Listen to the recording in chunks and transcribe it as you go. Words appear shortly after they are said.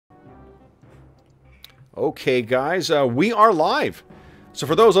Okay, guys, we are live. So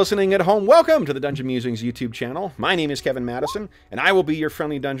for those listening at home, welcome to the Dungeon Musings YouTube channel. My name is Kevin Madison, and I will be your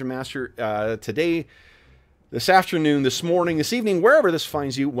friendly Dungeon Master today, this afternoon, this morning, this evening, wherever this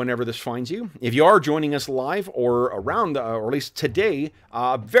finds you, whenever this finds you. If you are joining us live or around, or at least today,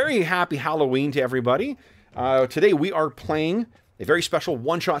 very happy Halloween to everybody. Today we are playing a very special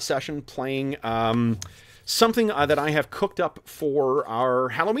one-shot session, playing something that I have cooked up for our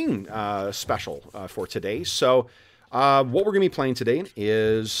Halloween special for today. So what we're going to be playing today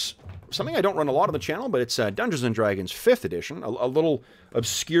is something I don't run a lot on the channel, but it's Dungeons & Dragons 5th edition, a little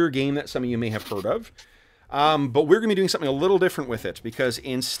obscure game that some of you may have heard of. But we're going to be doing something a little different with it, because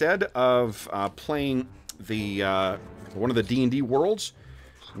instead of playing the one of the D&D worlds,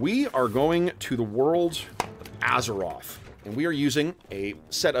 we are going to the world of Azeroth. And we are using a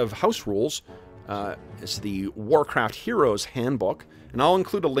set of house rules. It's the Warcraft Heroes Handbook, and I'll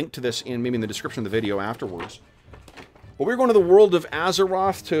include a link to this maybe in the description of the video afterwards. But we're going to the world of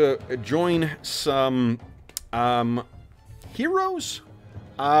Azeroth to join some heroes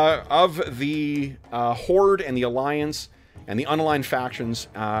of the Horde and the Alliance and the unaligned factions,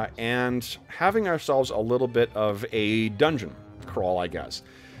 and having ourselves a little bit of a dungeon crawl, I guess.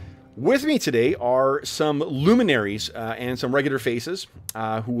 With me today are some luminaries and some regular faces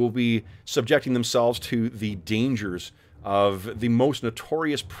who will be subjecting themselves to the dangers of the most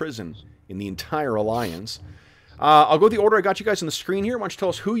notorious prison in the entire Alliance. I'll go the order I got you guys on the screen here. Why don't you tell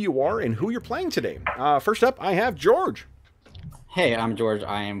us who you are and who you're playing today? First up, I have George. Hey, I'm George.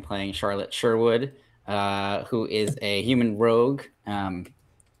 I am playing Charlotte Sherwood, who is a human rogue,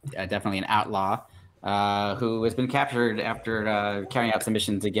 definitely an outlaw. Who has been captured after carrying out some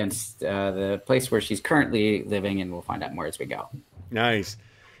missions against the place where she's currently living, and we'll find out more as we go. Nice.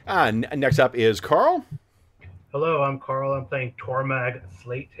 Next up is Carl. Hello, I'm Carl. I'm playing Tormag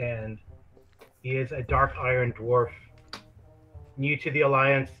Slatehand. He is a dark iron dwarf. New to the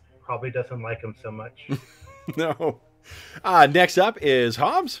Alliance, probably doesn't like him so much. No. Next up is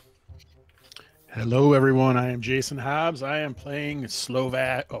Hobbs. Hello, everyone. I am Jason Hobbs. I am playing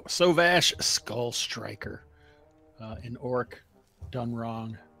Sovash Skull Striker, an orc done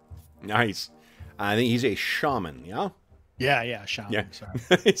wrong. Nice. I think he's a shaman, yeah? Yeah, shaman. Yeah. Sorry.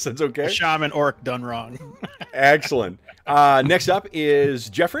 That's okay. A shaman orc done wrong. Excellent. Next up is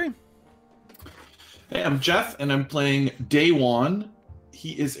Jeffrey. Hey, I'm Jeff, and I'm playing Daywan.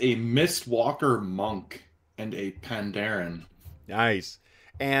 He is a Mistwalker monk and a Pandaren. Nice.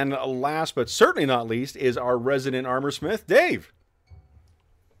 And last but certainly not least is our resident armorsmith, Dave.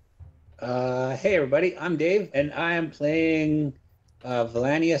 Hey everybody, I'm Dave, and I am playing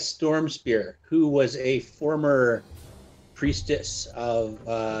Valania Stormspear, who was a former priestess of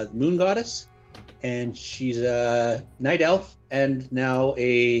Moon Goddess, and she's a night elf, and now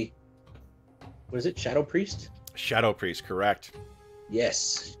a, what is it, Shadow Priest? Shadow Priest, correct.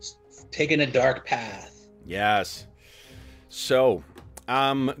 Yes, taking a dark path. Yes. So,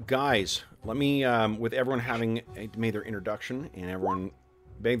 guys, let me, with everyone having made their introduction and everyone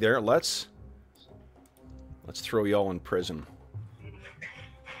being there, let's throw y'all in prison.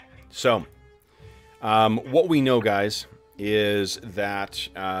 So, what we know, guys, is that,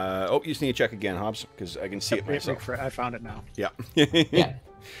 oh, you just need to check again, Hobbs, because I can see it myself. I found it now. Yeah. Yeah.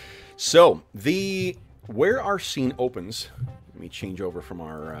 So, where our scene opens, let me change over from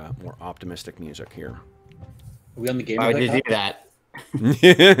our more optimistic music here. Are we on the game? Why did you do that?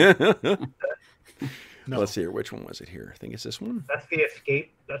 No. Let's see here. Which one was it here? I think it's this one. That's the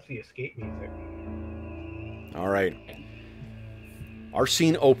escape. That's the escape music. All right. Our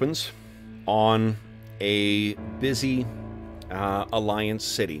scene opens on a busy Alliance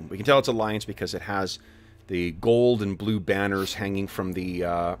city. We can tell it's Alliance because it has the gold and blue banners hanging from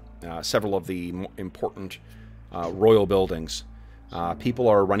the several of the important royal buildings. People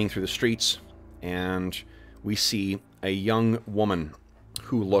are running through the streets, and we see a young woman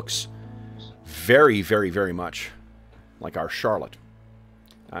who looks very, very, very much like our Charlotte.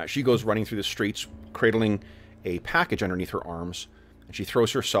 She goes running through the streets, cradling a package underneath her arms, and she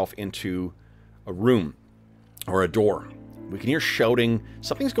throws herself into a room or a door. We can hear shouting.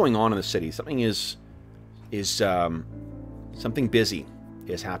 Something's going on in the city. Something something busy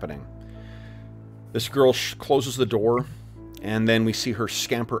is happening. This girl closes the door, and then we see her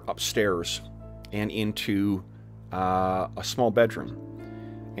scamper upstairs and into a small bedroom.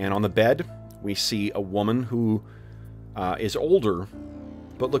 And on the bed, we see a woman who is older,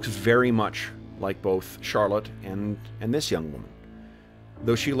 but looks very much like both Charlotte and this young woman.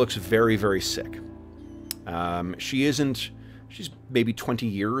 Though she looks very, very sick. She's maybe 20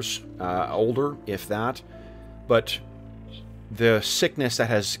 years older, if that. But the sickness that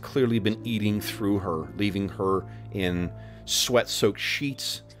has clearly been eating through her, leaving her in sweat-soaked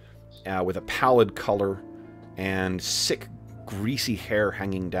sheets with a pallid color and sick, greasy hair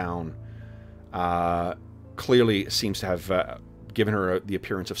hanging down, clearly seems to have given her the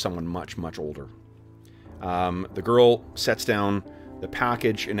appearance of someone much, much older. The girl sets down the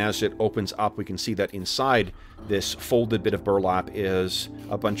package, and as it opens up, we can see that inside this folded bit of burlap is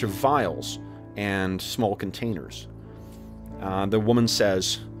a bunch of vials and small containers. The woman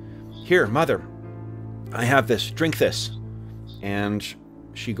says, "Here, mother, I have this. Drink this." And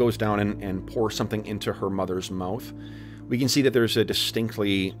she goes down and pours something into her mother's mouth. We can see that there's a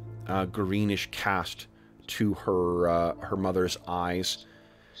distinctly greenish cast to her mother's eyes.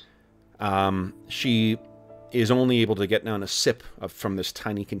 She is only able to get down a sip from this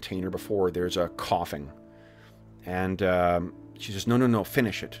tiny container before there's a coughing. And she says, no,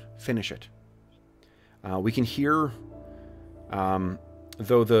 finish it. Finish it. We can hear,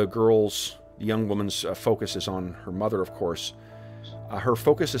 though the young woman's focus is on her mother, of course, her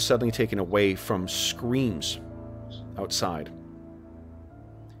focus is suddenly taken away from screams outside.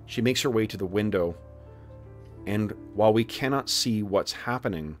 She makes her way to the window, and while we cannot see what's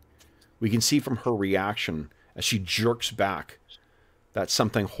happening, we can see from her reaction as she jerks back that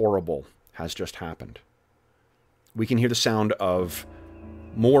something horrible has just happened. We can hear the sound of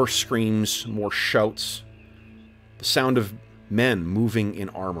more screams, more shouts, the sound of men moving in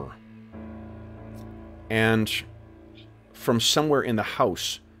armor. And from somewhere in the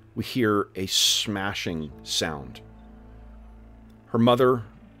house, we hear a smashing sound. Her mother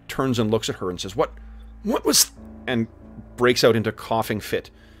turns and looks at her and says, What was... and breaks out into a coughing fit,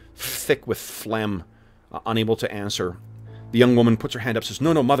 thick with phlegm, unable to answer. The young woman puts her hand up and says,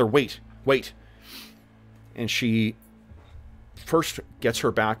 No, mother, wait. And she first gets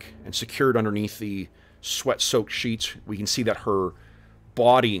her back and secured underneath the sweat-soaked sheets. We can see that her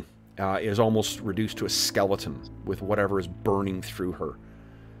body is almost reduced to a skeleton with whatever is burning through her.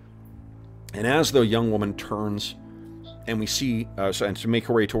 And as the young woman turns, and we see, and to make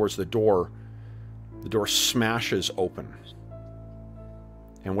her way towards the door smashes open.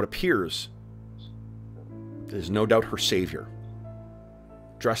 And what appears is no doubt her savior,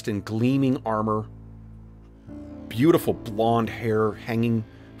 dressed in gleaming armor, beautiful blonde hair hanging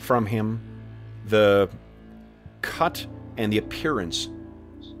from him, the cut and the appearance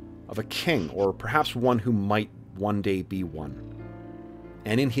of a king, or perhaps one who might one day be one.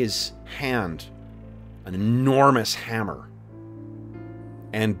 And in his hand, an enormous hammer,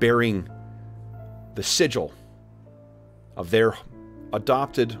 and bearing the sigil of their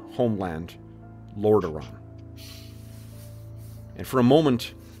adopted homeland, Lordaeron. And for a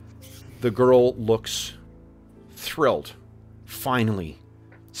moment, the girl looks thrilled. Finally,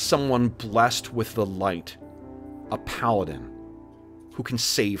 someone blessed with the light, a paladin who can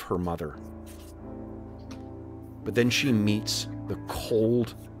save her mother. But then she meets the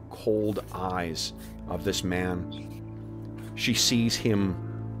cold, cold eyes of this man. She sees him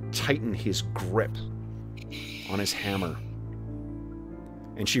tighten his grip on his hammer,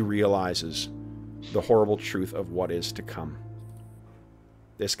 and she realizes the horrible truth of what is to come.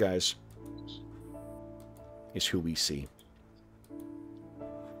 This, guys, is who we see.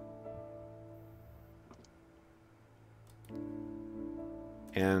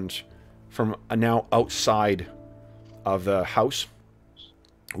 And from now outside of the house,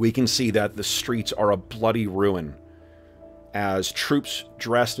 we can see that the streets are a bloody ruin as troops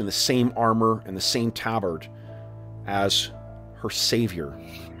dressed in the same armor and the same tabard as her savior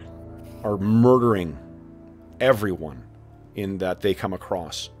are murdering everyone in that they come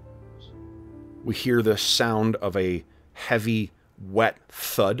across. We hear the sound of a heavy, wet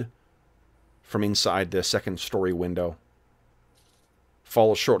thud from inside the second-story window,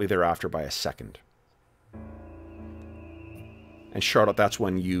 followed shortly thereafter by a second. And Charlotte, that's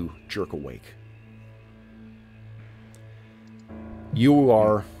when you jerk awake. You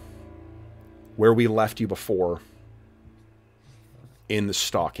are where we left you before, in the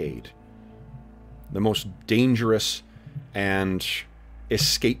Stockade. The most dangerous and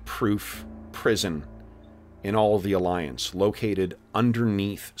escape-proof prison in all of the Alliance, located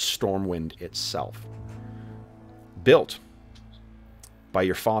underneath Stormwind itself. Built by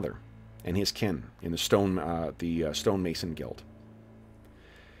your father and his kin in the Stonemason Guild.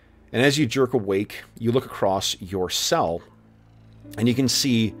 And as you jerk awake, you look across your cell, and you can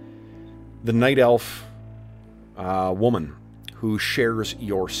see the Night Elf woman who shares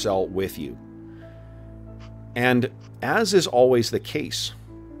your cell with you. And as is always the case,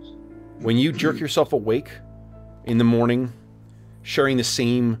 when you jerk yourself awake in the morning, sharing the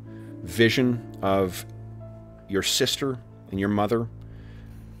same vision of your sister and your mother,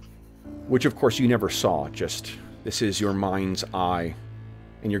 which of course you never saw, just this is your mind's eye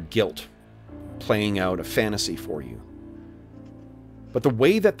and your guilt playing out a fantasy for you. But the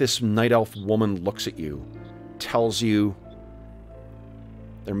way that this night elf woman looks at you tells you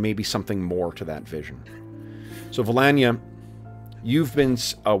there may be something more to that vision. So Valania, you've been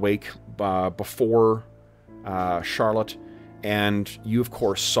awake before Charlotte, and you of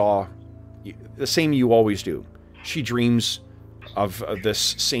course saw the same you always do. She dreams of this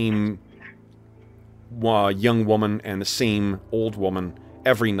same young woman and the same old woman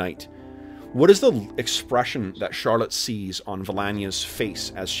every night. What is the expression that Charlotte sees on Valania's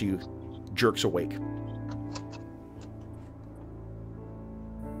face as she jerks awake?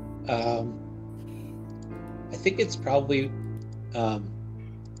 I think it's probably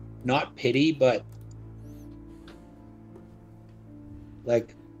not pity, but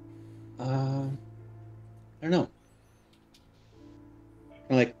like I don't know,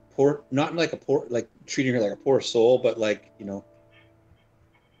 like poor, not like a poor, like treating her like a poor soul, but like, you know,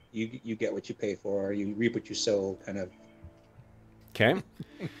 you get what you pay for, you reap what you sow, kind of. Okay,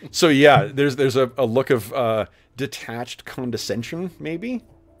 so yeah, there's a look of detached condescension, maybe.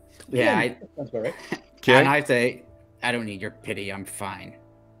 Yeah, That's about right. Okay. and I say, I don't need your pity. I'm fine.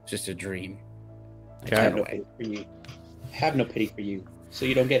 It's just a dream. Okay. I have no pity for you. I have no pity for you, so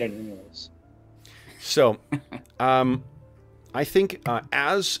you don't get it anyways. So, I think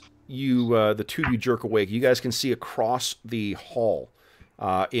as you, the two of you jerk awake, you guys can see across the hall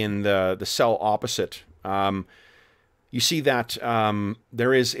in the cell opposite. You see that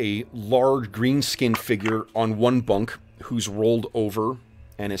there is a large green-skinned figure on one bunk who's rolled over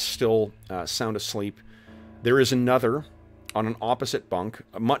and is still sound asleep. There is another on an opposite bunk,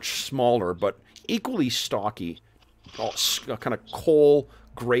 much smaller but equally stocky, kind of coal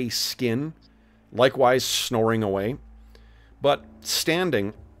gray skin, likewise snoring away. But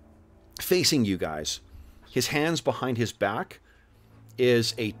standing, facing you guys, his hands behind his back,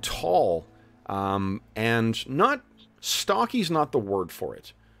 is a tall, and not, stocky's not the word for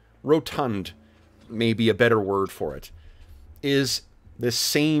it, rotund may be a better word for it, is this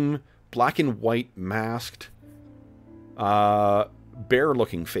same black and white masked,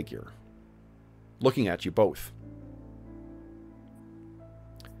 bear-looking figure, looking at you both.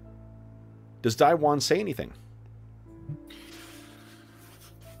 Does Daiwan say anything?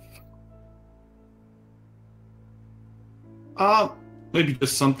 Maybe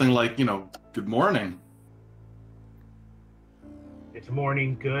just something like, you know, good morning. It's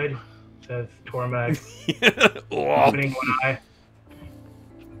morning good, says Tormag, Oh. opening one eye.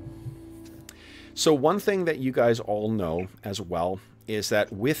 So one thing that you guys all know as well is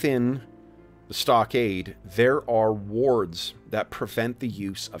that within the Stockade, there are wards that prevent the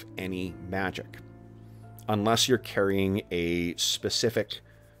use of any magic, unless you're carrying a specific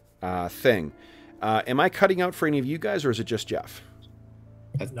thing. Am I cutting out for any of you guys, or is it just Jeff?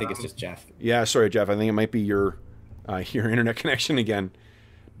 I think it's just Jeff. Yeah, sorry, Jeff. I think it might be your internet connection again.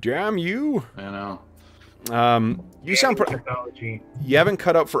 Damn you! I know. You sound. Technology. You haven't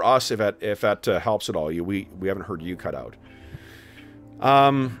cut out for us. If that helps at all, we haven't heard you cut out.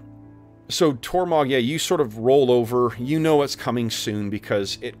 So Tormog, yeah, you sort of roll over. You know it's coming soon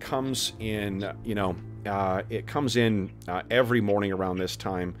because it comes in. You know, it comes in every morning around this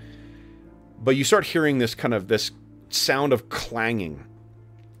time. But you start hearing this kind of this sound of clanging,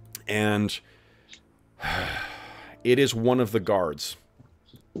 and it is one of the guards,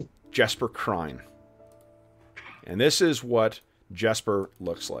 Jesper Krine. And this is what Jesper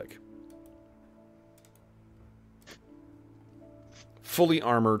looks like. Fully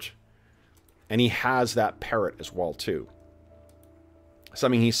armored, and he has that parrot as well, too.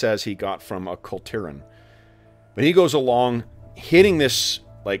 Something he says he got from a Kultiran. But he goes along, hitting this,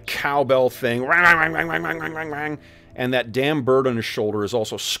 like, cowbell thing, rang, rang, rang, rang, rang, rang, rang, and that damn bird on his shoulder is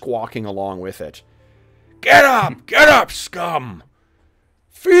also squawking along with it. Get up, scum!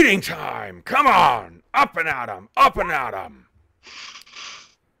 Feeding time! Come on! Up and at 'em! Up and at 'em!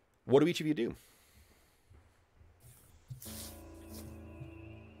 What do each of you do?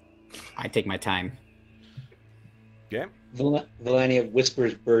 I take my time. Okay. Valania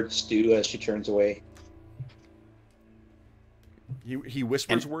whispers bird stew as she turns away. He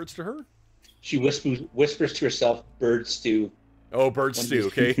whispers words to her? She whispers to herself, bird stew. Oh, bird stew,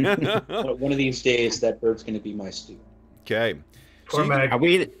 okay. One of these days, that bird's going to be my stew. Okay. So you, Tormag Are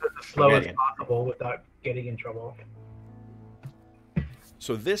we? as slow Okay, as again. possible without getting in trouble.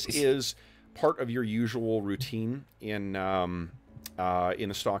 so this is part of your usual routine in the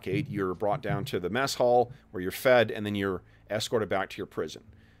Stockade. You're brought down to the mess hall where you're fed, and then you're escorted back to your prison.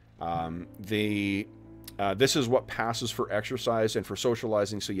 This is what passes for exercise and for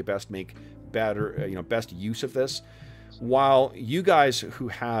socializing, so you best make better, best use of this. While you guys who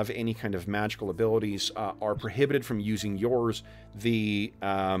have any kind of magical abilities are prohibited from using yours, the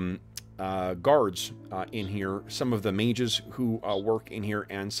guards in here, some of the mages who work in here,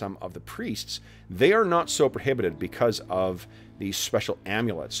 and some of the priests, they are not so prohibited because of these special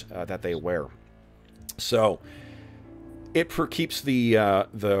amulets that they wear. So it keeps the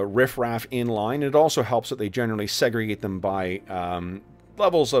riffraff in line. It also helps that they generally segregate them by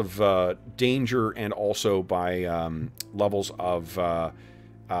levels of danger and also by levels of,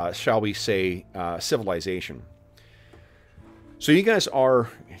 shall we say, civilization. So you guys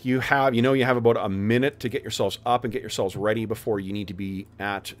you have about a minute to get yourselves up and get yourselves ready before you need to be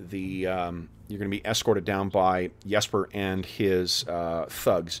at the, you're going to be escorted down by Jesper and his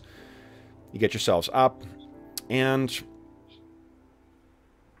thugs. You get yourselves up, and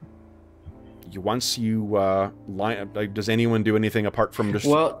once you line up, like, does anyone do anything apart from just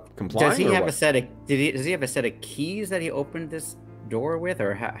complying? Does he have a set of does he have a set of keys that he opened this door with,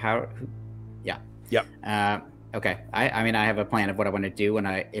 or how yeah. Yep. Okay. I mean, I have a plan of what I want to do,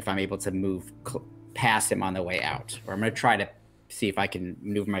 and if I'm able to move past him on the way out, or I'm going to try to see if I can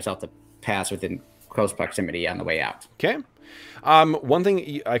maneuver myself to pass within close proximity on the way out. Okay. One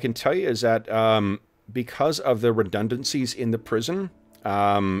thing I can tell you is that because of the redundancies in the prison,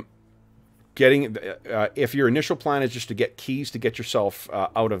 if your initial plan is just to get keys to get yourself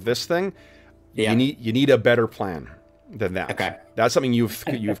out of this thing, you need a better plan than that. Okay. That's something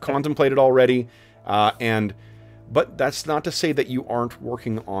you've contemplated already, but that's not to say that you aren't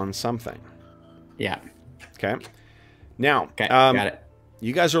working on something. Yeah. Okay. Now, got it.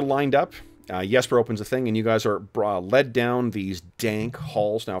 You guys are lined up. Jesper opens the thing, and you guys are led down these dank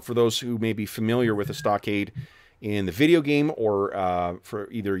halls. Now, for those who may be familiar with the Stockade in the video game, or for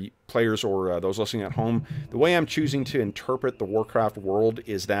either players or those listening at home, the way I'm choosing to interpret the Warcraft world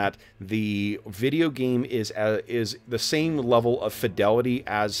is that the video game is the same level of fidelity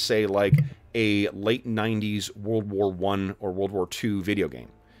as, say, like a late 90s World War I or World War II video game.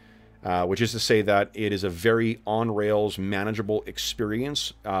 Which is to say that it is a very on-rails, manageable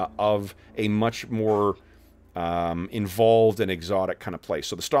experience of a much more involved and exotic kind of place.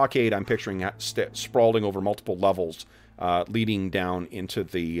 So the Stockade, I'm picturing sprawling over multiple levels, leading down into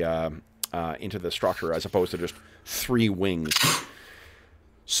the structure, as opposed to just 3 wings.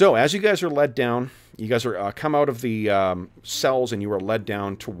 So as you guys are led down, you guys are come out of the cells, and you are led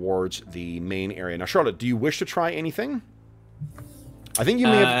down towards the main area. Now, Charlotte, do you wish to try anything? I think you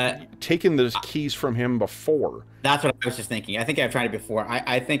may have taken the keys from him before. That's what I was just thinking. I think I've tried it before.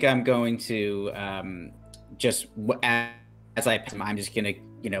 I think I'm going to just as I pass him, I'm just gonna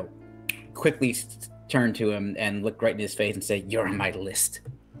quickly turn to him and look right in his face and say, "You're on my list."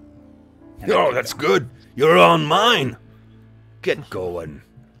 Oh, that's good. You're on mine. Get going,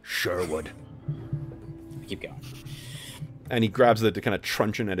 Sherwood. Keep going. And he grabs the kind of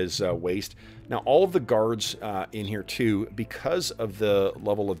truncheon at his waist. Now, all of the guards in here, too, because of the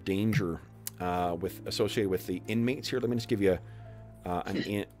level of danger associated with the inmates here, let me just give you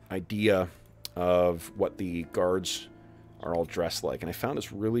an idea of what the guards are all dressed like. And I found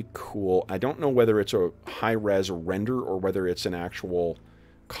this really cool. I don't know whether it's a high-res render or whether it's an actual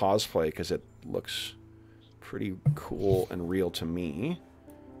cosplay, because it looks pretty cool and real to me.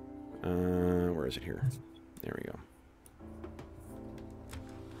 Where is it here? There we go.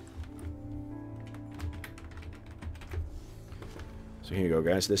 So here you go,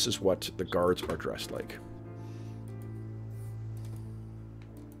 guys. This is what the guards are dressed like.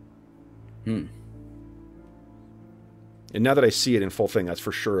 And now that I see it in full thing, that's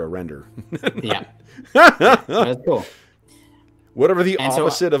for sure a render. Yeah. That's cool. Whatever the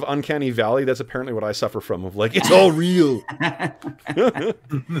opposite of Uncanny Valley, that's apparently what I suffer from, of like, it's all real. And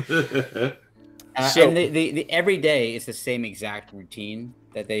the every day is the same exact routine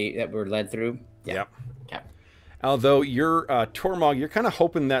that we're led through. Yeah. Although you're Tormog, you're kind of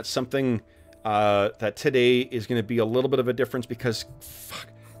hoping that something that today is going to be a little bit of a difference, because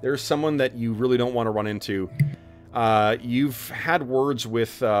there's someone that you really don't want to run into. You've had words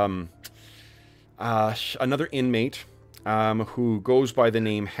with another inmate who goes by the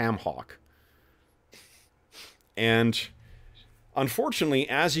name Hamhawk. And unfortunately,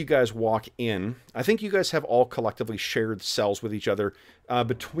 as you guys walk in, I think you guys have all collectively shared cells with each other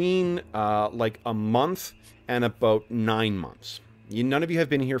between like a month and about 9 months. None of you have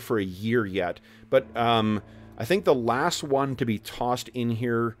been here for a year yet, but I think the last one to be tossed in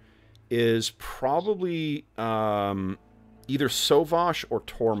here is probably either Sovash or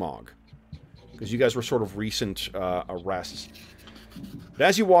Tormog, because you guys were sort of recent arrests. But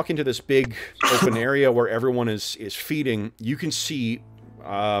as you walk into this big open area where everyone is feeding, you can see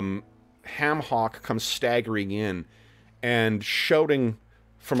Hamhawk comes staggering in and shouting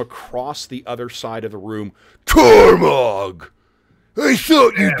from across the other side of the room, "Tormog! I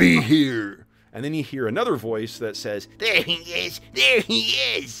thought you'd be here!" And then you hear another voice that says, "There he is! There he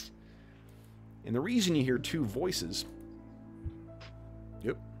is!" And the reason you hear two voices...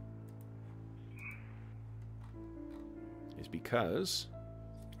 Yep. Is because...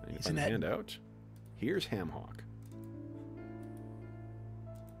 I need to find the handout. Here's Hamhawk.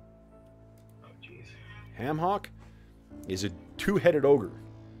 Oh, jeez. Hamhawk is a two-headed ogre.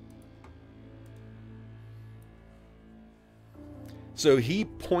 So he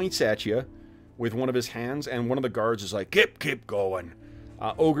points at you with one of his hands, and one of the guards is like, keep going.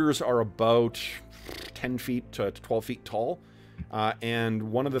 Ogres are about 10 feet to 12 feet tall.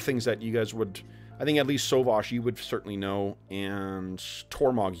 And one of the things that you guys would, I think at least Sovash, you would certainly know, and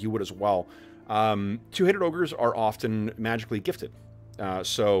Tormog, you would as well. Two-headed ogres are often magically gifted.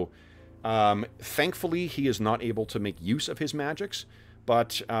 Thankfully, he is not able to make use of his magics.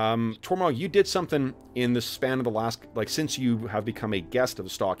 But Tormog, you did something in the span of the last, like since you have become a guest of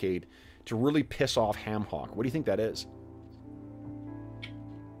the Stockade, to really piss off Hamhawk. What do you think that is?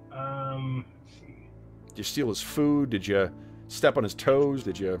 Let's see. Did you steal his food? Did you step on his toes?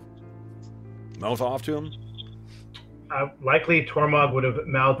 Did you mouth off to him? Likely Tormog would have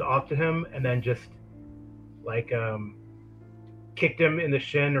mouthed off to him and then just like kicked him in the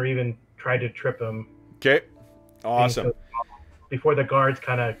shin or even tried to trip him. Okay, awesome. Before the guards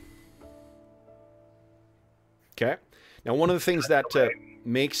kind of... Okay. Now, one of the things that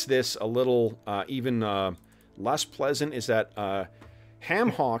makes this a little even less pleasant is that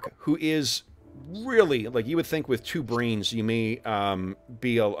Hamhawk, who is really, like you would think with two brains, you may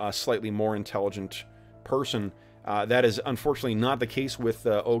be a slightly more intelligent person. That is unfortunately not the case with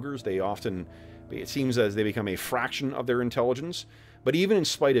ogres. They often, it seems as they become a fraction of their intelligence. But even in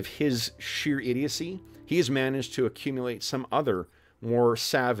spite of his sheer idiocy, he has managed to accumulate some other more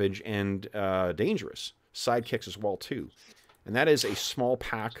savage and dangerous sidekicks as well, too. And that is a small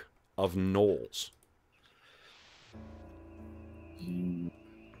pack of gnolls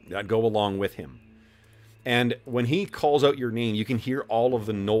that go along with him. And when he calls out your name, you can hear all of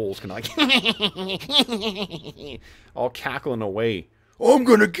the gnolls kind of like all cackling away. "I'm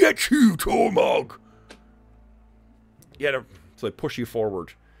gonna get you, Tormog!" Yeah, so they push you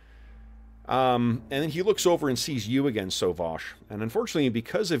forward. And then he looks over and sees you again, Sovash. And unfortunately,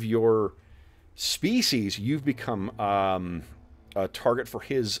 because of your species, you've become a target for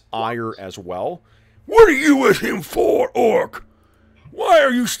his ire as well. "What are you with him for, Orc? Why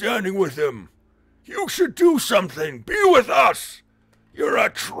are you standing with him? You should do something. Be with us. You're a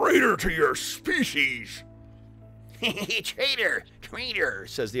traitor to your species." Traitor,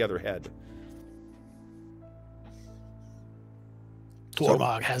 says the other head.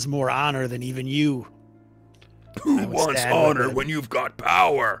 Tormog has more honor than even you. Who wants honor when you've got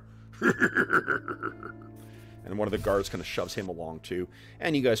power? And one of the guards kind of shoves him along too.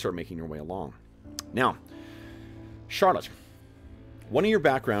 And you guys start making your way along. Now, Charlotte, one of your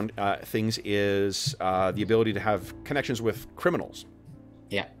background things is the ability to have connections with criminals.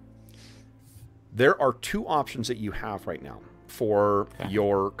 Yeah. There are two options that you have right now for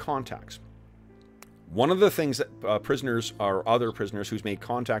your contacts. One of the things that prisoners or other prisoners who's made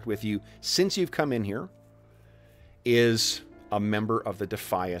contact with you since you've come in here is a member of the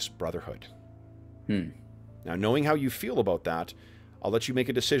Defias Brotherhood. Now, knowing how you feel about that, I'll let you make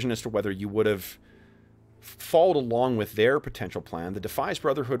a decision as to whether you would have followed along with their potential plan. The Defias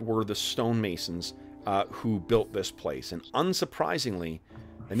Brotherhood were the stonemasons who built this place. And unsurprisingly,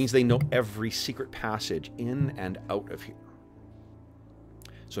 that means they know every secret passage in and out of here.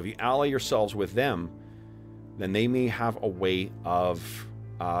 So if you ally yourselves with them, then they may have a way of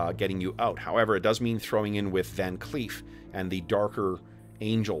getting you out. However, it does mean throwing in with Van Cleef and the darker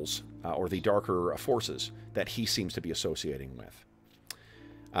angels or the darker forces that he seems to be associating with.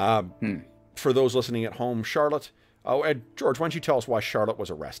 For those listening at home, Charlotte... Oh, and George, why don't you tell us why Charlotte was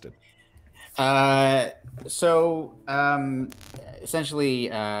arrested? Essentially,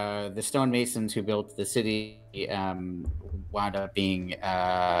 the stonemasons who built the city wound up being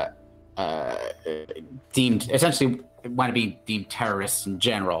deemed, essentially want to be deemed terrorists in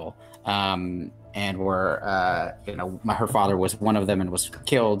general, and were, her father was one of them and was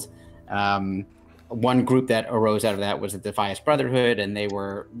killed. One group that arose out of that was the Defias Brotherhood, and they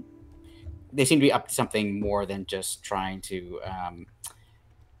seem to be up to something more than just trying to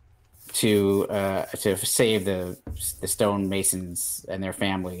save the stonemasons and their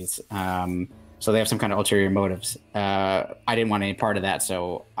families. So they have some kind of ulterior motives. I didn't want any part of that,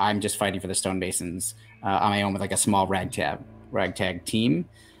 so I'm just fighting for the Stonemasons on my own with like a small ragtag team.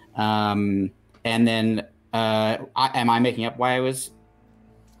 And then, am I making up why I was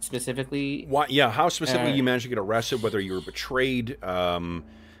specifically? Why? Yeah, how specifically you managed to get arrested? Whether you were betrayed? And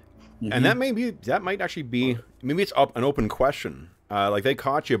that might actually be, maybe it's an open question. Like they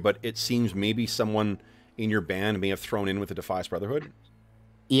caught you, but it seems maybe someone in your band may have thrown in with the Defias Brotherhood.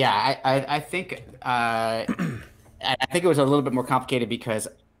 Yeah, I think I think it was a little bit more complicated because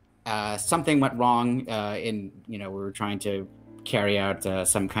something went wrong. We were trying to carry out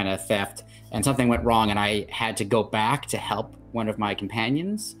some kind of theft, and something went wrong, and I had to go back to help one of my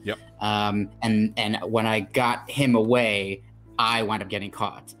companions. Yep. And when I got him away, I wound up getting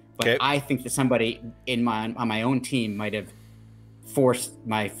caught. But I think that somebody on my own team might have forced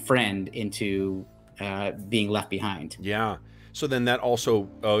my friend into being left behind. Yeah. So then that also.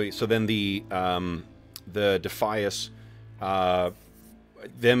 So then the Defias,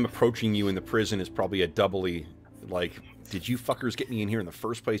 them approaching you in the prison is probably a doubly like. Did you fuckers get me in here in the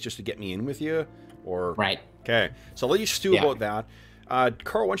first place just to get me in with you, or right? Okay. So I'll let you stew about that.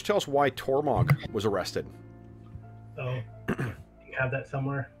 Carl, why don't you tell us why Tormog was arrested? Oh, do you have that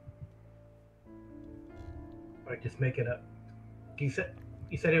somewhere? Or just make it up. You said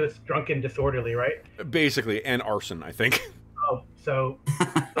he was drunk and disorderly, right? Basically, and arson, I think. Oh, so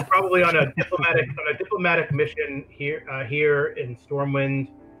probably on a diplomatic mission here in Stormwind,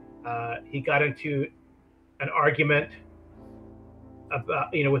 he got into an argument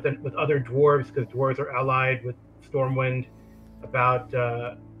about with other dwarves, because dwarves are allied with Stormwind, about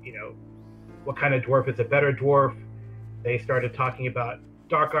what kind of dwarf is a better dwarf. They started talking about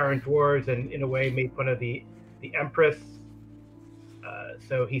dark iron dwarves and in a way made fun of the Empress.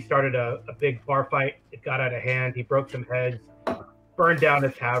 So he started a big bar fight. It got out of hand. He broke some heads, burned down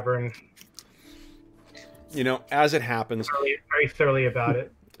a tavern. As it happens. Very surly about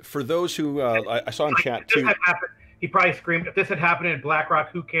it. For those who, I saw in chat too. He probably screamed, if this had happened in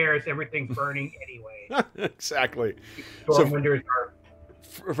Blackrock, who cares? Everything's burning anyway. Exactly. Stormwinders are...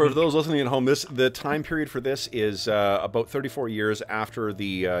 For those listening at home, the time period for this is about 34 years after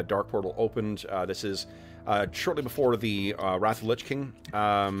the Dark Portal opened. This is shortly before the Wrath of the Lich King.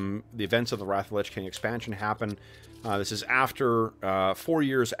 The events of the Wrath of the Lich King expansion happen. This is after 4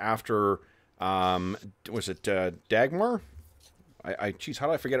 years after, was it Dagmar? Geez, how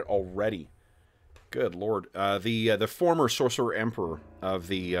did I forget it already? Good lord. The former Sorcerer Emperor of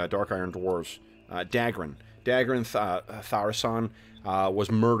the Dark Iron Dwarves, Dagran Tharasan, was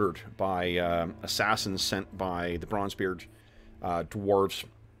murdered by assassins sent by the Bronzebeard dwarves.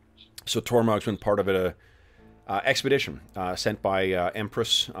 So Tormog's been part of an expedition sent by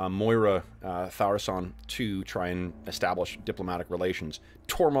Empress Moira Tharasan to try and establish diplomatic relations.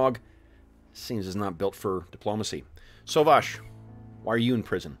 Tormog seems is not built for diplomacy. Sovash, why are you in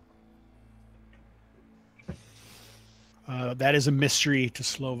prison? That is a mystery to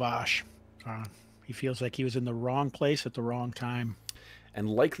Slovash. He feels like he was in the wrong place at the wrong time. And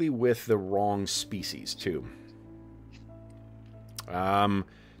likely with the wrong species, too. Daiwan,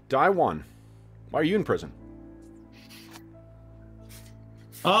 why are you in prison?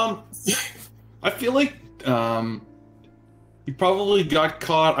 I feel like he probably got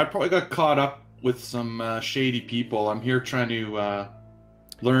caught. I probably got caught up with some shady people. I'm here trying to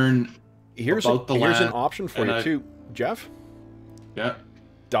learn about the land. Here's an option for you, too. Jeff? Yeah?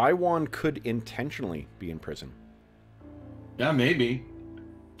 Daiwan could intentionally be in prison. Yeah, maybe.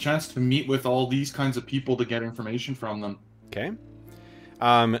 Chance to meet with all these kinds of people to get information from them. Okay.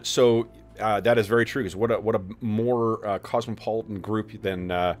 So that is very true, because what a more cosmopolitan group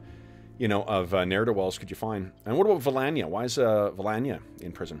than, of ne'er-do-wells could you find? And what about Valania? Why is Valania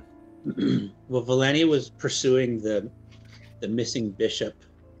in prison? Well, Valania was pursuing the missing bishop,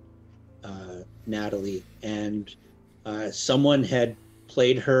 Natalie, and someone had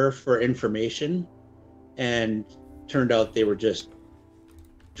played her for information, and turned out they were just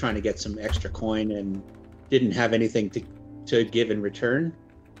trying to get some extra coin and didn't have anything to give in return.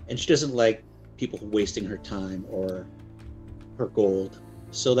 And she doesn't like people wasting her time or her gold.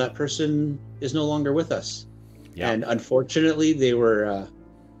 So that person is no longer with us. Yeah. And unfortunately, they were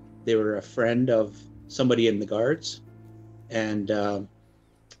a friend of somebody in the guards, and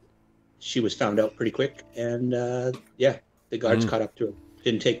she was found out pretty quick. And the guards caught up to her.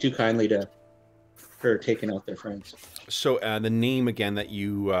 Didn't take too kindly to her taking out their friends. So the name again that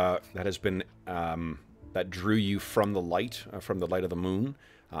you that has been that drew you from the light of the moon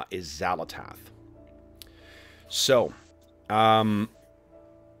is Xalatath. So,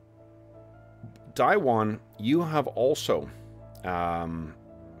 Daiwan, you have also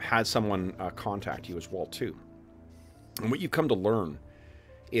had someone contact you as well too. And what you've come to learn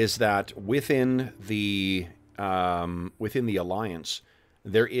is that within the Alliance,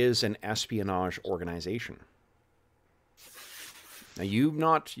 there is an espionage organization. Now you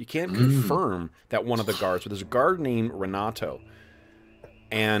can't confirm that one of the guards, but there's a guard named Renato,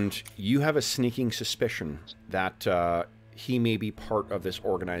 and you have a sneaking suspicion that he may be part of this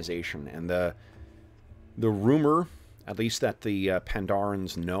organization. And the rumor, at least that the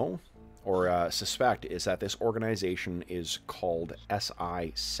Pandarans know or suspect, is that this organization is called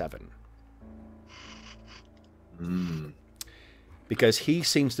SI7. Because he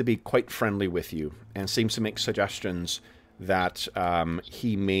seems to be quite friendly with you and seems to make suggestions that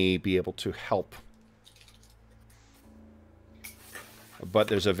he may be able to help. But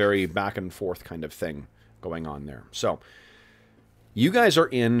there's a very back and forth kind of thing going on there. So you guys are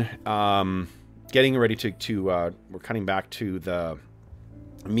in getting ready to we're cutting back to the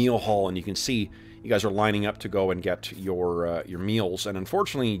meal hall, and you can see you guys are lining up to go and get your meals. And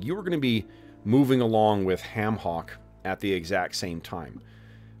unfortunately, you were going to be moving along with Hamhawk at the exact same time.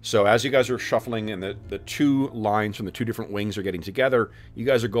 So as you guys are shuffling and the two lines from the two different wings are getting together, you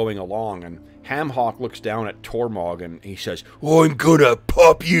guys are going along, and Hamhawk looks down at Tormog and he says, "I'm gonna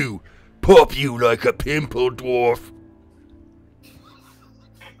pop you like a pimple, dwarf."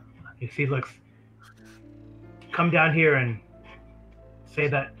 You see, looks, come down here and say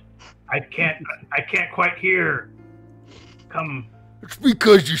that I can't quite hear. Come. It's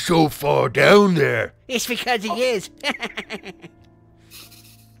because you're so far down there. It's because he is.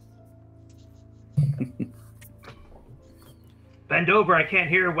 Bend over, I can't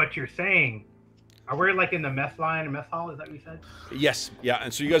hear what you're saying. Are we like in the mess line or mess hall? Is that what you said? Yes, yeah,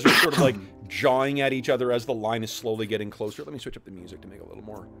 and so you guys are sort of like jawing at each other as the line is slowly getting closer. Let me switch up the music to make it a little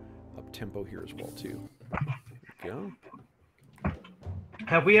more up-tempo here as well, too. There we go.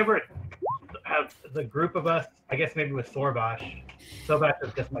 Have we ever, have the group of us, I guess maybe with Sorbash. Sorbash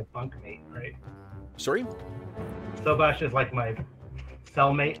is just my bunkmate, right? Sorry? Sorbash is like my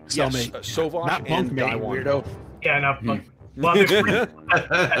cellmate. Yes, Cellmate. Sovash Not and bunkmate, Daiwan. weirdo. Yeah, no. Well,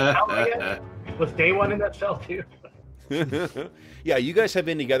 was Day One in that cell too? Yeah, you guys have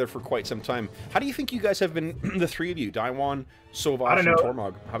been together for quite some time. How do you think you guys have been, the three of you, Daiwan, Sovash, and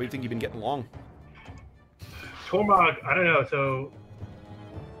Tormog? How do you think you've been getting along? Tormog, I don't know. So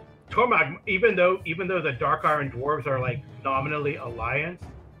Tormog, even though the Dark Iron Dwarves are like nominally alliance,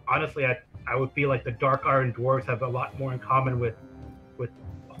 honestly, I would feel like the Dark Iron Dwarves have a lot more in common with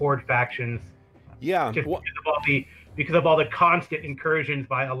Horde factions. Yeah, Just because of all the constant incursions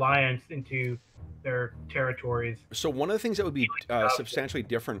by alliance into their territories. So one of the things that would be substantially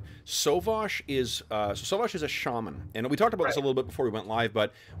different, Sovash is a shaman, and we talked about this a little bit before we went live.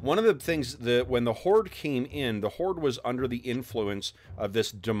 But one of the things that when the Horde came in, the Horde was under the influence of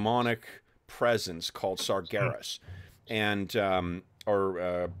this demonic presence called Sargeras, and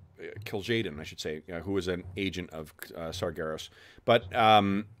Kil'jaeden, I should say, who was an agent of Sargeras. But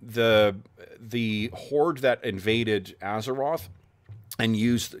the Horde that invaded Azeroth and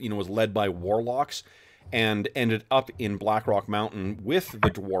was led by warlocks and ended up in Blackrock Mountain with the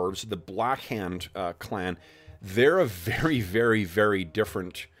dwarves, the Blackhand clan. They're a very, very, very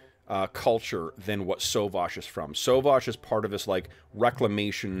different culture than what Sovash is from. Sovash is part of this like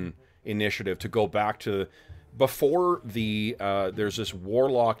reclamation initiative to go back to before the there's this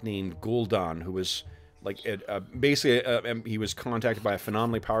warlock named Gul'dan who was like basically he was contacted by a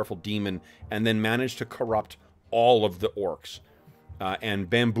phenomenally powerful demon and then managed to corrupt all of the orcs and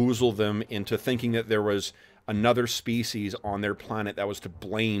bamboozle them into thinking that there was another species on their planet that was to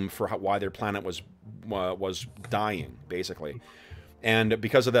blame for why their planet was dying, basically. And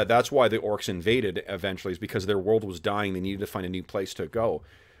because of that, that's why the orcs invaded eventually, is because their world was dying. They needed to find a new place to go.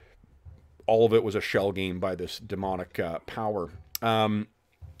 All of it was a shell game by this demonic power.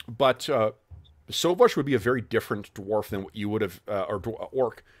 But Sovash would be a very different dwarf than what you would have, or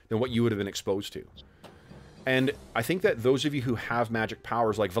orc, than what you would have been exposed to. And I think that those of you who have magic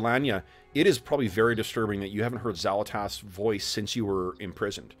powers, like Valanya, it is probably very disturbing that you haven't heard Xal'atath's voice since you were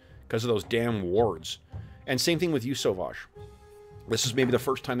imprisoned, because of those damn wards. And same thing with you, Sovash. This is maybe the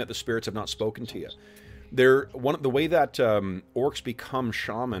first time that the spirits have not spoken to you. The way that orcs become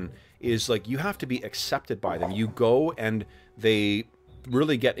shaman is like you have to be accepted by them. You go and they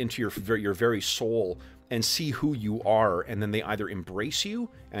really get into your very soul and see who you are, and then they either embrace you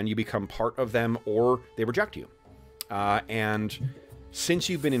and you become part of them, or they reject you. And since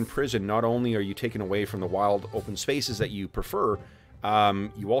you've been in prison, not only are you taken away from the wild open spaces that you prefer,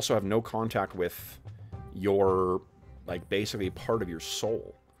 you also have no contact with your, like, basically part of your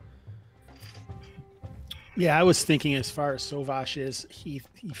soul. Yeah, I was thinking as far as Sovash is, he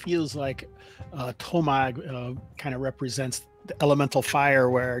feels like Tomag kind of represents the elemental fire,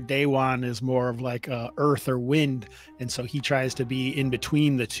 where Daewon is more of like earth or wind, and so he tries to be in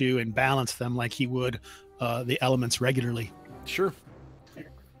between the two and balance them like he would the elements regularly. Sure.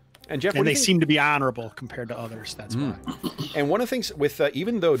 And Jeff, and they seem to be honorable compared to others. That's why. And one of the things with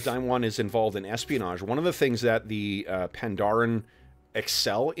even though Daewon is involved in espionage, one of the things that the Pandaren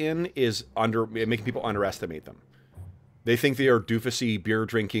excel in is making people underestimate them. They think they are doofusy, beer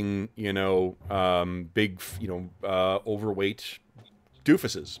drinking, you know, big, you know, overweight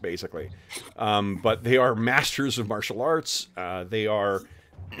doofuses, basically. But they are masters of martial arts. They are,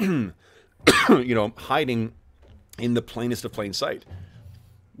 you know, hiding in the plainest of plain sight.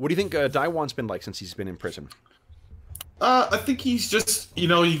 What do you think Daewon's been like since he's been in prison? I think he's just, you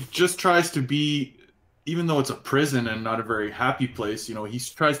know, he just tries to be, even though it's a prison and not a very happy place, you know, he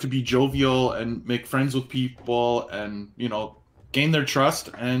tries to be jovial and make friends with people and, you know, gain their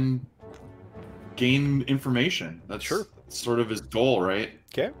trust and gain information. That's sort of his goal, right?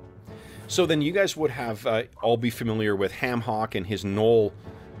 Okay. So then you guys would have all be familiar with Hamhawk and his Knoll,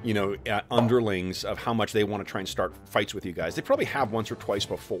 you know, underlings of how much they want to try and start fights with you guys. They probably have once or twice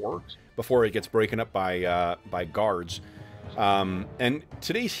before it gets broken up by guards. And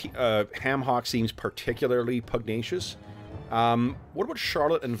today's Hamhawk seems particularly pugnacious. What about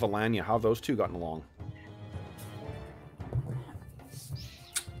Charlotte and Valania? How have those two gotten along?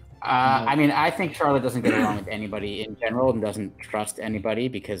 I mean, I think Charlotte doesn't get along with anybody in general and doesn't trust anybody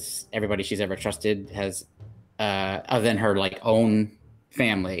because everybody she's ever trusted has, other than her like own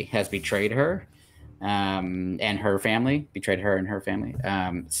family, has betrayed her, and her family betrayed her and her family.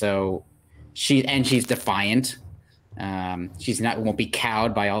 So she's defiant. Won't be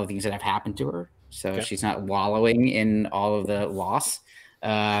cowed by all the things that have happened to her. So she's not wallowing in all of the loss.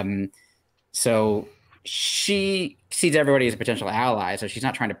 So she sees everybody as a potential ally. So she's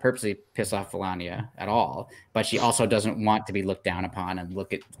not trying to purposely piss off Valania at all, but she also doesn't want to be looked down upon and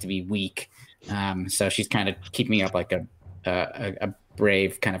to be weak. So she's kind of keeping up like a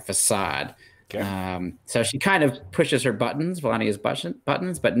brave kind of facade. Okay. So she kind of pushes her buttons, Valania's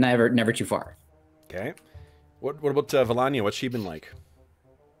buttons, but never too far. Okay. What about Valania? What's she been like?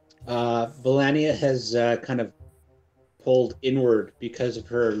 Valania has kind of pulled inward because of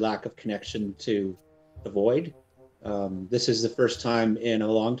her lack of connection to the void. This is the first time in a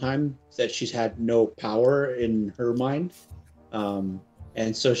long time that she's had no power in her mind.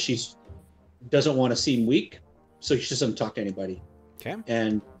 And so she doesn't want to seem weak, so she doesn't talk to anybody. Okay.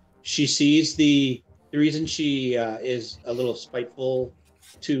 And she sees the reason she is a little spiteful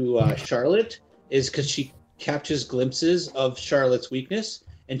to Charlotte is because she catches glimpses of Charlotte's weakness,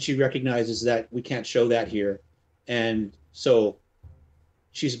 and she recognizes that we can't show that here. And so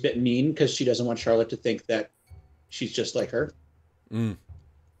she's a bit mean because she doesn't want Charlotte to think that she's just like her.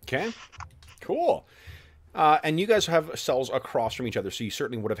 Okay, cool. And you guys have cells across from each other, so you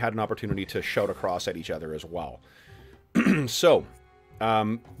certainly would have had an opportunity to shout across at each other as well. So,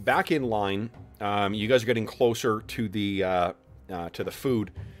 back in line, you guys are getting closer to the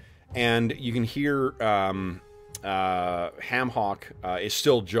food, and you can hear Hamhawk is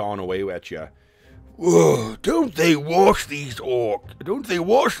still jawing away at you. Whoa, don't they wash these orcs? Don't they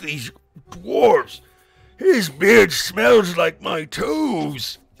wash these dwarves? His beard smells like my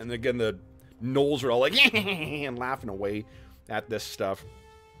toes. And again, the gnolls are all like, and laughing away at this stuff.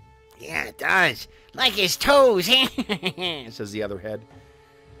 Yeah, it does. Like his toes, says the other head.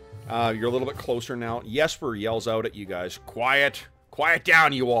 You're a little bit closer now. Jesper yells out at you guys, quiet. Quiet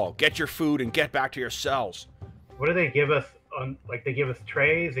down, you all. Get your food and get back to your cells. What do they give us? Like, they give us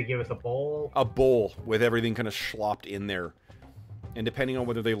trays? They give us a bowl? A bowl with everything kind of slopped in there. And depending on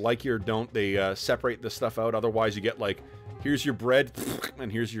whether they like you or don't, they separate the stuff out. Otherwise, you get, like, here's your bread,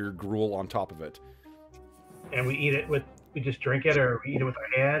 and here's your gruel on top of it. And we eat it with... We just drink it, or we eat it with our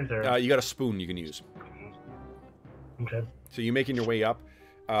hands, or... You got a spoon you can use. Okay. So you're making your way up.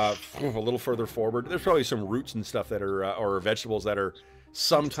 A little further forward, there's probably some roots and stuff that are, or vegetables that are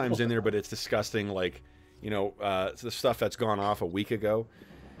sometimes in there, but it's disgusting, like, you know, the stuff that's gone off a week ago.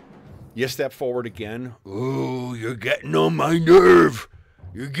 You step forward again. Oh, you're getting on my nerve.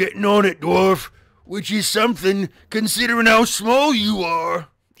 You're getting on it, dwarf, which is something, considering how small you are.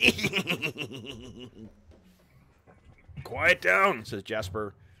 Quiet down, says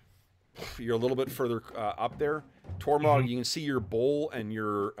Jesper. You're a little bit further up there. Tormod, you can see your bowl and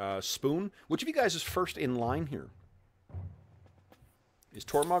your spoon. Which of you guys is first in line here? Is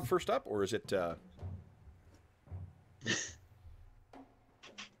Tormod first up, or is it...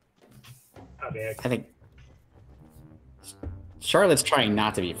 I think Charlotte's trying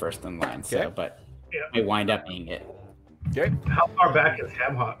not to be first in line, so, Okay. but might wind up being it. Okay. How far back is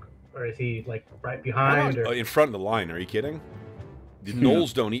Hamhawk? Or is he like right behind? Or... in front of the line. Are you kidding? The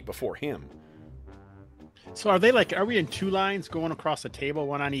gnolls don't eat before him. So are we in two lines going across the table,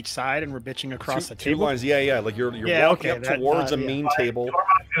 one on each side, and we're bitching across the table? Two lines, yeah. Like you're walking up towards a main table.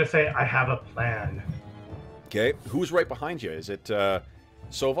 Tormod's gonna say, "I have a plan." Okay, who's right behind you? Is it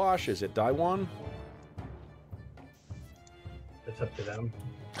Sovash? Is it Daiwan? It's up to them.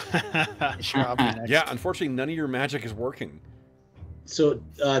 Sure, I'll be next. Yeah, unfortunately, none of your magic is working. So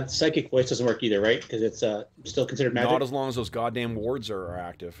psychic voice doesn't work either, right? Because it's still considered magic. Not as long as those goddamn wards are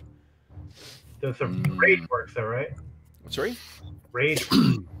active. Does the rage works though, right? Sorry? Rage.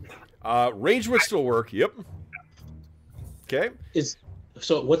 Rage would still work. Yep. Okay.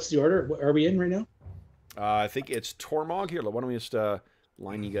 So what's the order? What are we in right now? I think it's Tormog here. Why don't we just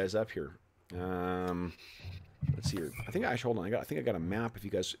line you guys up here? Let's see here. I think hold on. I think I got a map. If you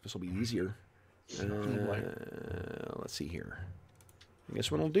guys, this will be easier. Let's see here. I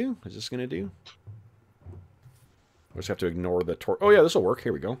guess what I'll do. Is this gonna do? I just have to ignore the tor. Oh yeah, this will work.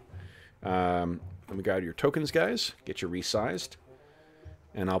 Here we go. Let me go to your tokens, guys. Get you resized,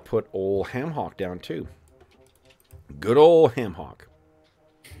 and I'll put old Hamhawk down too. Good old Hamhawk.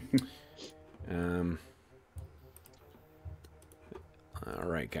 All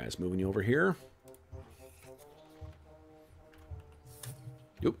right, guys, moving you over here.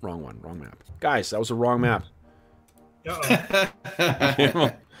 Oop, wrong one, wrong map. Guys, that was the wrong map.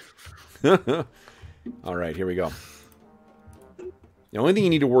 All right, here we go. The only thing you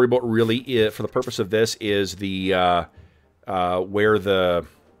need to worry about really for the purpose of this is the where the,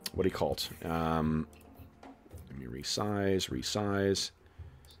 what do you call it? Let me resize.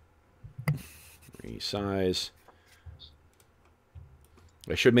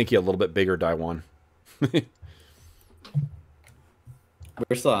 I should make you a little bit bigger, Daiwan.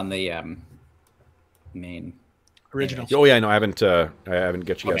 We're still on the main Original. Oh yeah, no, I haven't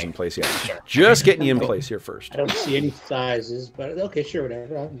got you guys in place yet. Sure. Just getting you in place here first. I don't see any sizes, but okay, sure, whatever.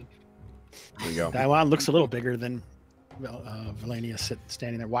 There you go. Daiwan looks a little bigger than Valania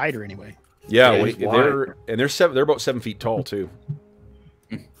standing there, wider anyway. Yeah, they're about 7 feet tall too.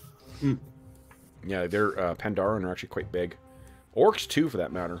 Yeah, they're Pandaren are actually quite big. Orcs too, for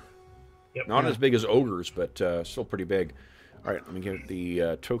that matter. Yep. Not as big as ogres, but still pretty big. All right, let me get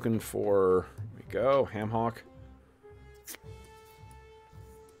the token for. There we go, Hamhawk.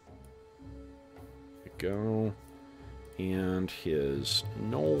 There we go, and his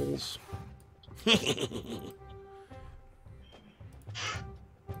gnolls.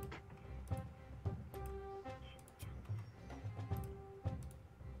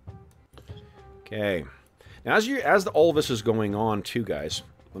 Okay. Now, as all of this is going on, too, guys,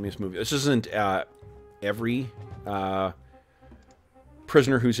 let me just move. This isn't every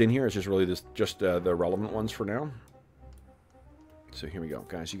prisoner who's in here. It's just really just the relevant ones for now. So here we go,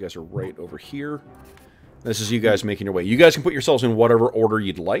 guys. You guys are right over here. This is you guys making your way. You guys can put yourselves in whatever order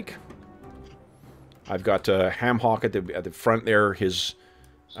you'd like. I've got Hamhawk at the front there. His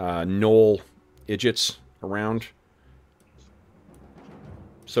gnoll idiots around.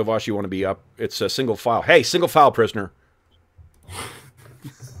 Sovash, you want to be up? It's a single file. Hey, single file, prisoner.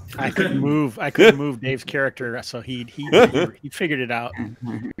 I couldn't move Dave's character, so he figured it out.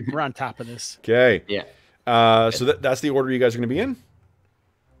 We're on top of this. Okay. Yeah. So that's the order you guys are going to be in?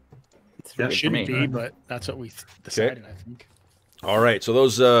 It shouldn't be, but that's what we decided, I think. All right. So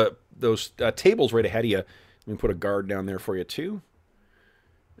those tables right ahead of you. Let me put a guard down there for you too.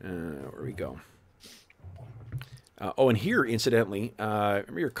 Where we go. Oh, and here, incidentally,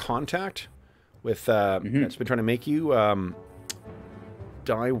 remember your contact with that's been trying to make you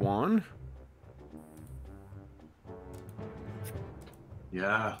Daiwan?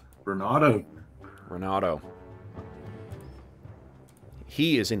 Yeah, Renato.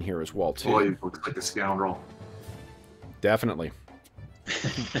 He is in here as well too. Boy, he looks like a scoundrel. Definitely.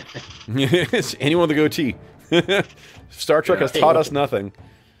 Anyone with a goatee. Star Trek has taught us nothing.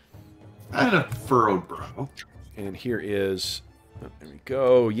 And a furrowed brow. And here is, there we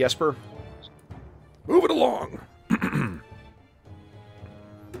go, Jesper. Move it along.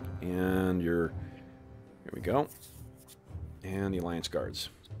 And here we go. And the Alliance guards.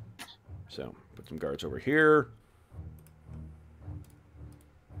 So, put some guards over here.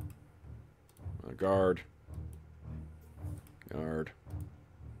 A guard. Guard.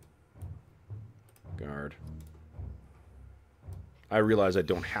 I realize I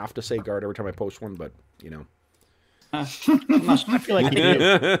don't have to say guard every time I post one, but, you know. I feel like you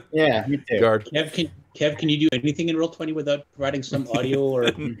do. Yeah, me too. Guard. Kev, can you do anything in Roll20 without providing some audio or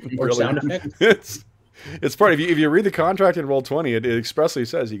Really? sound effect? It's part. If you read the contract in Roll20, it expressly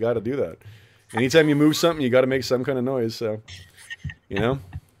says you got to do that. Anytime you move something, you got to make some kind of noise. So, you know,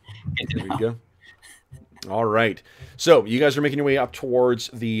 there you go. All right. So you guys are making your way up towards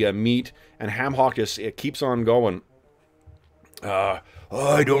the meat, and Hamhawk it keeps on going.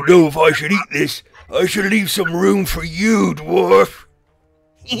 I don't know if I should eat this. I should leave some room for you, dwarf.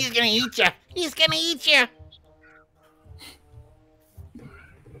 He's gonna eat you. He's gonna eat you.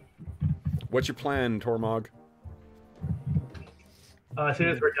 What's your plan, Tormog? As soon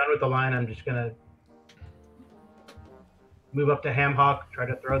as we're done with the line, I'm just gonna move up to Hamhawk, try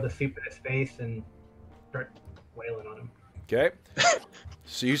to throw the soup in his face, and start wailing on him. Okay.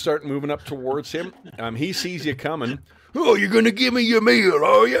 So you start moving up towards him. He sees you coming. Oh, you're gonna give me your meal,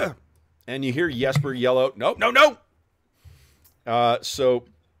 are you? And you hear Jesper yell out, "No, no, no!" So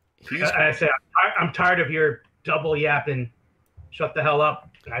he's... I say, I'm tired of your double yapping. Shut the hell up.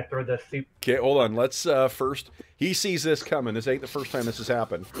 And I throw the soup. Okay, hold on. Let's first... He sees this coming. This ain't the first time this has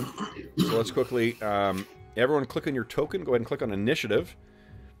happened. So let's quickly... everyone click on your token. Go ahead and click on initiative.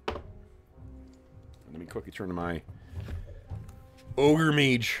 Let me quickly turn to my Ogre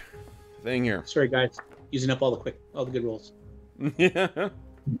Mage thing here. Sorry, guys. Using up all the good rolls. Yeah.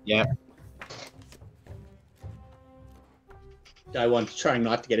 Yeah. I want trying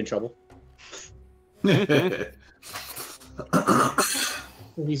not to get in trouble.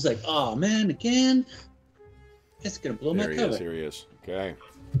 He's like, "Oh man, again? It's gonna blow my cover." Here he is. Okay.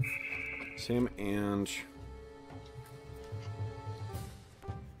 It's him and...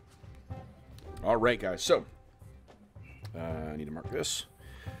 All right, guys. So, I need to mark this.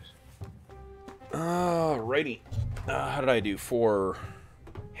 Alrighty. How did I do for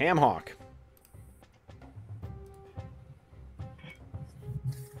Hamhawk?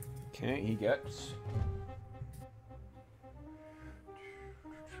 Okay, he gets...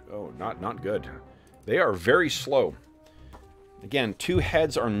 Oh, not good. They are very slow. Again, 2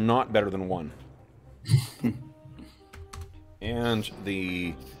 heads are not better than 1. And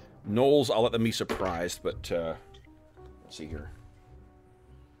the gnolls, I'll let them be surprised, but let's see here.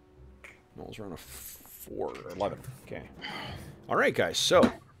 Gnolls are on a 4 or 11. Okay. All right, guys. So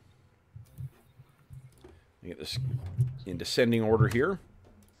let me get this in descending order here.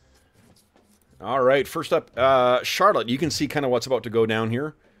 All right. First up, Charlotte. You can see kind of what's about to go down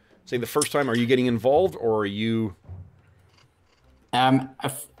here. Say the first time, are you getting involved or are you... I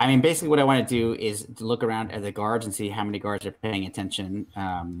mean, basically what I want to do is to look around at the guards and see how many guards are paying attention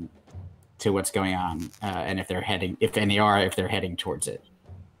to what's going on, and if they're heading, if they're heading towards it.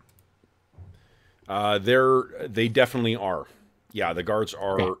 They definitely are. Yeah, the guards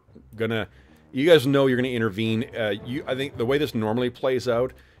are gonna... You guys know you're gonna intervene. I think the way this normally plays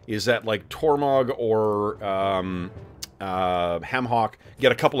out is that like Tormog or Hamhawk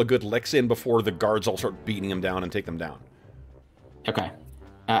get a couple of good licks in before the guards all start beating them down and take them down. Okay.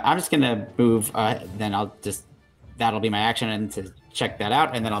 I'm just going to move, then that'll be my action and to check that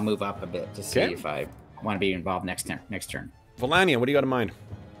out, and then I'll move up a bit to see if I want to be involved next turn. Valania, what do you got in mind?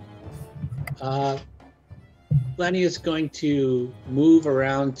 Valania is going to move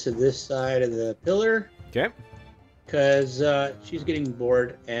around to this side of the pillar. Okay. Because she's getting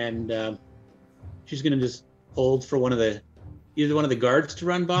bored, and she's going to just hold for either one of the guards to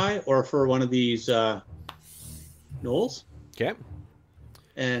run by, or for one of these gnolls. Okay.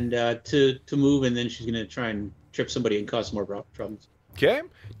 And to move, and then she's going to try and trip somebody and cause some more problems. Okay.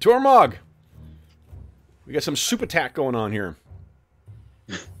 Tormog, we got some soup attack going on here.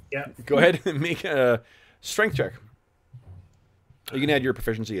 Yeah. Go ahead and make a strength check. You can add your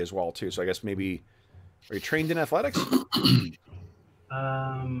proficiency as well, too. So I guess maybe... Are you trained in athletics?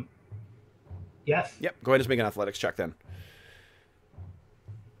 Yes. Yep. Go ahead and make an athletics check then.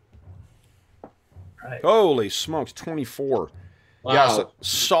 Right. Holy smokes, 24. Wow. Yeah, so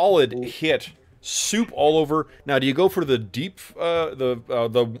solid hit. Soup all over. Now, do you go for the deep,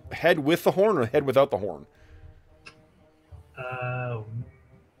 the head with the horn or head without the horn?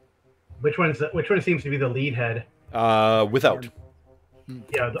 Which one seems to be the lead head? Without.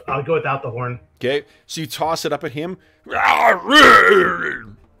 Yeah, I'll go without the horn. Okay, so you toss it up at him. Sovash,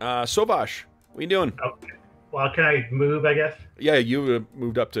 what are you doing? Okay. Well, can I move, I guess? Yeah, you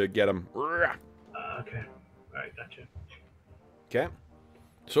moved up to get him. Okay. All right, gotcha. Okay.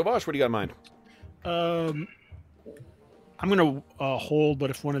 Sovash, what do you got in mind? I'm going to hold, but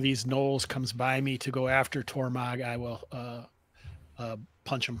if one of these gnolls comes by me to go after Tormog, I will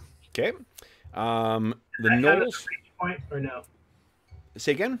punch him. Okay. The gnolls... gnolls... point or no?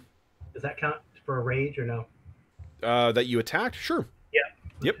 Say again? Does that count for a rage or no? That you attacked? Sure. Yeah.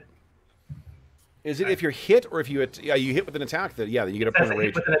 Yep. Is it if you're hit or if you you hit with an attack that you get a point of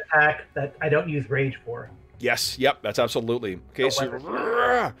rage? With an attack that I don't use rage for. Yes, yep, that's absolutely. Okay, so...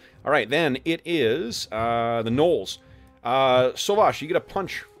 All right, then it is the Knolls. Sovash, you get a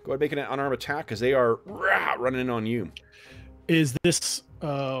punch. Go ahead and make an unarmed attack because they are running in on you. Is this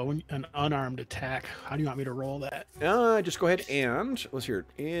an unarmed attack? How do you want me to roll that? Just go ahead and... Let's hear it.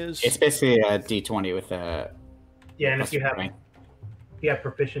 It's basically a D20 with a... Yeah, and if you have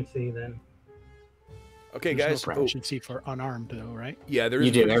proficiency, then... Okay, There's guys. no proficiency for unarmed, though, right? Yeah, there's...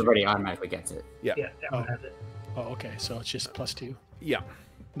 You do. Everybody automatically gets it. Yeah. Yeah, that one has it. Oh, okay. So it's just +2. Yeah.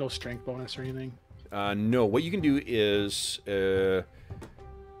 No strength bonus or anything? No. What you can do is... yeah,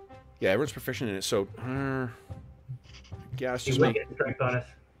 everyone's proficient in it, so... yeah, it's just make it strength bonus.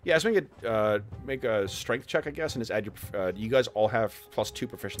 Yeah, let's make a strength check, I guess, and just add your... you guys all have +2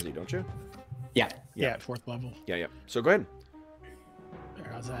 proficiency, don't you? Yeah. Yeah, at 4th level. Yeah, yeah. So go ahead. There,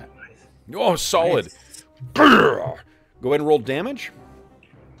 how's that? Nice. Oh, solid. Nice. Go ahead and roll damage.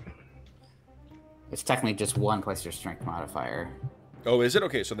 It's technically just 1 plus your strength modifier. Oh, is it?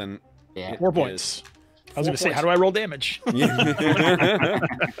 Okay, so then... Yeah. 4 points. I was going to say, how do I roll damage? All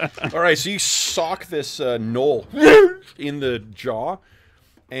right, so you sock this Knoll in the jaw,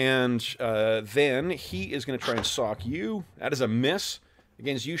 and then he is going to try and sock you. That is a miss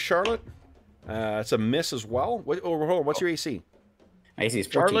against you, Charlotte. It's a miss as well. Hold on, what's your AC? My AC is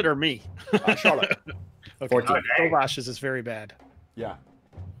 14. Charlotte or me? Charlotte. Okay. 14. Sovash's is very bad. Yeah.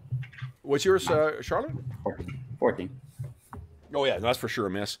 What's yours, Charlotte? 14. Oh, yeah, that's for sure a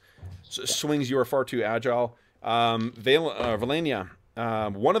miss. Swings, you are far too agile. Valenia,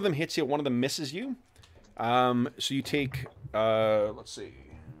 one of them hits you, one of them misses you. So you take, let's see.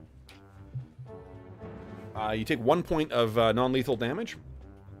 You take 1 point of non-lethal damage.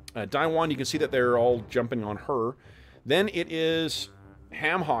 Daiwan, you can see that they're all jumping on her. Then it is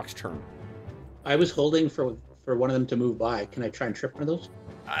Hamhawk's turn. I was holding for one of them to move by. Can I try and trip one of those?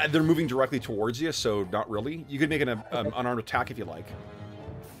 They're moving directly towards you, so not really. You could make an unarmed attack if you like.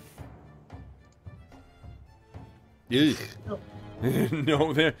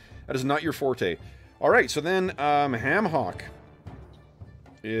 No, that is not your forte. All right, so then Hamhawk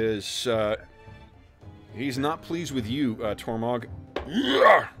is... he's not pleased with you, Tormog.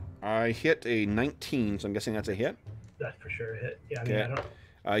 I hit a 19, so I'm guessing that's a hit. That's for sure a hit. Yeah, I mean, okay.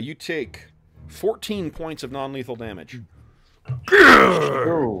 I don't... You take 14 points of non-lethal damage.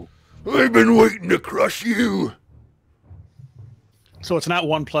 Oh. I've been waiting to crush you. So it's not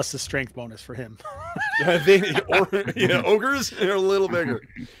 1 plus the strength bonus for him. Yeah, ogres are a little bigger.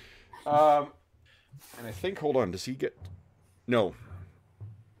 And I think, hold on, does he get... No.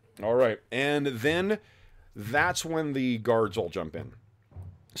 All right, and then that's when the guards all jump in.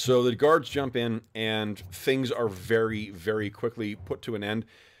 So the guards jump in, and things are very, very quickly put to an end.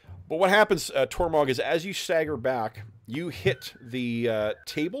 But what happens, Tormog, is as you stagger back, you hit the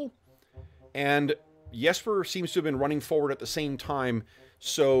table, and Jesper seems to have been running forward at the same time,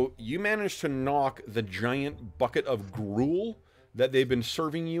 so you manage to knock the giant bucket of gruel that they've been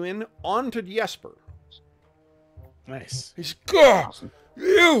serving you in onto Jesper. Nice. He's, awesome.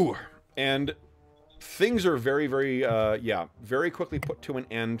 You! And things are very, very, yeah, very quickly put to an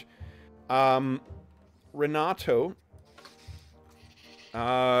end. Renato...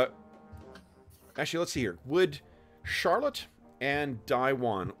 actually, let's see here. Would Charlotte and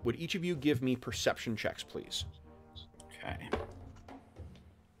Daiwan, would each of you give me perception checks, please? Okay.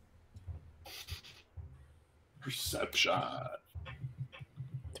 Perception.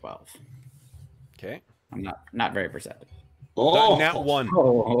 12. Okay. I'm not very perceptive. Oh, Nat 1.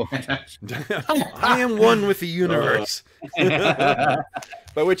 Oh. I am one with the universe.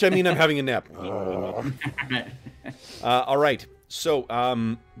 By which I mean I'm having a nap. All right. So,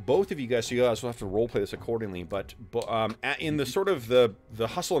 both of you guys, so you guys will have to roleplay this accordingly, but in the sort of the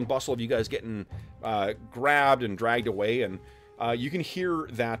hustle and bustle of you guys getting grabbed and dragged away, and you can hear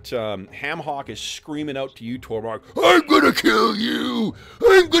that Hamhawk is screaming out to you, Tormog, I'm gonna kill you!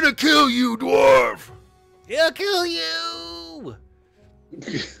 I'm gonna kill you, dwarf! He'll kill you!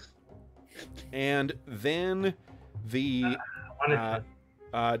 And then the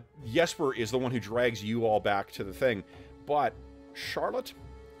Jesper is the one who drags you all back to the thing, but Charlotte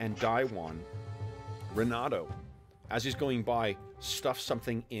and Daiwan, Renato, as he's going by, stuffs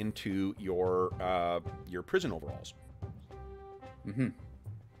something into your prison overalls. Mm-hmm.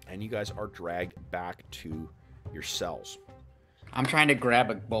 And you guys are dragged back to your cells. I'm trying to grab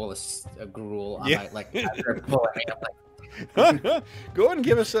a bowl of gruel. On Yeah. my, after I pull it, Go ahead and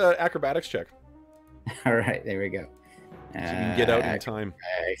give us an acrobatics check. all right, there we go. So you can get out in time.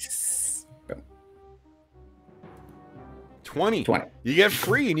 Nice. 20. 20. You get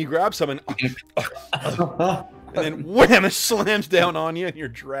free and you grab some and... And then wham, it slams down on you and you're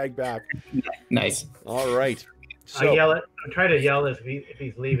dragged back. Nice. All right. So, I try to yell if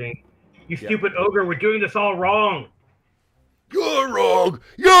he's leaving. You stupid ogre, we're doing this all wrong. you're wrong!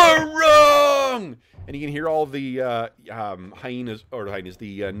 You're wrong! And you can hear all the hyenas, or the hyenas,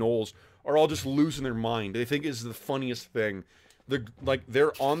 the gnolls, are all just losing their mind. They think it's the funniest thing.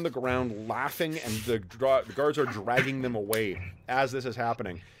 They're on the ground laughing, and the guards are dragging them away as this is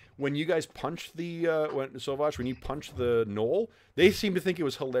happening. When you guys punch when you punch the gnoll, they seem to think it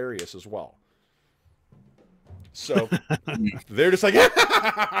was hilarious as well. So they're just like,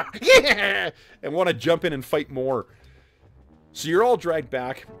 yeah, and want to jump in and fight more. So you're all dragged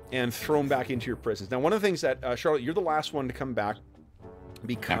back and thrown back into your prisons. Now, one of the things that Charlotte, you're the last one to come back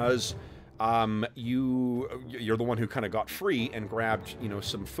because you're the one who kind of got free and grabbed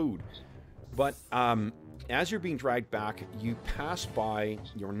some food. But as you're being dragged back, you pass by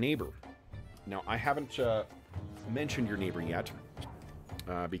your neighbor. Now, I haven't mentioned your neighbor yet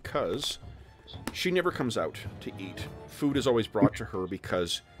because she never comes out to eat. Food is always brought to her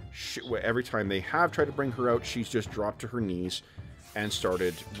because every time they have tried to bring her out, she's just dropped to her knees and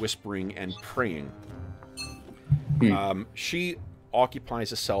started whispering and praying. She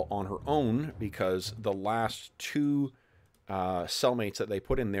occupies a cell on her own because the last two cellmates that they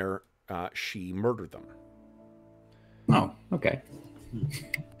put in there, she murdered them. Oh, okay.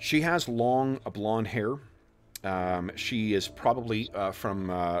 She has long blonde hair. She is probably from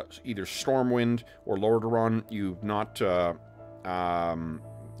either Stormwind or Lordaeron. You've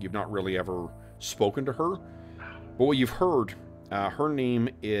not really ever spoken to her, but what you've heard, her name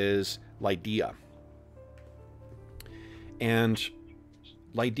is Lydia. And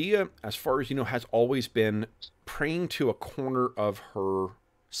Lydia, as far as you know, has always been praying to a corner of her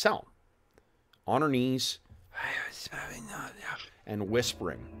cell, on her knees, and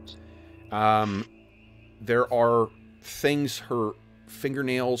whispering. There are things, her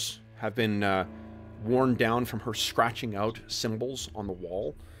fingernails have been worn down from her scratching out symbols on the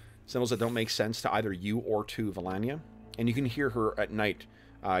wall, symbols that don't make sense to either you or to Valania. And you can hear her at night.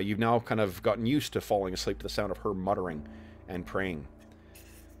 You've now kind of gotten used to falling asleep to the sound of her muttering and praying.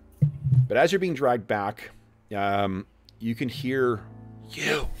 But as you're being dragged back, you can hear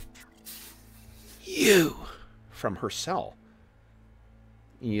you from her cell.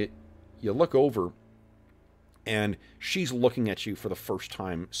 You look over, and she's looking at you for the first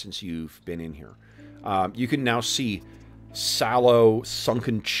time since you've been in here. You can now see sallow,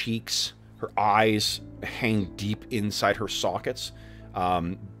 sunken cheeks. Her eyes hang deep inside her sockets.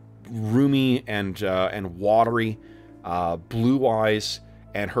 Roomy and watery, blue eyes,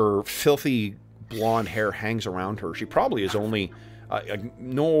 and her filthy blonde hair hangs around her. She probably is only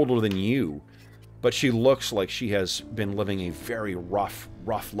no older than you, but she looks like she has been living a very rough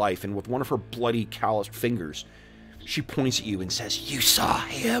life. And with one of her bloody, calloused fingers, she points at you and says, "You saw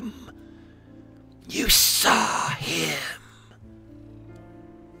him. You saw him."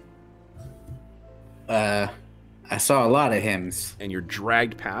 I saw a lot of hymns. And you're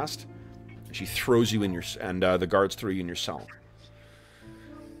dragged past. And she throws you in your, and the guards throw you in your cell.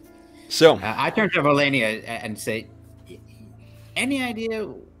 So I turn to Valania and say, "Any idea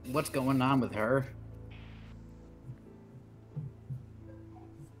what's going on with her?"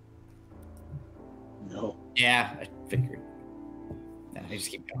 No. Yeah, I figured. No, I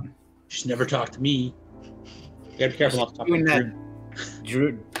just keep going. She's never talked to me. You gotta be careful not to talk Doing to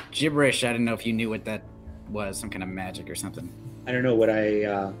that gibberish. I didn't know if you knew what that was, some kind of magic or something. I don't know, would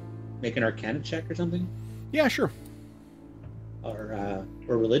I make an Arcana check or something? yeah, sure. Or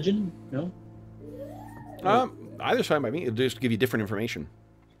religion? No? Either side by me. It'll just give you different information.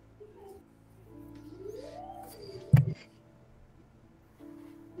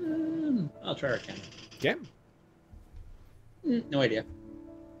 I'll try Arcana. Yeah. No idea.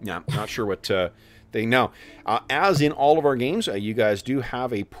 Yeah, not sure what they know. As in all of our games, you guys do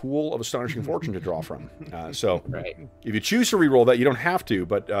have a pool of astonishing fortune to draw from. So Right. if you choose to re-roll that, you don't have to,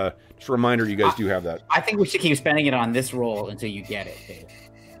 but just a reminder, you guys do have that. I think we should keep spending it on this roll until you get it, Dave.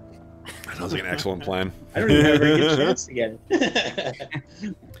 That sounds like an excellent plan. I don't even have a very good chance to get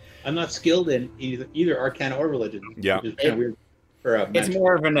it. I'm not skilled in either Arcana or religion. Yeah. Which is kind of weird for a It's magic.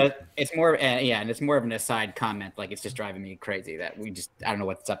 more of an and it's more of an aside comment. Like, it's just driving me crazy that I don't know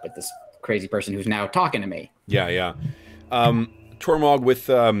what's up with this crazy person who's now talking to me. Yeah, yeah. Tormog, with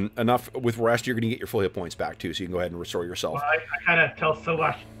enough with rest, you're going to get your full hit points back too, so you can go ahead and restore yourself. Well, I kind of tell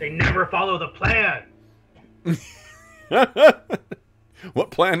Sovash they never follow the plan.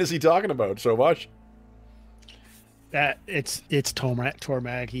 What plan is he talking about so much? That it's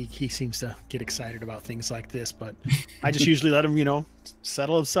Tormag. He seems to get excited about things like this, but I just usually let him,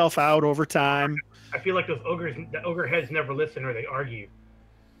 settle himself out over time. I feel like those ogres, the ogre heads never listen or they argue.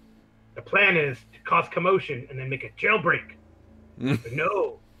 The plan is to cause commotion and then make a jailbreak. But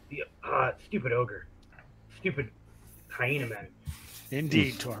no, the stupid ogre, stupid hyena man.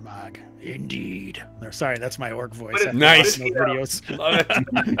 Indeed, Tormag. Indeed. No, sorry, that's my orc voice. What is- Nice. What is, Videos. Love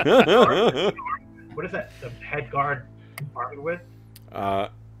it. what is that? The head guard armed with? Yes.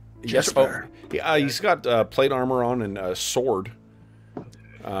 Jesper. Oh, yeah, he's got plate armor on and a sword.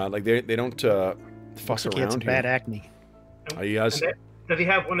 Like they don't fuss He has around bad here. acne. He has. Does he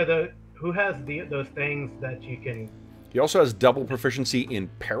have one of the? Who has those things that you can? He also has double proficiency in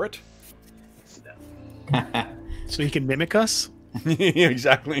parrot. So he can mimic us? Yeah,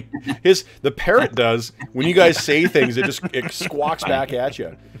 exactly. The parrot does when you guys say things, it squawks back at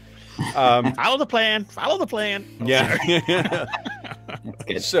you. Follow the plan. Follow the plan. Yeah. That's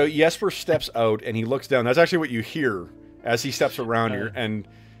good. So Jesper steps out and he looks down. That's actually what you hear as he steps around here. And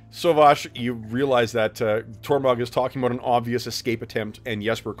Sovash, you realize that Tormog is talking about an obvious escape attempt, and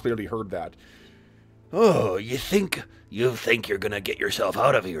Jesper clearly heard that. Oh, you think you're gonna get yourself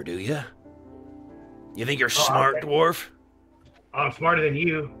out of here, do you? You think you're smart, okay. dwarf? I'm smarter than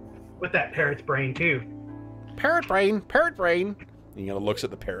you, with that parrot's brain too. Parrot brain, parrot brain. And he looks at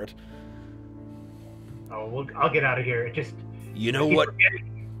the parrot. Oh, I'll get out of here. It just. You know keep what?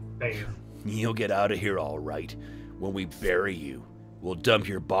 forgetting things. You'll get out of here all right. When we bury you, we'll dump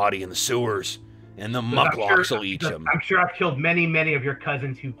your body in the sewers, and the mucklocks will eat them. I'm sure I've killed many of your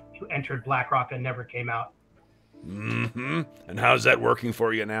cousins who entered Blackrock and never came out. Mm-hmm. And how's that working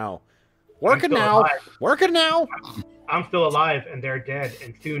for you now? Working still now. alive. Working now. I'm still alive and they're dead,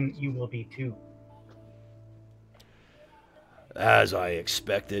 and soon you will be too. As I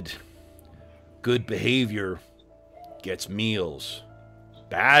expected. Good behavior gets meals.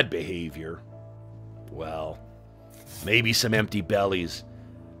 Bad behavior, well, maybe some empty bellies.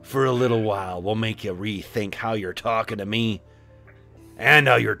 For a little while, we'll make you rethink how you're talking to me and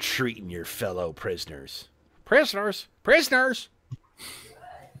how you're treating your fellow prisoners. Prisoners. Prisoners.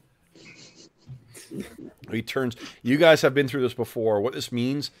 He turns. You guys have been through this before. What this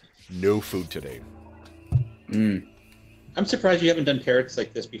means, no food today. I'm surprised you haven't done parrots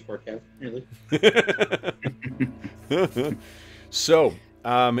like this before, Kev. Really? So,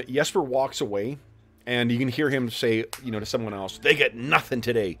 Jesper walks away, and you can hear him say, to someone else, "They get nothing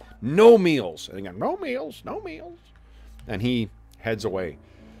today. No meals." And they go, "No meals, no meals." And he heads away.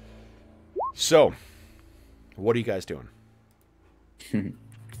 So, what are you guys doing? I'm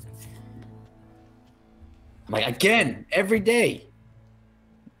like, again, every day.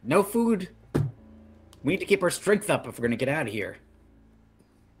 No food. We need to keep our strength up if we're going to get out of here.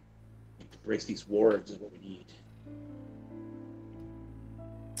 Race these wards is what we need.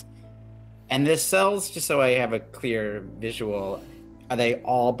 And this cells, just so I have a clear visual, are they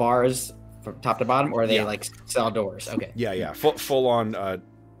all bars from top to bottom, or are they like cell doors? Okay. Yeah. Full on,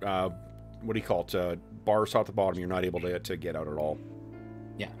 what do you call it? Bars top to bottom. You're not able to get out at all.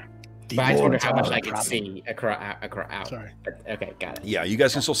 Yeah. But I just wonder how much I can see out. Sorry. Okay, got it. Yeah, you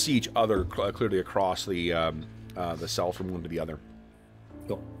guys can still see each other clearly across the cell from one to the other.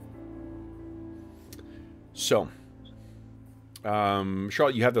 Cool. So,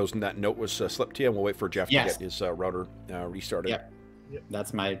 Charlotte, you have those, and that note was slipped to you, and we'll wait for Jeff to get his router restarted. Yep.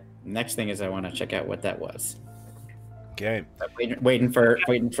 That's my next thing is I want to check out what that was. Okay. Waiting for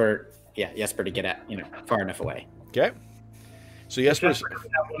Jesper to get at far enough away. Okay. So Jesper's. Does he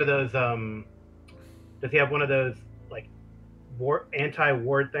have one of those? Does he have one of those like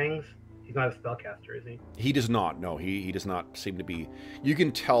anti-ward things? He's not a spellcaster, is he? He does not. No, he does not seem to be. You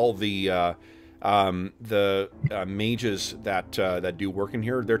can tell the mages that do work in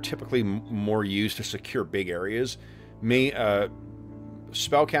here. They're typically more used to secure big areas.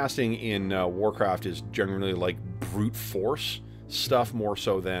 Spellcasting in Warcraft is generally like brute force stuff more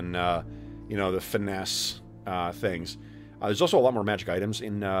so than the finesse things. There's also a lot more magic items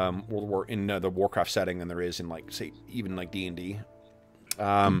in the Warcraft setting than there is in even D&D.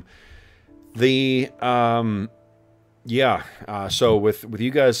 So with you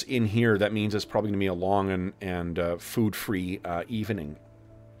guys in here, that means it's probably gonna be a long and food-free evening.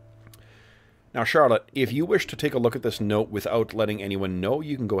 Now, Charlotte, if you wish to take a look at this note without letting anyone know,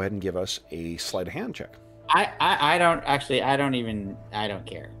 you can go ahead and give us a sleight of hand check. I don't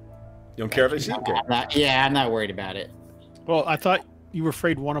care. You don't care if they see? Okay. I'm not worried about it. Well, I thought you were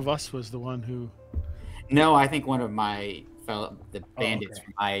afraid one of us was the one who... No, I think one of the bandits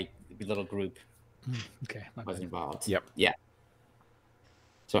from my little group was involved. Yep. Yeah.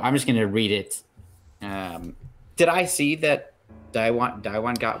 So I'm just going to read it. Did I see that Daiwan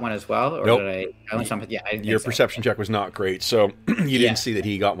got one as well? Or Nope. did I only something? Yeah. Your perception check was not great, so you didn't see that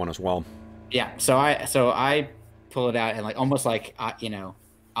he got one as well. Yeah. So I pull it out and like almost like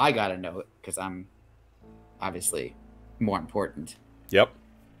I got a note because I'm obviously more important. Yep.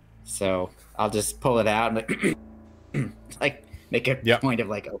 So I'll just pull it out and like make a point of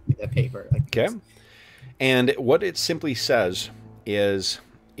like opening the paper. Like okay. And what it simply says is,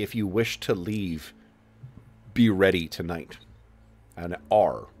 if you wish to leave, be ready tonight. An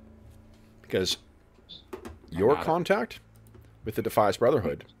R. Because your contact with the Defias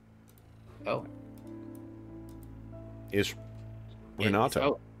Brotherhood is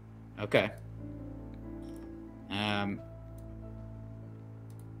Renato. Oh, okay.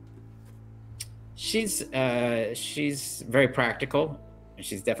 She's very practical, and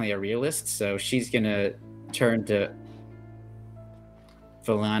she's definitely a realist. So she's gonna turn to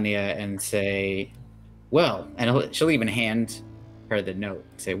Valania and say, "Well," and she'll even hand her the note.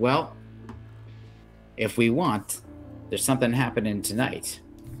 Say, "Well, if we want, there's something happening tonight.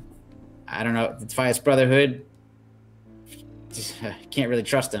 I don't know, the Defias Brotherhood. Can't really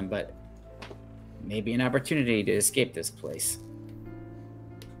trust them, but maybe an opportunity to escape this place."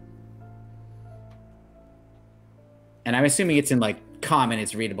 And I'm assuming it's in like common,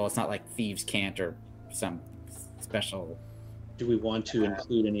 it's readable. It's not like Thieves' Cant or some special. Do we want to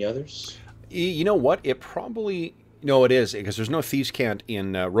include any others? You know what? It probably... No, it is, because there's no Thieves' Cant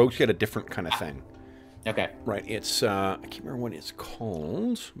in... Rogues get a different kind of thing. Okay. Right, it's... I can't remember what it's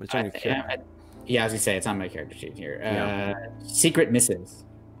called. But it's on your character. Yeah, as you say, it's on my character sheet here. Secret Missives.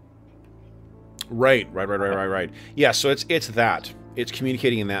 Right. Yeah, so it's that. It's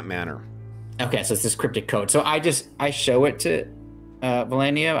communicating in that manner. Okay, so it's this cryptic code. So I show it to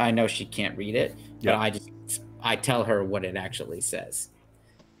Valania. I know she can't read it, but I tell her what it actually says,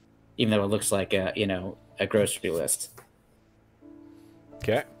 even though it looks like a grocery list.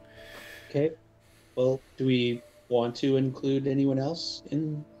 Okay. Okay. Well, do we want to include anyone else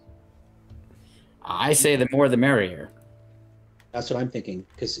in? I say the more the merrier. That's what I'm thinking.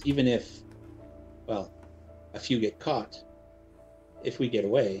 Because even if, well, a few get caught, if we get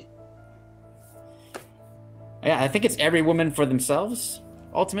away. Yeah, I think it's every woman for themselves,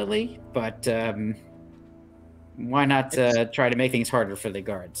 ultimately. But why not try to make things harder for the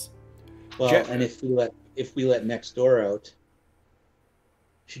guards? Well, and if we let next door out,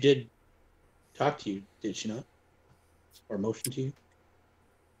 she did talk to you, did she not? Or motion to you?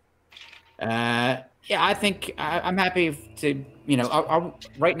 Yeah, I think I'm happy to,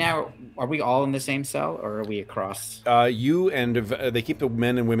 right now, are we all in the same cell or are we across? You and they keep the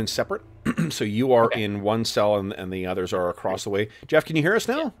men and women separate. So you are in one cell and the others are across the way. Jeff, can you hear us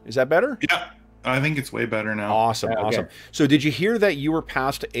now? Yeah. Is that better? Yeah, I think it's way better now. Awesome, awesome. So did you hear that you were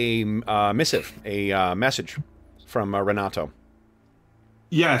passed a missive, a message from Renato?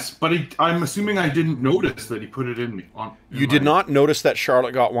 Yes, but I'm assuming I didn't notice that he put it in me. You did not notice that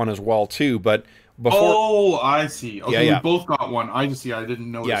Charlotte got one as well, too, but before... Oh, I see. Okay, yeah. We both got one. I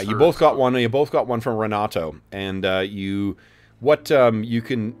didn't notice. Yeah, you both got one. You both got one from Renato, and what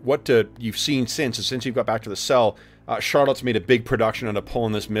you've seen since you've got back to the cell, Charlotte's made a big production out of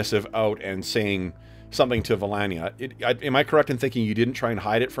pulling this missive out and saying something to Valania. Am I correct in thinking you didn't try and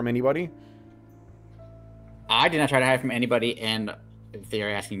hide it from anybody? I did not try to hide it from anybody, and if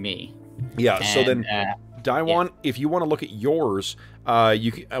they're asking me. Yeah, so then, Daiwan, if you want to look at yours,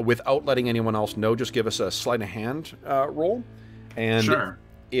 you can, without letting anyone else know, just give us a sleight of hand roll. And sure.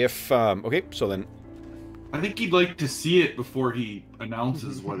 If, okay, so then... I think he'd like to see it before he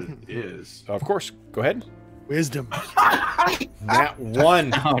announces what it is. Of course, go ahead. Wisdom. That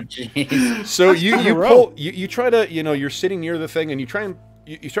one. Oh, jeez. So you try to, you're sitting near the thing and you try and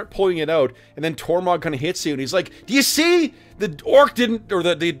you start pulling it out, and then Tormod kind of hits you, and he's like, "Do you see? The orc didn't, or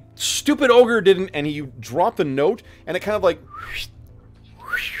the stupid ogre didn't," and you drop the note, and it kind of like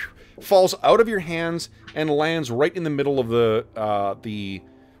falls out of your hands and lands right in the middle of the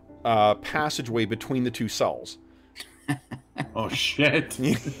passageway between the two cells. Oh, shit.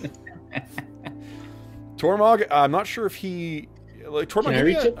 Tormod, I'm not sure if he...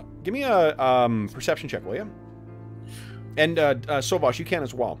 Tormod, give me a perception check, will you? And Sovash, you can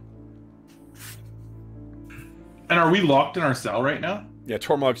as well. And are we locked in our cell right now? Yeah,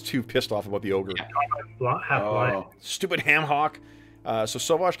 Tormod's too pissed off about the ogre. Half-blind. Stupid ham hock. So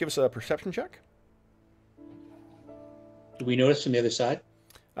Sovash, give us a perception check. Do we notice from the other side?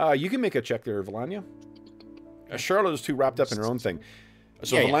 You can make a check there, Valania. Charlotte is too wrapped up in her own thing.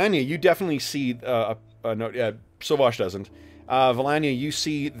 So Valania, you definitely see... no, Sovash doesn't. Valania, you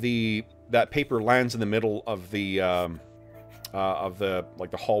see that paper lands in the middle of the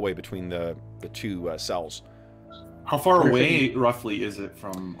hallway between the two cells. How far away roughly is it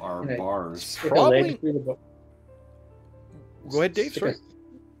from our bars? Probably. Go ahead, Dave. Sorry.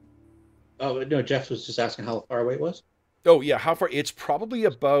 Oh no, Jeff was just asking how far away it was. Oh yeah, how far? It's probably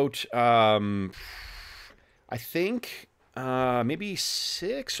about I think maybe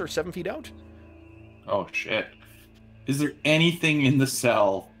 6 or 7 feet out. Oh shit! Is there anything in the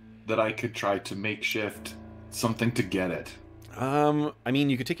cell that I could try to makeshift something to get it? I mean,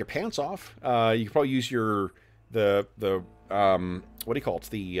 you could take your pants off. You could probably use the what do you call it?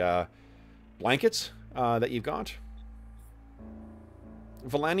 The blankets that you've got.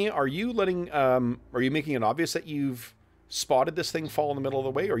 Valania, are you making it obvious that you've spotted this thing fall in the middle of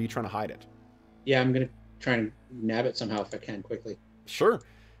the way, or are you trying to hide it? Yeah, I'm gonna try and nab it somehow if I can quickly. Sure.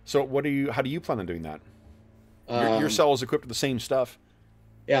 So how do you plan on doing that? Your cell is equipped with the same stuff.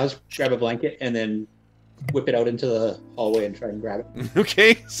 Yeah, I'll just grab a blanket and then whip it out into the hallway and try and grab it.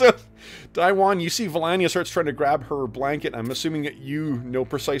 Okay, so Daiwan, you see Valania starts trying to grab her blanket. I'm assuming that you know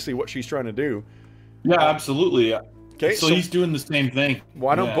precisely what she's trying to do. Yeah, absolutely. Okay, so he's doing the same thing.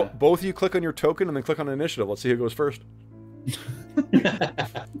 Why don't both of you click on your token and then click on initiative? Let's see who goes first.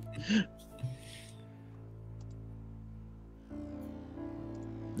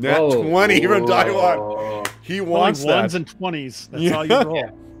 Nat 20 from Daiwan. He wants that. Ones and 20s. That's all you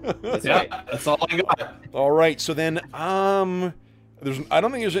roll. That's all I got. All right, so then I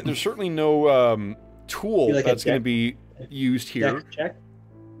don't think there's certainly no tool like that's going to be used here. Check.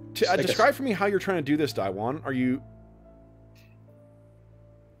 Describe for me how you're trying to do this, Daiwan. Are you?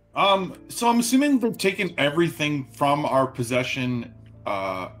 So I'm assuming they've taken everything from our possession.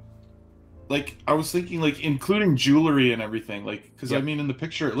 Like I was thinking, like including jewelry and everything, like because I mean in the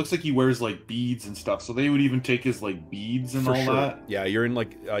picture it looks like he wears like beads and stuff, so they would even take his like beads and all that. Yeah, you're in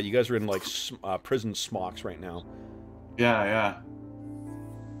like you guys are in like prison smocks right now. Yeah.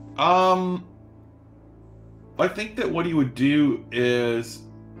 I think that what he would do is,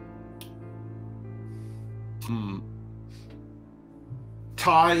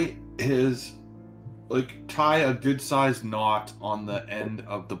 tie a good sized knot on the end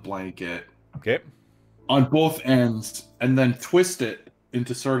of the blanket. Okay. On both ends, and then twist it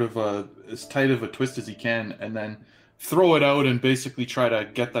into sort of as tight of a twist as he can, and then throw it out and basically try to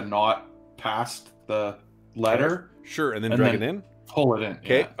get the knot past the letter. Sure, and then drag it in. Pull it in.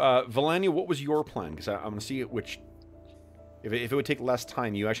 Okay, Valania, what was your plan? Because I'm going to see which. If it would take less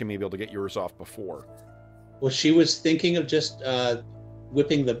time, you actually may be able to get yours off before. Well, she was thinking of just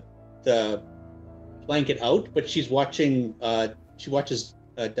whipping the blanket out, but she's watching. She watches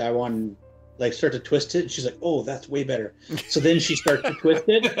Daiwan like start to twist it. She's like, "Oh, that's way better." So then she starts to twist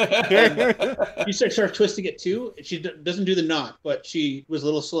it. She starts twisting it too. She doesn't do the knot, but she was a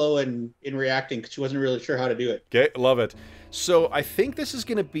little slow in reacting because she wasn't really sure how to do it. Okay, love it. So I think this is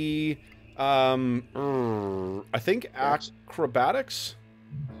going to be, I think acrobatics,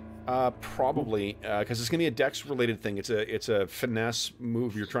 probably, because it's going to be a dex related thing. It's a finesse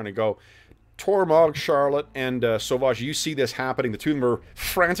move you're trying to go. Tormog, Charlotte, and Sauvage, you see this happening. The two of them are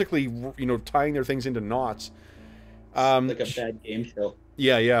frantically, tying their things into knots. Like a bad game show.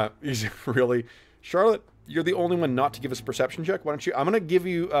 Yeah, really. Charlotte, you're the only one not to give us a perception check. Why don't you? I'm going to give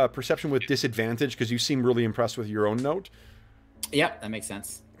you perception with disadvantage because you seem really impressed with your own note. Yep, that makes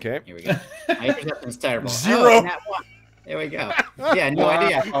sense. Okay. Here we go. I think that one's terrible. 0. Oh, nat 1. There we go. Yeah, no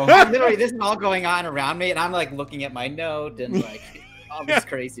idea. Literally, this is all going on around me, and I'm like looking at my note and like all this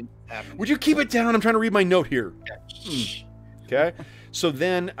crazy happening. Would you keep it down? I'm trying to read my note here. Okay. So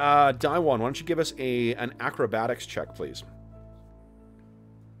then, Daiwan, why don't you give us an acrobatics check, please?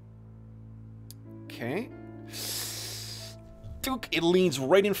 Okay. It leans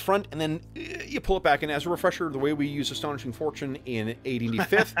right in front, and then you pull it back. And as a refresher, the way we use Astonishing Fortune in AD&D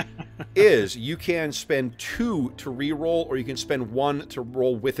 5th is you can spend 2 to re-roll, or you can spend 1 to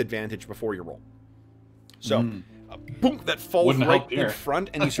roll with advantage before you roll. So, boom, that falls right in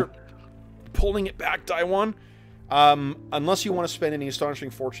front, and you start pulling it back, Daiwan. Unless you want to spend any Astonishing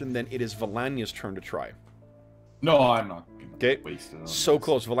Fortune, then it is Valania's turn to try. No, I'm not. Okay, so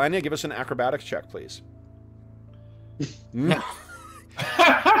close. Valania, give us an acrobatics check, please. No.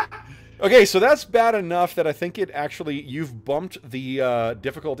 Okay, so that's bad enough that I think you've bumped the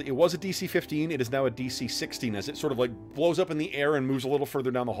difficulty. It was a DC 15, it is now a DC 16 as it sort of like blows up in the air and moves a little further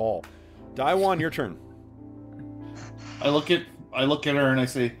down the hall. Daiwan, your turn. I look at her and I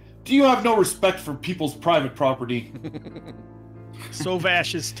say, "Do you have no respect for people's private property?"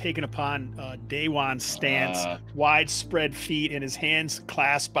 Sovash is taken upon Daiwan's stance, widespread feet, and his hands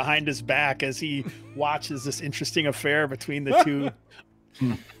clasped behind his back as he watches this interesting affair between the two.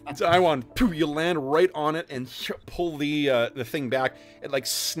 Daiwan, you land right on it and pull the thing back. It like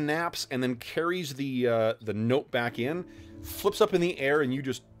snaps and then carries the note back in, flips up in the air, and you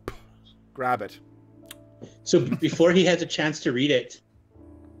just grab it. So before he has a chance to read it,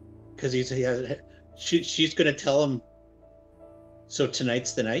 because she's going to tell him. So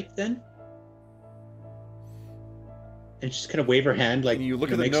tonight's the night, then. And she's kind of wave her hand, like And you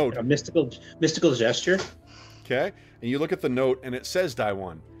look at the makes note. a mystical gesture. Okay, and you look at the note, and it says,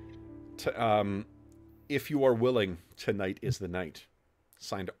 Daiwan, if you are willing, tonight is the night.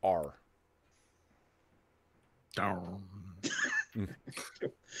 Signed R.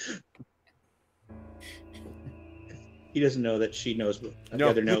 He doesn't know that she knows the No.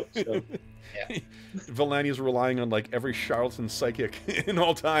 other note. So. Valania's relying on like every charlatan psychic in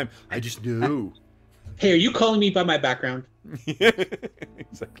all time. I just knew. Hey, are you calling me by my background?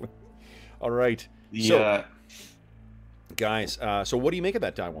 Exactly. All right. Yeah. So, guys, so what do you make of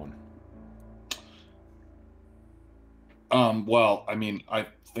that, Daiwan? Well, I mean, I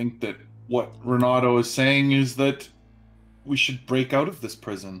think that what Renato is saying is that we should break out of this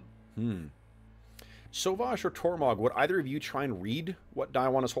prison. Sovash or Tormog, would either of you try and read what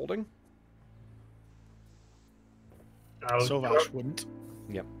Daiwan is holding? Sovash wouldn't.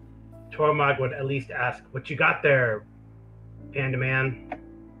 Yep. Tormog would at least ask, "What you got there, Panda Man?"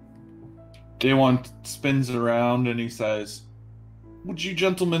 Daewon spins around and he says, "Would you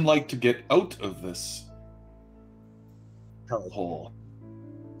gentlemen like to get out of this hellhole?"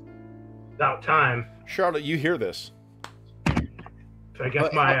 About time. Charlotte, you hear this. So I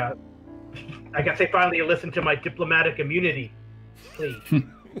guess I guess they finally listened to my diplomatic immunity. Please.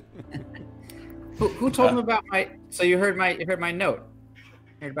 Who told him about my? So you heard my note.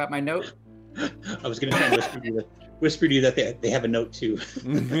 Heard about my note? I was going to try and whisper to you that they have a note too.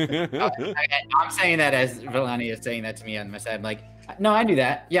 I'm saying that as Villani is saying that to me on my side. I'm like, no, I knew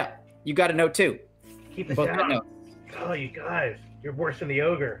that. Yeah, you got a note too. Keep it Both got down. notes. Oh, you guys, you're worse than the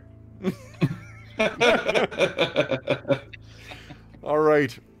ogre. All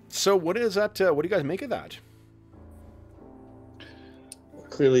right. So what is that? What do you guys make of that?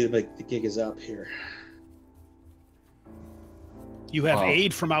 Clearly, like the gig is up here. You have Wow.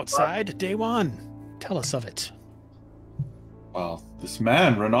 aid from outside, Day One. Tell us of it. Well, this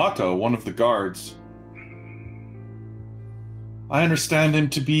man, Renato, one of the guards, I understand him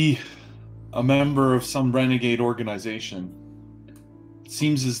to be a member of some renegade organization. It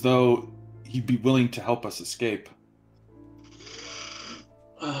seems as though he'd be willing to help us escape.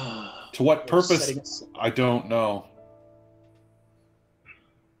 To what purpose, I don't know.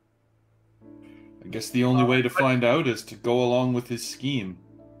 I guess the only way to find out is to go along with his scheme.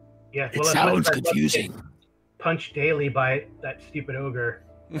 Yeah, It well, as much sounds as I'd love to confusing. get punched daily by that stupid ogre,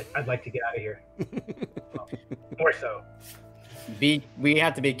 I'd like to get out of here. More so. We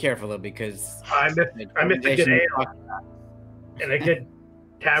have to be careful though because I missed a good ale and a good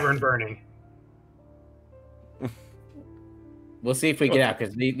tavern burning. We'll see if we get out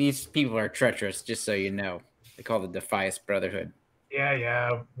because these people are treacherous. Just so you know, they call the Defias Brotherhood.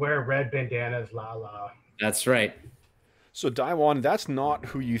 Yeah, wear red bandanas, la la. That's right. So Daiwan, that's not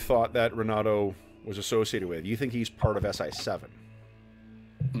who you thought that Renato was associated with. You think he's part of SI7?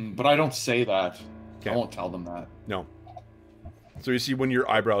 But I don't say that. Okay. I won't tell them that. No. So you see when your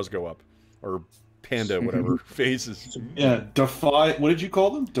eyebrows go up, or panda, whatever faces. Yeah, what did you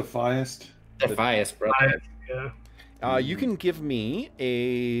call them? Defiast? Defias Brotherhood. Yeah. You can give me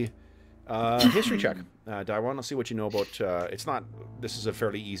a history check, Daiwan. Let's see what you know about. It's not. This is a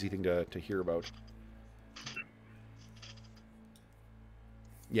fairly easy thing to hear about.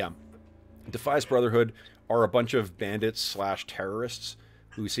 Yeah, Defias Brotherhood are a bunch of bandits / terrorists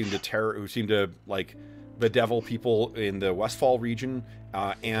who seem to like bedevil people in the Westfall region,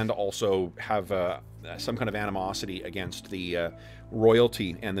 and also have some kind of animosity against the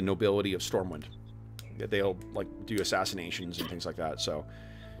royalty and the nobility of Stormwind. They'll like do assassinations and things like that. So,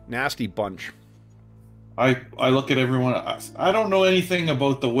 nasty bunch. I look at everyone. I don't know anything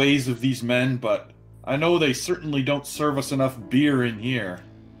about the ways of these men, but I know they certainly don't serve us enough beer in here.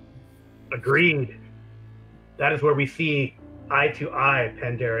 Agreed. That is where we see eye to eye,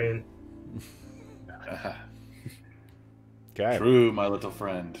 Pandarian. Okay. True, my little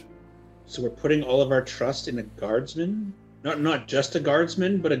friend. So we're putting all of our trust in a guardsman? Not just a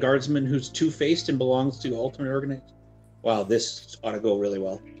guardsman, but a guardsman who's two-faced and belongs to ultimate organization. Wow, this ought to go really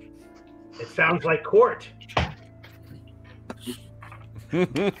well. It sounds like court.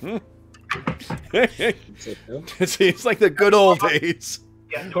 It's like the good old days.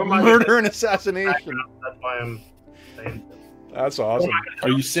 Yeah, Tormund Murder and assassination. That's why I'm saying. That's awesome. Are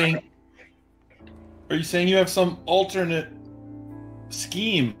you saying you have some alternate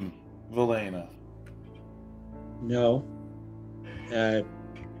scheme, Valena? No.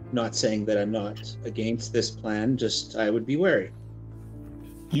 Not saying that I'm not against this plan, just I would be wary.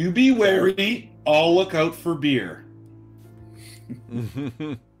 You be wary. I'll look out for beer.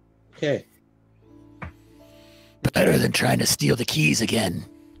 Okay. Better than trying to steal the keys again.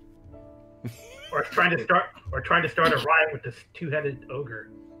 Or trying to start a riot with this two-headed ogre.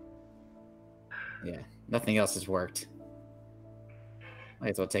 Yeah, nothing else has worked.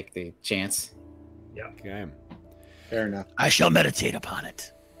 Might as well take the chance. Okay. Fair enough. I shall meditate upon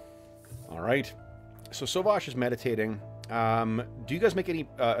it. All right. So Sovash is meditating. Do you guys make any?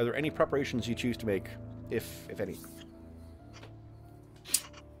 Are there any preparations you choose to make, if any?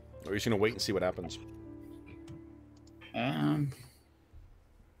 Or are you just gonna wait and see what happens?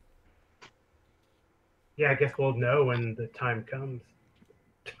 Yeah, I guess we'll know when the time comes.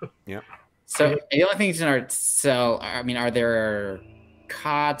 Yeah. So the only things in our cell, I mean, are there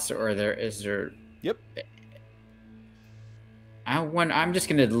cots or is there? Yep. I'm just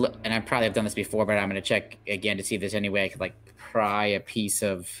gonna look, and I probably have done this before, but I'm gonna check again to see if there's any way I could like pry a piece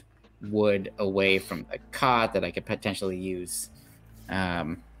of wood away from the cot that I could potentially use,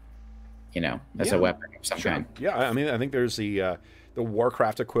 you know, as a weapon of some kind. Yeah, I mean, I think there's the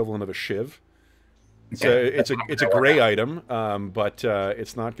Warcraft equivalent of a shiv. Okay. So it's a gray item, but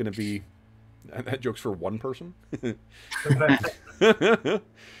it's not going to be. That joke's for one person.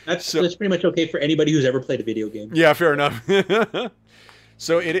 That's pretty much okay for anybody who's ever played a video game. Yeah, fair enough.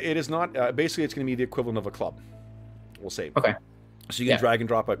 So it is not. Basically, it's going to be the equivalent of a club. We'll say. Okay. So you can drag and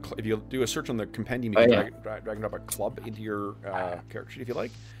drop a. If you do a search on the compendium, you can drag and drop a club into your character sheet if you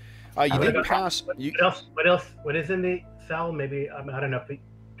like. You did pass. What is in the cell? Maybe I don't know if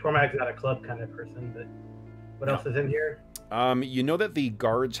Tormag's not a club kind of person, but what else is in here? You know that the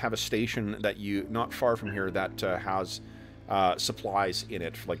guards have a station that not far from here that has supplies in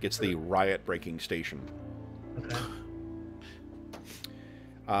it. Like it's the riot breaking station. Okay.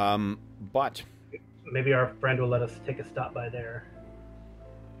 But maybe our friend will let us take a stop by there.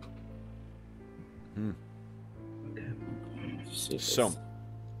 Okay. So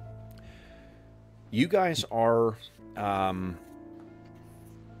you guys are.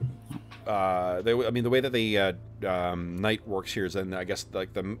 The way that the night works here is then I guess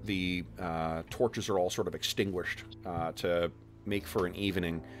like the torches are all sort of extinguished to make for an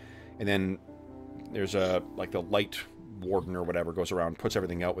evening, and then there's the light warden or whatever goes around, puts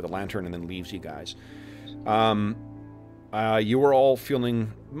everything out with a lantern, and then leaves you guys. You were all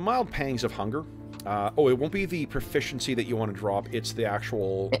feeling mild pangs of hunger. It won't be the proficiency that you want to drop; it's the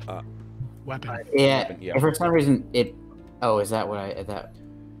actual weapon. Yeah. For some reason, it. Oh, is that what that?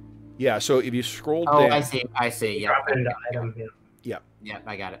 Yeah, so if you scroll down... I see. Yeah. Drop it into item, yeah. Yeah,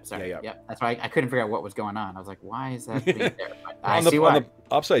 I got it. Sorry. Yeah. That's why I couldn't figure out what was going on. I was like, why is that being there? On the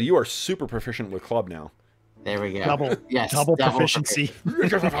upside, you are super proficient with club now. There we go. Double proficiency. You're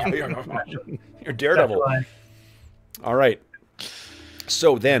Daredevil. All right.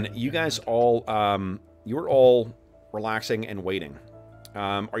 So then, you guys all, you were all relaxing and waiting.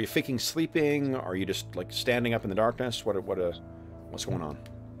 Are you faking sleeping? Are you just like standing up in the darkness? What's going on?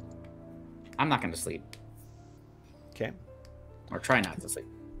 I'm not going to sleep. Okay. Or try not to sleep.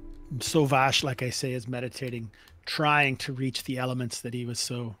 Sovash, like I say, is meditating, trying to reach the elements that he was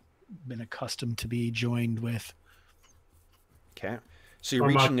so been accustomed to be joined with. Okay. So you're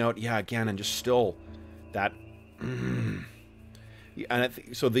reaching out, again, and just still that. And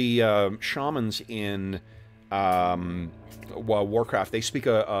so the shamans in Warcraft, they speak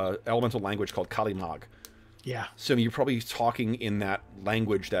a elemental language called Kalimag. Yeah. So you're probably talking in that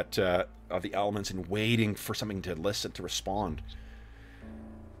language that of the elements and waiting for something to listen, to respond.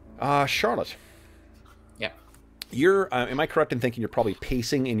 Charlotte. Yeah. You're. Am I correct in thinking you're probably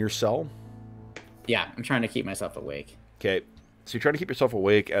pacing in your cell? Yeah, I'm trying to keep myself awake. Okay. So you're trying to keep yourself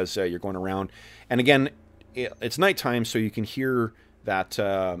awake as you're going around, and again, it's nighttime, so you can hear that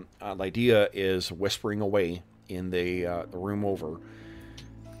Lydia is whispering away in the room over.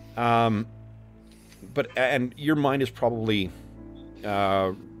 And your mind is probably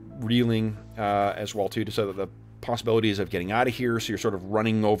reeling as well too, so that the possibilities of getting out of here. So you're sort of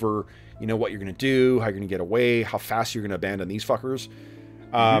running over, what you're going to do, how you're going to get away, how fast you're going to abandon these fuckers,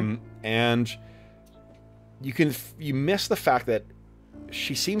 and you miss the fact that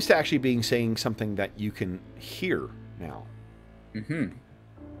she seems to actually be saying something that you can hear now.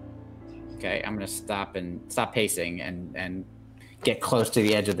 Okay, I'm going to stop pacing and get close to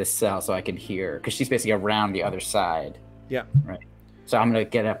the edge of this cell so I can hear, because she's basically around the other side. Yeah. Right. So I'm going to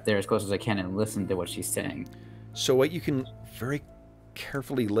get up there as close as I can and listen to what she's saying. So what you can very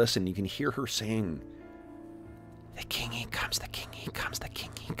carefully listen, you can hear her saying, "The king he comes, the king he comes, the king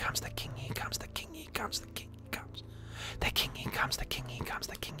he comes, the king he comes, the king he comes, the king he comes. The king he comes, the king he comes,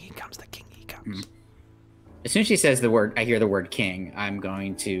 the king he comes, the king he comes." As soon as she says the word, I hear the word king, I'm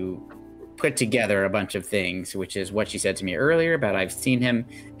going to put together a bunch of things, which is what she said to me earlier about I've seen him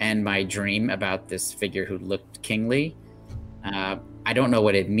and my dream about this figure who looked kingly. I don't know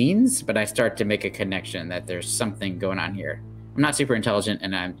what it means, but I start to make a connection that there's something going on here. I'm not super intelligent,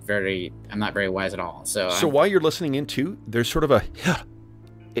 and I'm not very wise at all. So while you're listening in too, there's sort of a,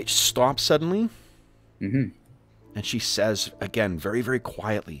 it stops suddenly, and she says again, very, very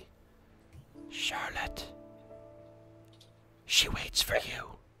quietly, "Charlotte, she waits for you."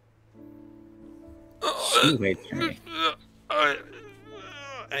 She waits for me.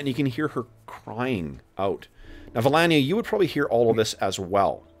 And you can hear her crying out. Now, Valania, you would probably hear all of this as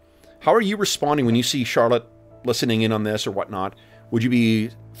well. How are you responding when you see Charlotte listening in on this or whatnot? Would you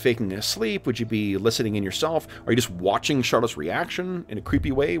be faking asleep? Would you be listening in yourself? Are you just watching Charlotte's reaction in a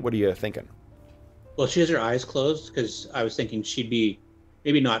creepy way? What are you thinking? Well, she has her eyes closed because I was thinking she'd be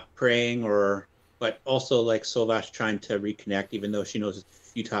maybe not praying but also like Sovash trying to reconnect, even though she knows it's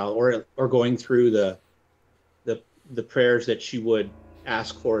futile, or going through the prayers that she would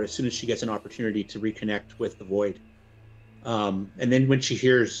ask for as soon as she gets an opportunity to reconnect with the void. And then when she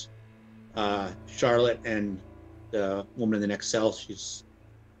hears Charlotte and the woman in the next cell, she's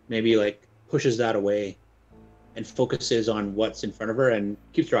maybe like pushes that away and focuses on what's in front of her and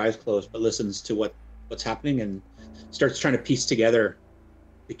keeps her eyes closed, but listens to what's happening and starts trying to piece together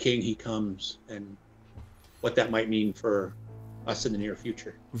the king he comes and what that might mean for us in the near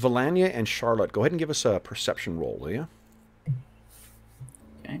future. Valania and Charlotte, go ahead and give us a perception roll, will you?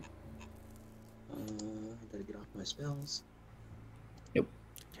 Okay. I gotta get off my spells. Yep.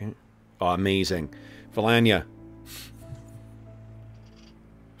 Okay. Oh, amazing. Valania,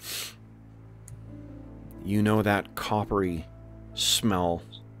 you know that coppery smell,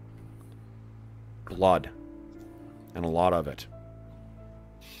 blood, and a lot of it.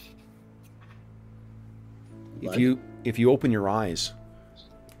 Blood? If you open your eyes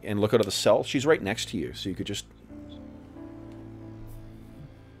and look out of the cell, she's right next to you, so you could just...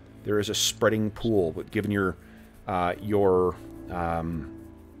 There is a spreading pool, but given your night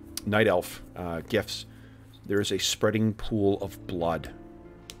elf gifts, there is a spreading pool of blood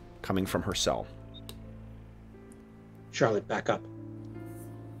coming from her cell. Charlotte, back up.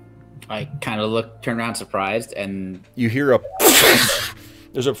 I kind of turn around surprised, and You hear a...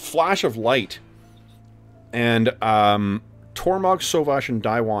 There's a flash of light. And Tormog, Sovash, and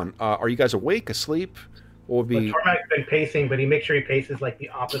Daiwan, are you guys awake, asleep? What would be... Tormag's been pacing, but he makes sure he paces like the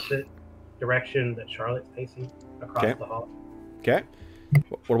opposite direction that Charlotte's pacing across the hall. Okay.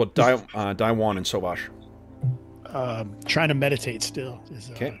 What about Daiwan and Sovash? Trying to meditate still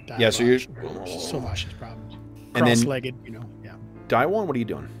is Okay. Yeah, so you're... Sovash's problem. And then- Cross-legged, yeah. Daiwan, what are you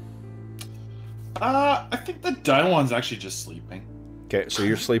doing? I think that Daiwan's actually just sleeping. Okay, so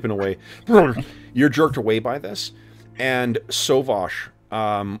you're sleeping away. You're jerked away by this. And Sovash,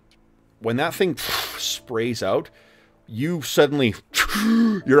 when that thing sprays out, you suddenly...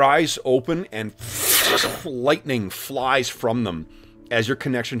 Your eyes open and lightning flies from them as your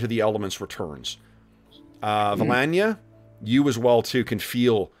connection to the elements returns. Valania, you as well, too, can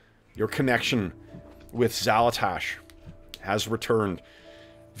feel your connection with Zalatash has returned.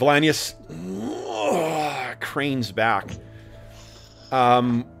 Valanius cranes back.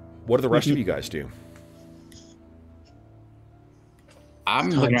 What do the rest of you guys do? I'm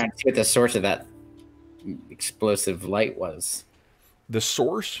looking around to see what the source of that explosive light was. The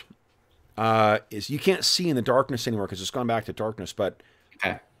source is you can't see in the darkness anymore because it's gone back to darkness, but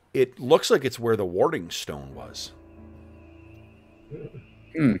Okay. it looks like it's where the warding stone was.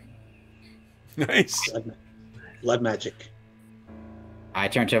 Nice. Blood magic. I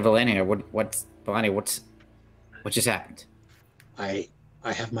turn to Valania. Valania, what just happened? I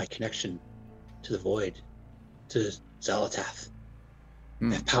have my connection to the void, to Zalatath.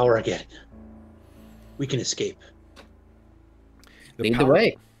 I have power again. We can escape. Lead the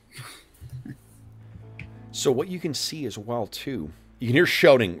way. So what you can see as well, too, you can hear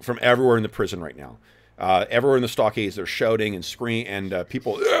shouting from everywhere in the prison right now. Everywhere in the stockades, they're shouting and screaming, and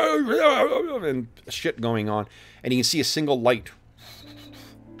people and shit going on. And you can see a single light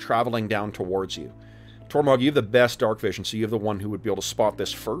traveling down towards you. Tormog, you have the best dark vision, so you have the one who would be able to spot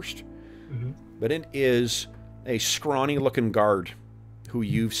this first. But it is a scrawny-looking guard who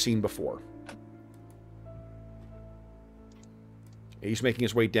you've seen before. He's making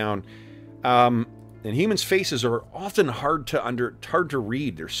his way down. And humans' faces are often hard to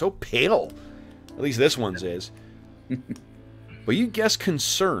read. They're so pale. At least this one's is. But you guess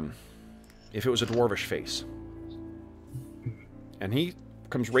concern if it was a dwarvish face. And he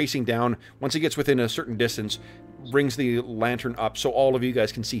comes racing down. Once he gets within a certain distance, brings the lantern up so all of you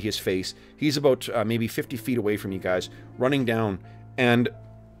guys can see his face. He's about maybe 50 feet away from you guys, running down. And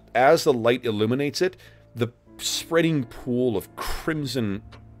as the light illuminates it, the spreading pool of crimson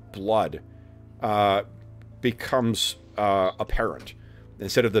blood becomes apparent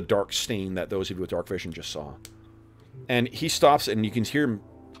instead of the dark stain that those of you with dark vision just saw. And he stops, and you can hear him.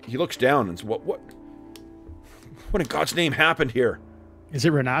 He looks down and says, What in God's name happened here? Is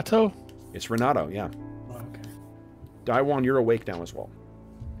it Renato? It's Renato, yeah. Oh, okay. Daiwan, you're awake now as well.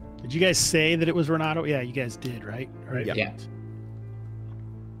 Did you guys say that it was Renato? Yeah, you guys did, right? Right. Yeah.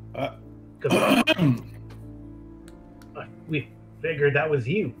 We figured that was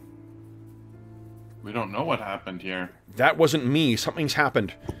you. We don't know what happened here. That wasn't me. Something's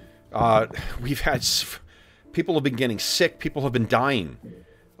happened. We've had... People have been getting sick. People have been dying.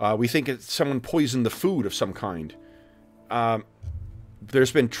 We think someone poisoned the food of some kind.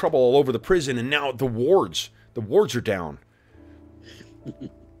 There's been trouble all over the prison, and now the wards are down.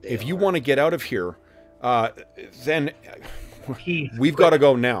 If you want to get out of here, then we've got to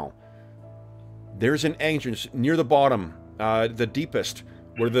go now. There's an entrance near the bottom, the deepest,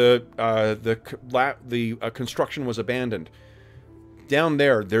 where the construction was abandoned. Down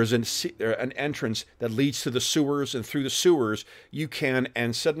there, there's an entrance that leads to the sewers, and through the sewers, you can,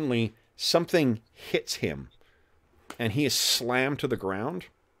 and suddenly something hits him, and he is slammed to the ground.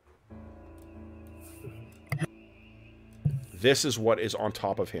 This is what is on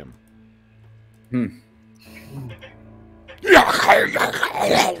top of him.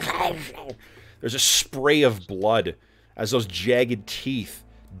 There's a spray of blood as those jagged teeth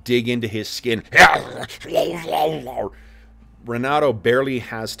dig into his skin. Renato barely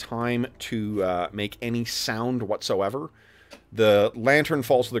has time to make any sound whatsoever. The lantern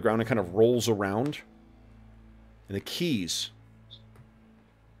falls to the ground and kind of rolls around. And the keys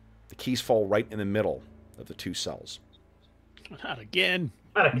fall right in the middle of the two cells. Not again.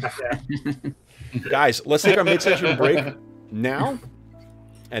 Guys, let's take our mid-session break now,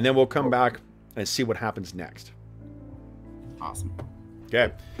 and then we'll come back and see what happens next. Awesome.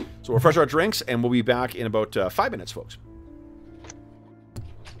 Okay, so we'll refresh our drinks, and we'll be back in about 5 minutes, folks.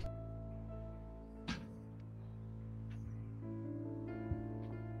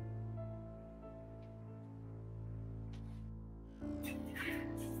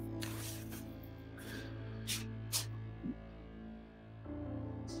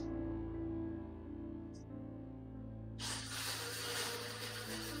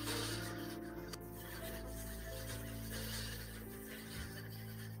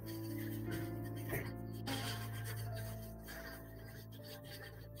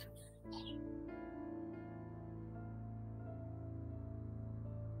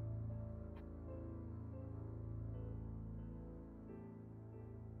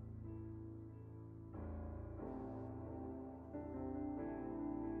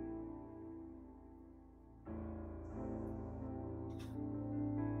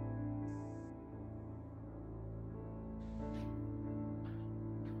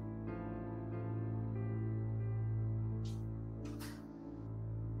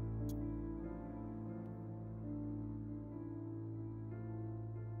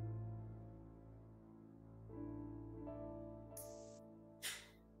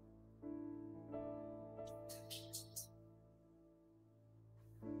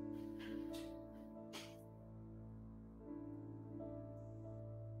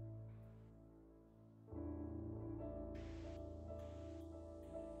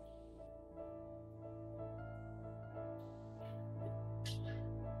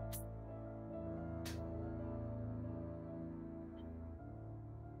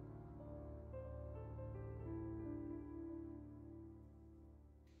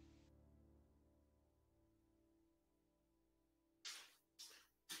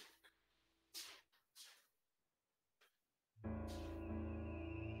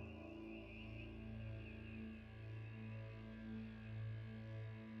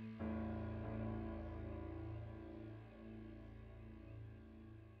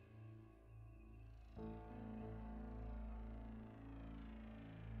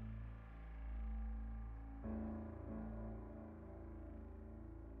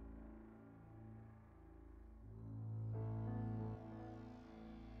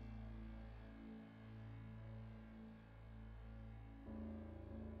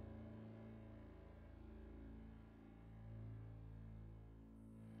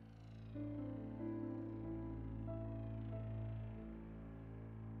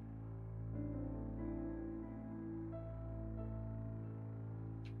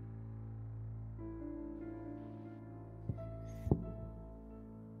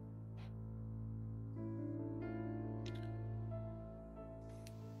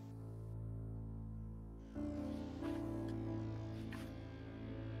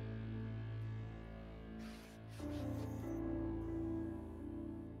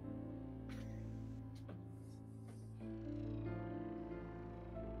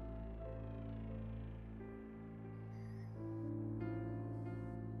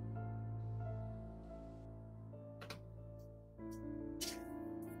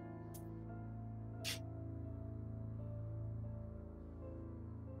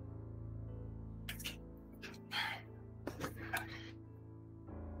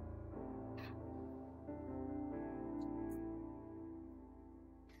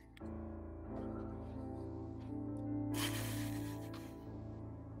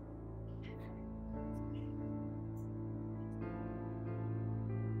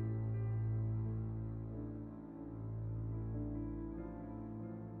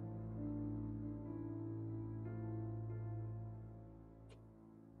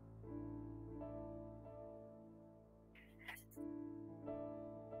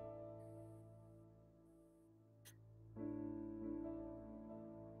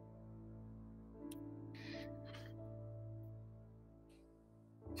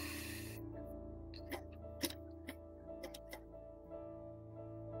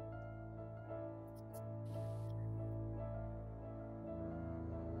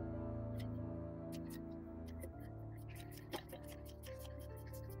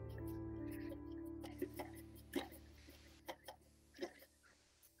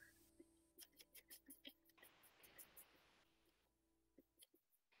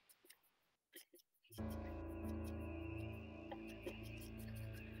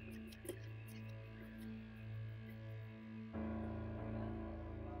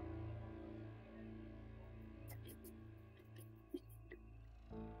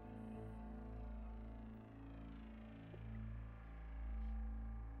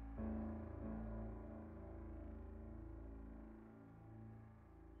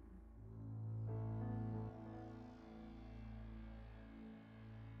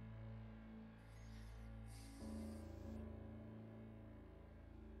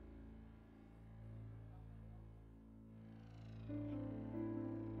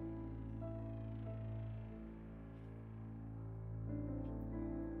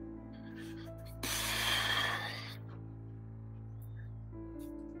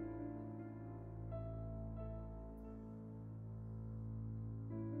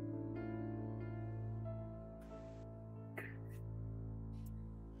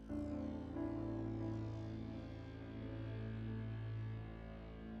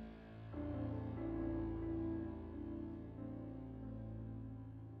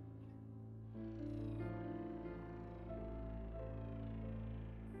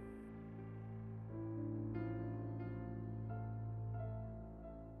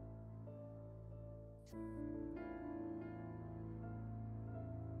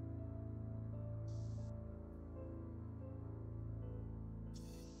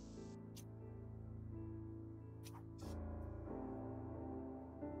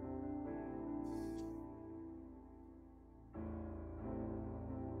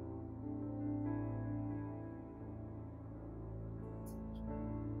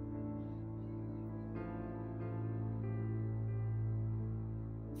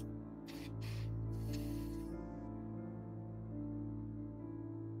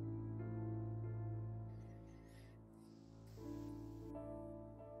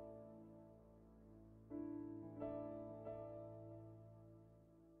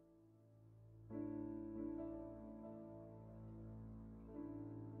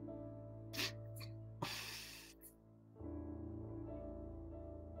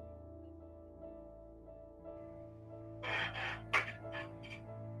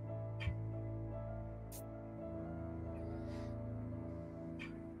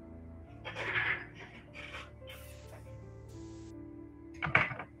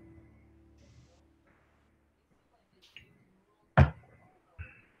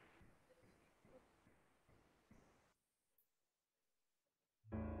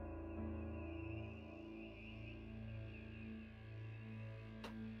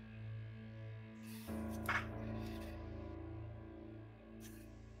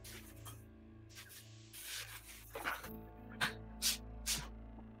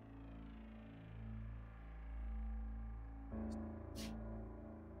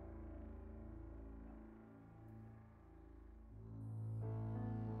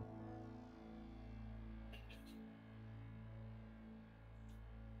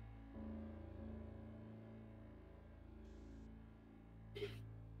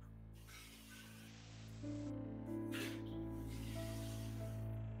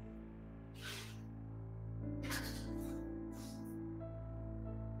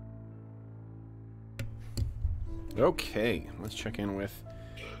 Okay, let's check in with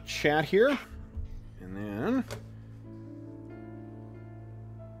chat here. And then...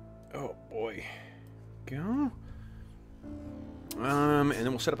 Oh, boy. Go. And then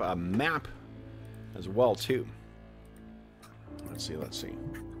we'll set up a map as well, too. Let's see, let's see.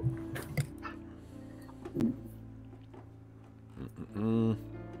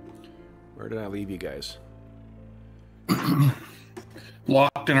 Where did I leave you guys?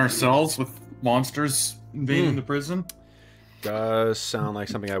 Locked in our cells with monsters invading the prison. Does sound like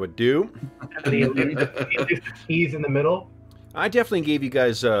something I would do. The keys in the middle. I definitely gave you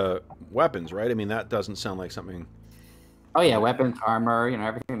guys weapons, right? I mean, that doesn't sound like something... Oh yeah, weapons, armor, you know,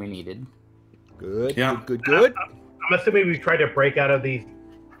 everything we needed. Good, Yeah. good. I'm assuming we've tried to break out of the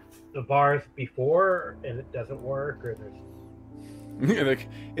bars before, and it doesn't work, or there's...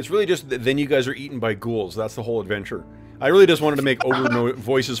 It's really just then you guys are eaten by ghouls. That's the whole adventure. I really just wanted to make over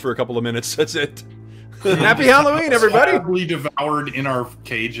voices for a couple of minutes. That's it. Happy Halloween, everybody! Probably devoured in our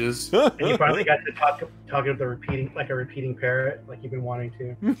cages. And you finally got to talk to the repeating parrot, like you've been wanting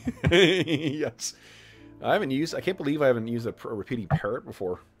to. Yes. I can't believe I haven't used a repeating parrot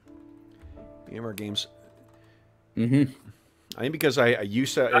before. Any of our games. Mm-hmm. I think because I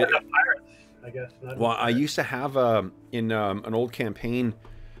used to... Not enough pirates, I guess. Well, I used to have in an old campaign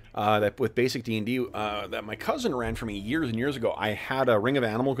that with basic D&D that my cousin ran for me years and years ago. I had a Ring of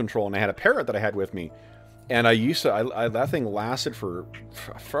Animal Control, and I had a parrot that I had with me. And I used to... that thing lasted for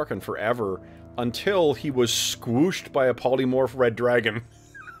fucking forever until he was squooshed by a polymorph red dragon.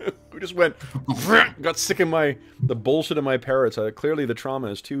 Who just went... got sick in the bullshit of my parrots. Clearly the trauma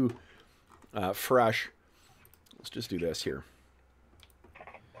is too fresh. Let's just do this here.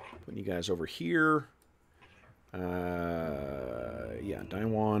 Putting you guys over here. Yeah,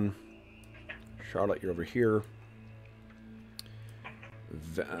 Daiwan. Charlotte, you're over here.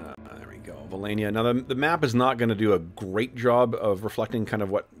 There we go. Valania. Now, the map is not going to do a great job of reflecting kind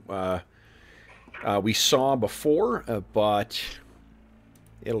of what we saw before, but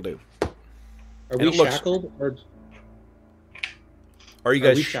it'll do. Are we shackled? Or are you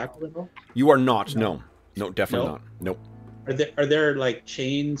guys shackled at all? You are not. No, definitely not. Nope. Are there like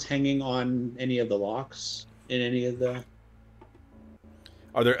chains hanging on any of the locks in any of the?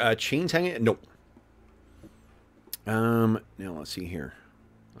 Are there chains hanging? Nope. Now let's see here.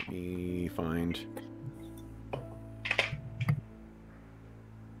 Let me find.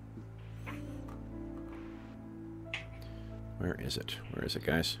 Where is it? Where is it,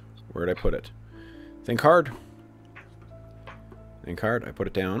 guys? Where did I put it? Think hard. Think hard. I put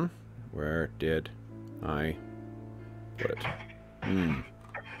it down. Where did I put it?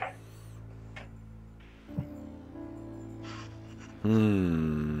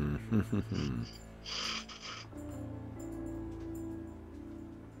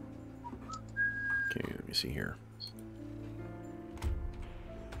 Okay, let me see here.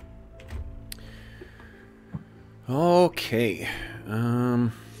 Okay.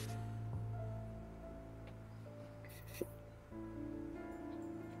 Come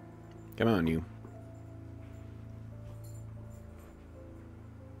on, you.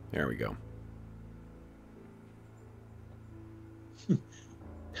 There we go.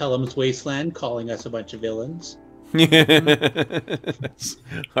 Pelham's Wasteland calling us a bunch of villains.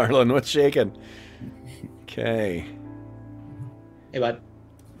 Harlan, what's shaking? Okay. Hey, bud.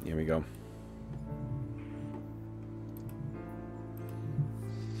 Here we go.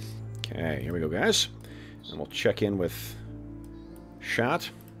 Okay, here we go, guys. And we'll check in with Shot.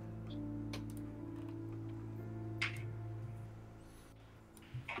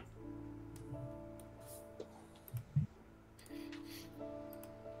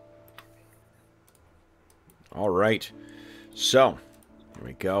 All right. So, here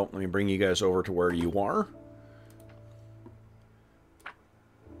we go. Let me bring you guys over to where you are.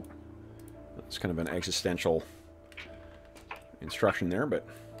 That's kind of an existential instruction there, but...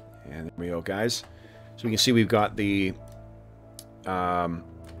 And there we go, guys. So we can see we've got the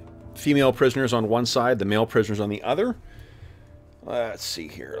female prisoners on one side, the male prisoners on the other. Let's see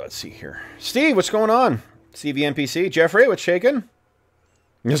here. Let's see here. Steve, what's going on? Steve the NPC. Jeffrey, what's shaking?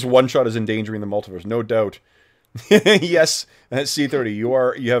 This one shot is endangering the multiverse, no doubt. Yes, C30,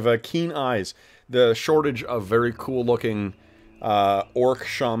 you have keen eyes. The shortage of very cool looking orc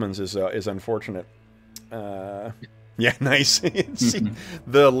shamans is unfortunate. Yeah, nice. See,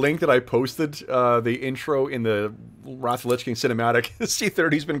 the link that I posted, the intro in the Wrath of the Lich King cinematic,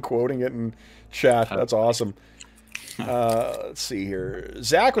 C30's been quoting it in chat. That's awesome. Let's see here.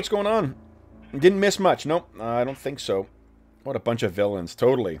 Zach, what's going on? Didn't miss much. Nope, I don't think so. What a bunch of villains.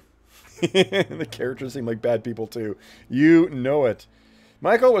 Totally. The characters seem like bad people, too. You know it.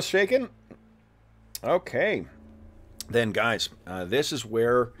 Michael was shaken. Okay. then, guys, this is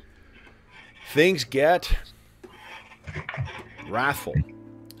where things get wrathful.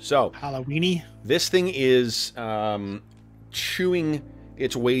 So, Halloweeny. this thing is chewing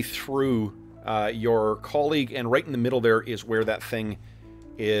its way through your colleague, and right in the middle there is where that thing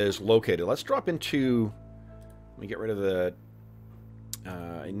is located. Let's drop into... Let me get rid of the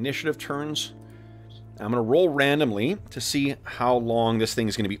initiative turns. I'm going to roll randomly to see how long this thing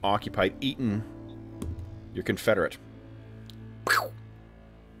is going to be occupied eating your Confederate. Okay.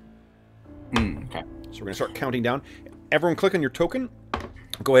 So we're going to start counting down. Everyone click on your token.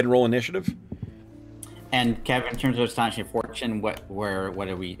 Go ahead and roll initiative. And Kevin, in terms of astonishing fortune, what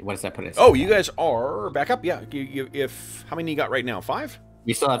does that put us? Oh, you guys are back up. Yeah. How many you got right now? 5?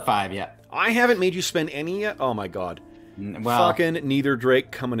 We still have 5 yet. I haven't made you spend any yet. Oh my god. Well, Fucking neither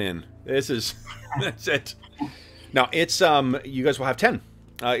Drake coming in. This is that's it. Now it's you guys will have 10.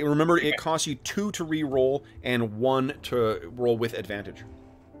 Remember, it costs you 2 to re-roll and 1 to roll with advantage.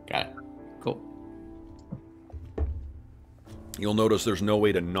 Got it. Cool. You'll notice there's no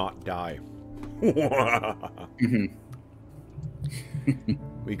way to not die.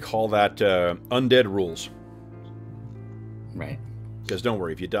 We call that undead rules. Right. Because don't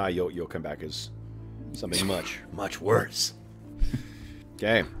worry, if you die, you'll come back as something much worse.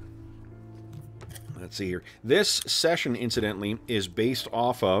 Okay. Let's see here. This session, incidentally, is based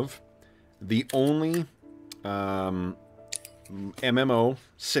off of the only MMO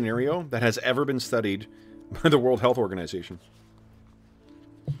scenario that has ever been studied by the World Health Organization.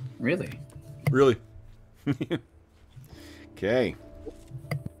 Really? Really? Okay.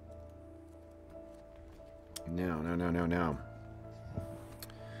 Now.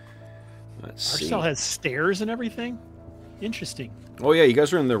 Let's see. Our cell has stairs and everything. Interesting. Oh yeah, you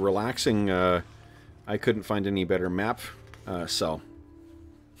guys are in the relaxing. I couldn't find any better map cell.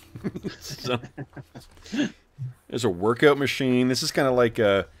 So, there's a workout machine. This is kind of like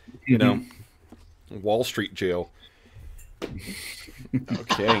you know, Wall Street jail.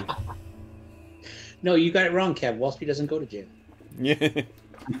 Okay. No, you got it wrong, Kev. Wall Street doesn't go to jail. Yeah.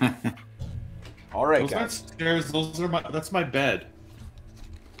 All right, Those aren't guys. stairs. That's my bed.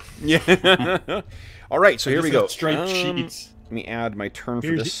 Yeah. All right, so here we go. Striped sheets. Let me add my turn for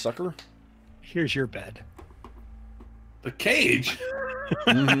Here's this sucker. Here's your bed. The cage.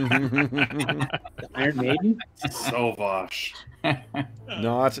 The Iron Maiden. Sauvage.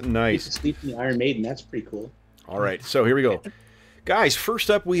 Not I used nice. to sleep in the Iron Maiden. That's pretty cool. All right, so here we go. Guys, first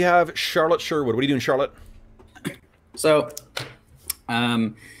up we have Charlotte Sherwood. What are you doing, Charlotte? So,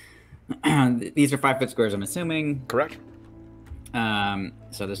 these are 5-foot squares, I'm assuming. Correct.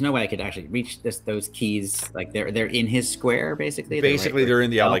 So there's no way I could actually reach those keys. Like they're in his square, basically. Basically, they're in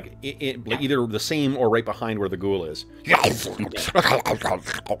the Oh. like either the same or right behind where the ghoul is.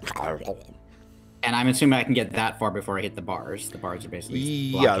 And I'm assuming I can get that far before I hit the bars. The bars are basically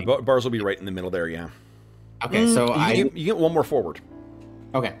Yeah, blocking. bars will be right in the middle there. Yeah. Okay, so you get one more forward.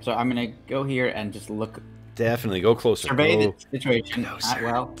 Okay, so I'm gonna go here and just look, Definitely go closer. survey Go. the situation. closer.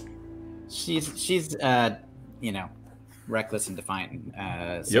 Well, she's you know, reckless and defiant.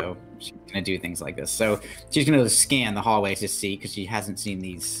 So she's gonna do things like this. So she's gonna scan the hallways to see, because she hasn't seen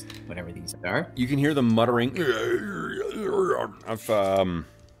these, whatever these are. You can hear the muttering of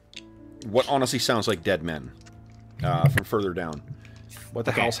what honestly sounds like dead men from further down. What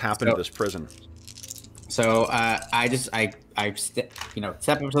the Okay, hell's happened so- to this prison? So I step up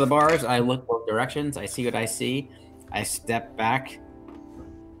to the bars. I look both directions. I see what I see. I step back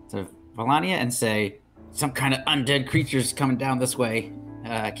to Valania and say, "Some kind of undead creature's coming down this way.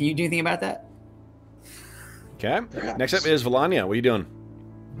 Can you do anything about that?" Okay. Perhaps. Next up is Valania. What are you doing?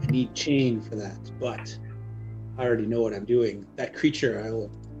 I need chain for that, but I already know what I'm doing. That creature, I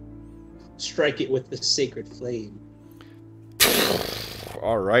will strike it with the sacred flame.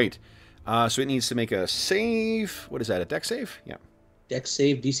 All right. So it needs to make a save. What is that? A dex save? Yeah. Dex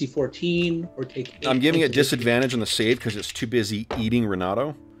save DC 14 or take. I'm 8 giving it points of disadvantage on the save because it's too busy eating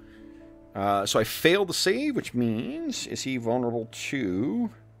Renato. So I failed the save, which means is he vulnerable to?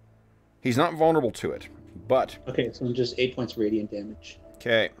 He's not vulnerable to it, but Okay, so just 8 points of radiant damage.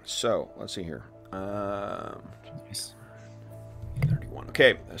 okay. So let's see here. Yes. 31.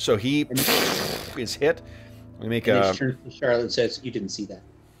 Okay, so he is hit. Let me make And a. then she turns to Charlotte and says, "You didn't see that."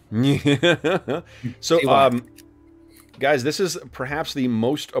 So, See what? guys, this is perhaps the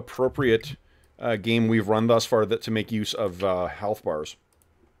most appropriate game we've run thus far to make use of health bars.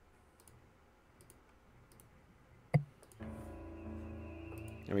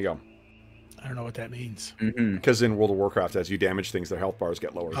 There we go. I don't know what that means. Mm-hmm. Because in World of Warcraft, as you damage things, their health bars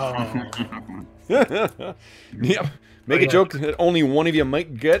get lowered. Oh, Yep. Make a joke that only one of you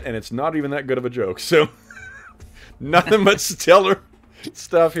might get, and it's not even that good of a joke. So, Nothing but stellar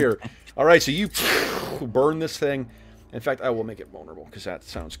stuff here. All right, so you burn this thing. In fact, I will make it vulnerable because that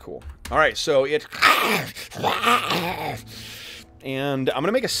sounds cool. All right, so it... And I'm going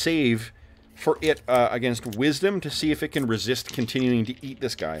to make a save for it against Wisdom to see if it can resist continuing to eat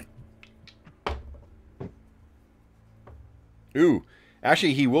this guy. Ooh.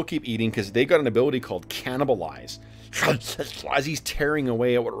 Actually, he will keep eating because they got an ability called Cannibalize. As he's tearing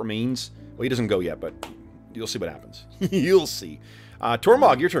away at what remains. Well, he doesn't go yet, but you'll see what happens. You'll see.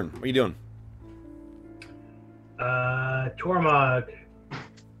 Tormog, your turn. What are you doing? Tormog,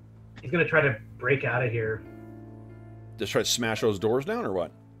 he's going to try to break out of here. Just try to smash those doors down, or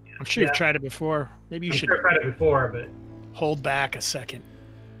what? I'm sure you've tried it before. Maybe you should I've tried it before, but... hold back a second.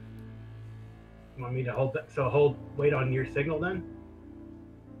 You want me to hold that? So wait on your signal then?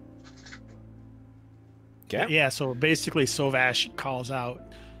 Okay. Yeah, so basically Sovash calls out,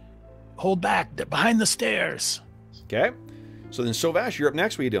 hold back, they're behind the stairs. Okay. So then Sovash, you're up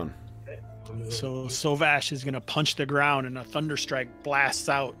next. What are you doing? So Sovash is going to punch the ground and a thunderstrike blasts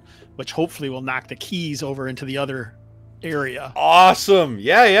out, which hopefully will knock the keys over into the other area. Awesome.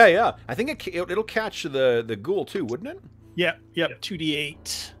 Yeah. I think it'll catch the ghoul too, wouldn't it? Yep.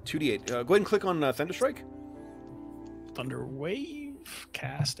 2d8. 2d8. Go ahead and click on Thunderstrike. Thunder Wave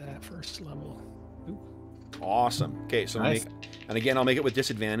cast at first level. Ooh. Awesome. Okay, so Nice. and again, I'll make it with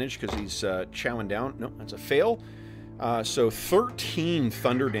disadvantage because he's chowing down. No, that's a fail. So 13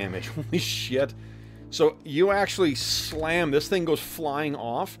 thunder damage. Holy shit. So you actually slam. This thing goes flying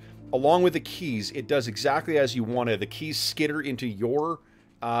off. Along with the keys, it does exactly as you wanted. The keys skitter into your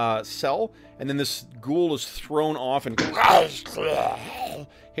cell, and then this ghoul is thrown off and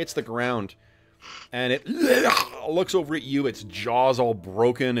hits the ground. And it looks over at you. Its jaws all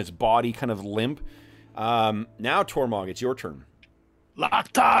broken. Its body kind of limp. Now, Tormog, it's your turn.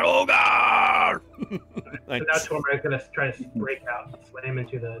 Laktar Ogar! Nice. So now Tormog's going to try to break out, slam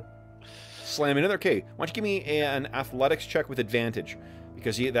into the... Slam into there. Okay, why don't you give me an athletics check with advantage?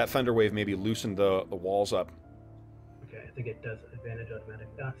 Because that thunder wave maybe loosened the walls up. Okay, I think it does advantage automatic.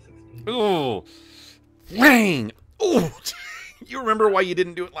 16. Oh, dang! Oh, you remember why you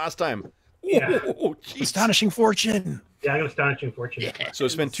didn't do it last time? Yeah. Oh, jeez. Astonishing Fortune. Yeah, I'm astonishing fortune. Yeah. So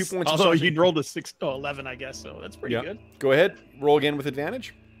spend 2 points. Although of you'd rolled a 11, I guess, so that's pretty good. Go ahead. Roll again with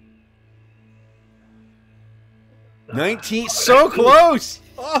advantage. 19. So close.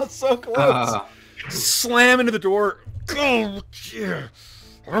 Oh, so close. Slam into the door. Oh, yeah.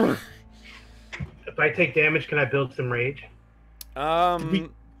 If I take damage, can I build some rage?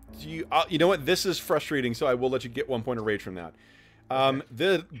 You know what? This is frustrating, so I will let you get 1 point of rage from that.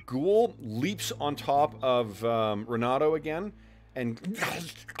 The ghoul leaps on top of Renato again and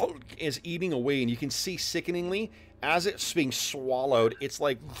is eating away, and you can see sickeningly as it's being swallowed, it's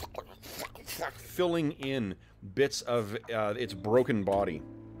like filling in bits of its broken body.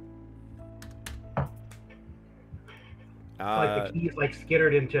 Like the keys like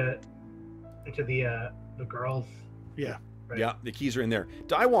skittered into the girls. Yeah. Right. Yeah, the keys are in there.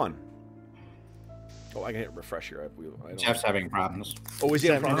 Daiwan. Oh, I can hit refresh here. I don't... Jeff's having problems. Oh, is he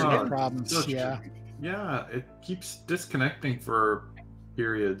having problems again? Problems, yeah. Yeah, it keeps disconnecting for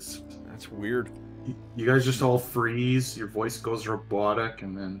periods. That's weird. You guys just all freeze. Your voice goes robotic,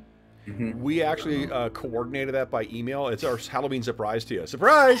 and then We actually coordinated that by email. It's our Halloween surprise to you.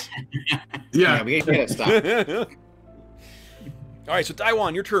 Surprise! yeah. We get it stopped. All right, so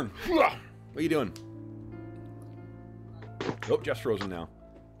Daiwan, your turn. What are you doing? Oh, Jeff's frozen now.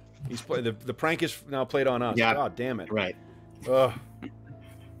 He's the prank is now played on us. Yeah. God damn it. Right. Ugh.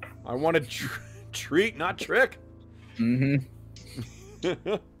 I wanted treat, not trick.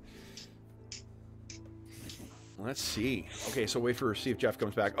 Let's see. Okay, so wait for see if Jeff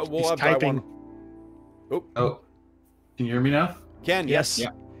comes back. Oh, we'll have typing. Daiwan. Oh, can you hear me now? Ken, yes. Yeah.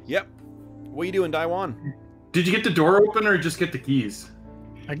 Yep. What are you doing, Daiwan? Did you get the door open or just get the keys?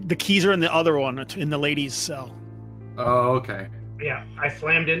 The keys are in the other one, in the ladies' cell. Oh, okay. Yeah, I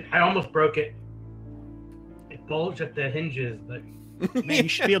slammed it. I almost broke it. It bulged at the hinges, but Man, you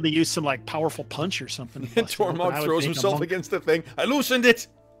should be able to use some like powerful punch or something. And Tormog throws himself against the thing. I loosened it.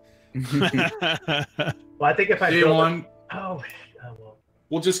 well, I think if I Day build one, well.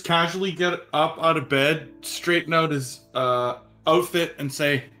 we'll just casually get up out of bed, straighten out his outfit, and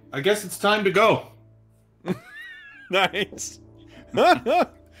say, I guess it's time to go. Nice.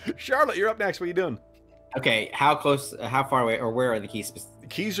 Charlotte, you're up next. What are you doing? Okay, how far away, or where are the keys? The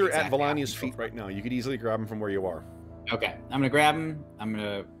keys are at Exactly. Valania's feet right now. You could easily grab them from where you are. Okay, I'm gonna grab them. I'm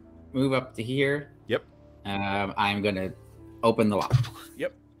gonna move up to here. Yep. I'm gonna open the lock.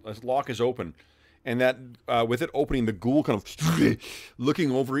 Yep. The lock is open. and that with it opening, the ghoul kind of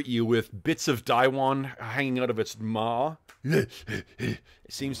looking over at you with bits of Daiwan hanging out of its maw. It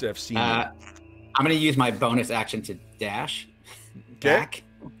seems to have seen you. I'm going to use my bonus action to dash back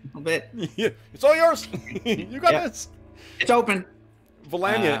a little bit. Yeah, it's all yours. You got this. It's open.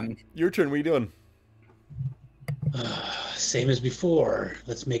 Valania, your turn. What are you doing? Same as before.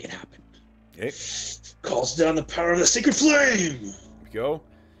 Let's make it happen. Okay. Calls down the power of the sacred flame. Here we go.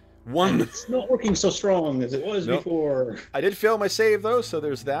 One. It's not working so strong as it was before. I did fail my save though, so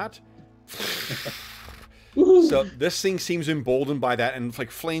there's that. So this thing seems emboldened by that, and like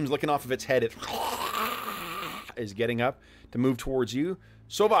flames licking off of its head, it is getting up to move towards you.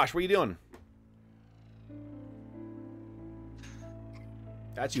 Sovash, what are you doing?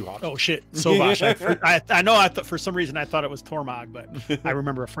 That's you, Hawk. Oh shit, Sovash. I know. For some reason I thought it was Tormog, but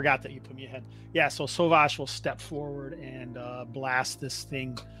I forgot that you put me ahead. Yeah, so Sovash will step forward and blast this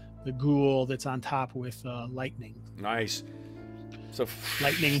thing, the ghoul that's on top, with lightning. Nice. So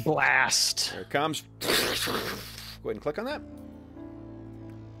lightning blast. There it comes. Go ahead and click on that.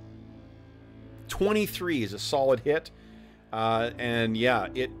 23 is a solid hit. And yeah,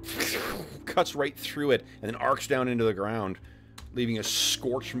 it cuts right through it and then arcs down into the ground, leaving a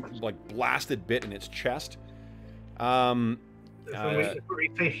scorched, like, blasted bit in its chest. So we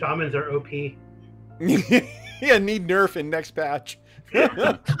say shamans are OP. Yeah, need nerf in next patch.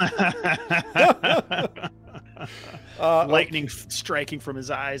 Lightning striking from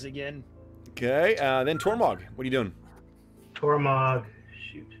his eyes again. Okay, then Tormog, what are you doing? Tormog,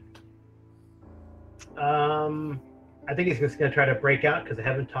 shoot. I think he's just going to try to break out because I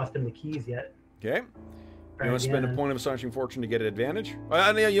haven't tossed him the keys yet. Okay. You want to spend a point of astonishing fortune to get an advantage?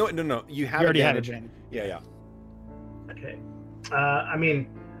 You know, no, you have already advantage. had advantage. Yeah. Okay. I mean,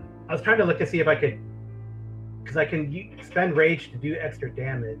 I was trying to look to see if I could, because I can spend rage to do extra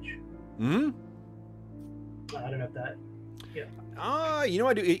damage. Hmm. I don't know if that. Yeah. You know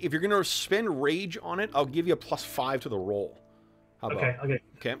what I do? If you're going to spend rage on it, I'll give you a +5 to the roll. How about? Okay.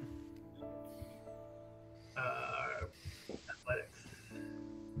 Okay. Athletics.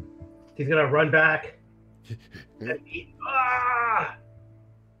 He's gonna run back. And eat. Ah!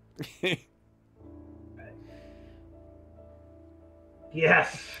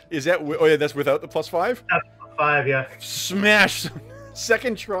 Yes. Is that? Oh yeah, that's without the +5. That's +5. Yeah. Smash.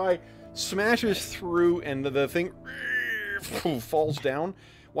 Second try. Smashes through, and the thing falls down.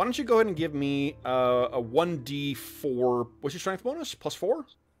 Why don't you go ahead and give me a 1d4? What's your strength bonus? +4?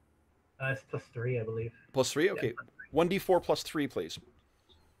 It's +3, I believe. +3? Okay. 1d4 +3, please.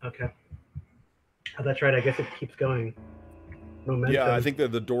 Okay. Oh, that's right. I guess it keeps going. Momentum. Yeah, I think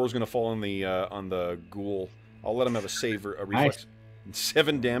that the door's going to fall on the ghoul. I'll let him have a save or a reflex. Nice.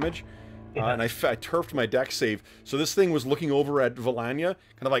 7 damage. Yeah. And I turfed my dex save. So this thing was looking over at Valania,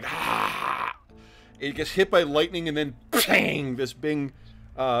 kind of like, ah! It gets hit by lightning, and then, bang! This big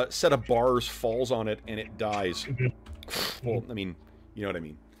set of bars falls on it, and it dies. Well, I mean, you know what I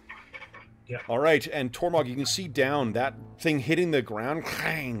mean. Yeah. All right, and Tormog, you can see down, that thing hitting the ground,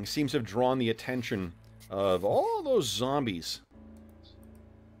 clang, seems to have drawn the attention of all those zombies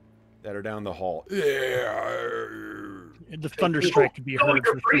that are down the hall. The thunderstrike could be heard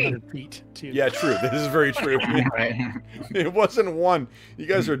from 300 feet, too. Yeah, true. This is very true. Right. It wasn't one. You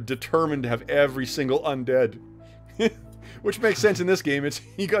guys are determined to have every single undead. Which makes sense in this game. It's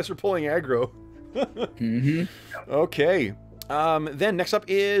you guys are pulling aggro. Okay. Then next up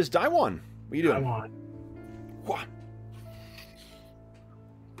is Daiwan. What are you doing? Daiwan. What?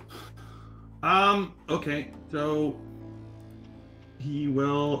 Okay, so he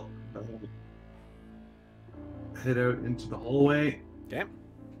will head out into the hallway. Okay.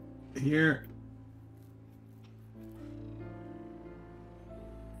 Here.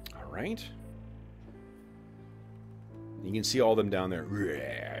 All right. You can see all of them down there. What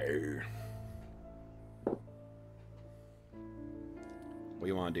do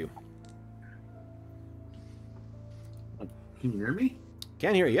you want to do? Can you hear me?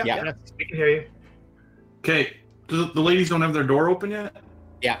 Can hear you. Yeah. We can hear you. Okay. The ladies don't have their door open yet?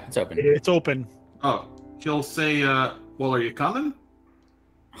 Yeah, it's open. It's open. Oh, he'll say, well, are you coming?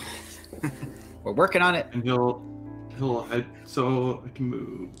 We're working on it. And he'll head, so I can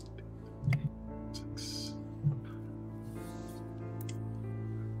move 6.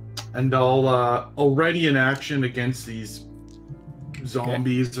 And I'll ready an action against these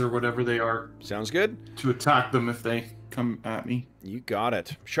zombies or whatever they are. Sounds good. To attack them if they come at me. You got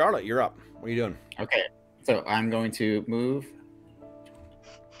it. Charlotte, you're up. What are you doing? Okay, so I'm going to move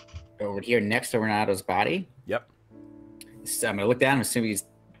over here next to Renato's body. Yep. So I'm going to look down and assume he's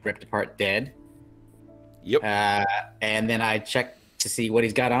ripped apart dead. Yep. And then I check to see what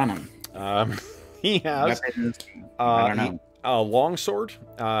he's got on him. He has Weapons? I don't know. a longsword.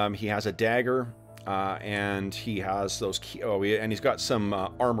 He has a dagger, and he has those. And he's got some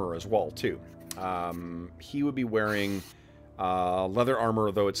armor as well too. He would be wearing leather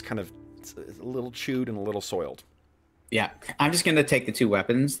armor, though it's kind of a little chewed and a little soiled. Yeah, I'm just gonna take the 2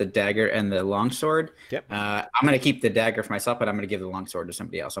 weapons, the dagger and the longsword. Yep. I'm gonna keep the dagger for myself, but I'm gonna give the longsword to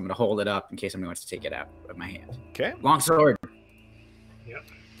somebody else. I'm gonna hold it up in case somebody wants to take it out of my hand. Okay. Longsword. Yep.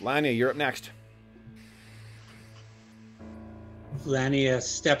 Lania, you're up next. Lania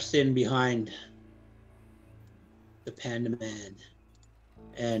steps in behind the Panda Man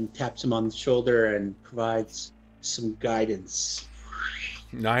and taps him on the shoulder and provides some guidance.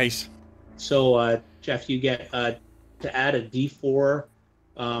 Nice. So, Jeff, you get to add a D4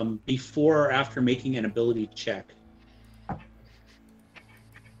 before or after making an ability check.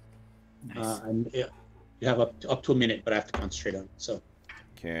 Nice. And you have up to a minute, but I have to concentrate on it. So,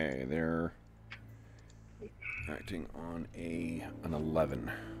 Okay, they're acting on an 11.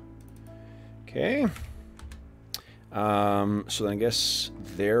 Okay. So then I guess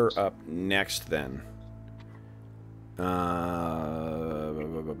they're up next then. They're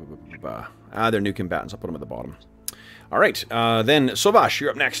new combatants. I'll put them at the bottom. All right. Then Sovash,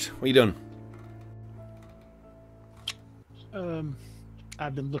 you're up next. What are you doing?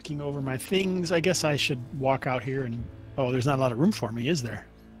 I've been looking over my things. I guess I should walk out here and... Oh, there's not a lot of room for me, is there?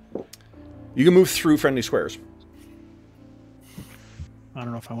 You can move through friendly squares. I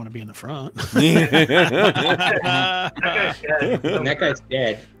don't know if I want to be in the front. and that guy's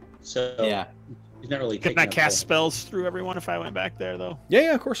dead. So, Yeah. he's not really Couldn't taking I up cast the- spells through everyone if I went back there, though?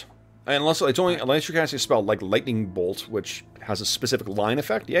 Yeah, of course. Unless it's only unless you're casting a spell like lightning bolt, which has a specific line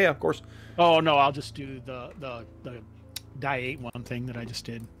effect. Yeah, of course. Oh, no, I'll just do the die 8 one thing that I just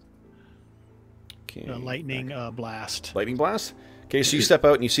did. Okay. The lightning blast. Lightning blast. Okay, so you step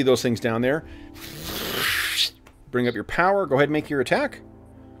out and you see those things down there. Bring up your power. Go ahead and make your attack.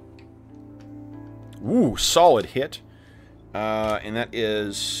 Ooh, solid hit. And that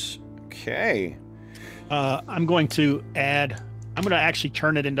is okay. I'm going to actually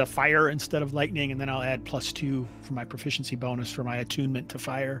turn it into fire instead of lightning, and then I'll add +2 for my proficiency bonus for my attunement to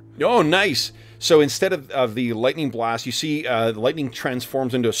fire. Oh, nice. So instead of the lightning blast, you see the lightning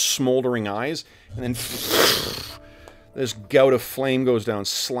transforms into smoldering eyes, and then this gout of flame goes down,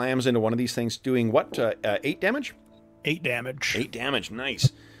 slams into one of these things, doing what? 8 damage? 8 damage. 8 damage,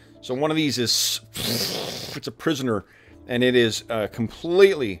 nice. So one of these is, it's a prisoner, and it is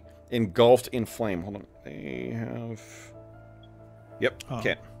completely engulfed in flame. Hold on. They have... Yep,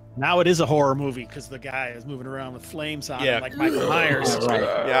 okay. Now it is a horror movie because the guy is moving around with flames on him like Michael Myers. Right.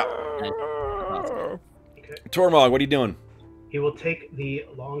 Yeah. Okay. Tormog, what are you doing? He will take the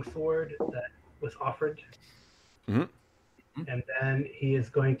longsword that was offered. Mhm. And then he is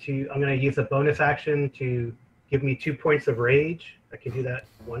going to... I'm going to use a bonus action to give me 2 points of rage. I can do that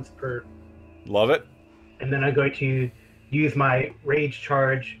once per... Love it. And then I'm going to use my rage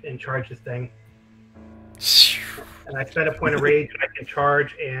charge and charge this thing. And I spend a point of rage, and I can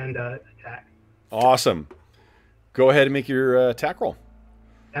charge and attack. Awesome. Go ahead and make your attack roll.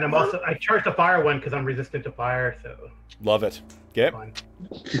 And I charge the fire one because I'm resistant to fire, so Love it. Okay. fine.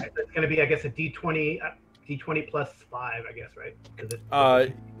 Right, so it's going to be, I guess, a D20 plus 5, I guess, right? 'Cause it's,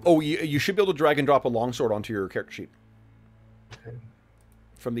 You should be able to drag and drop a longsword onto your character sheet. Okay.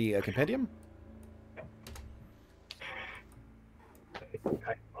 From the compendium?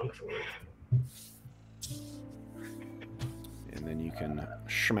 longsword. And then you can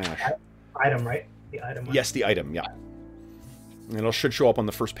smash. Item, right? The item. one. Yes, the item, yeah. And it should show up on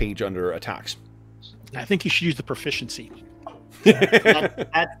the first page under attacks. I think you should use the proficiency.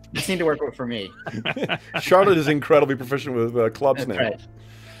 That seemed to work for me. Charlotte is incredibly proficient with clubs now. Right.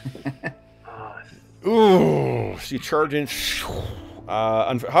 Ooh, so you charge in.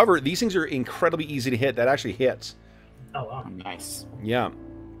 However, these things are incredibly easy to hit. That actually hits. Oh, wow. Nice. Yeah.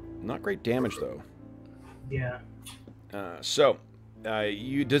 Not great damage, though. Yeah.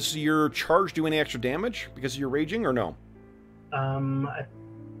 Does your charge do any extra damage because you're raging, or no? I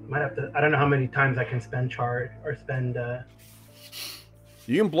might have to... I don't know how many times I can spend charge or spend...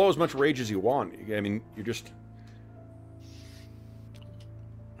 You can blow as much rage as you want. I mean, you're just...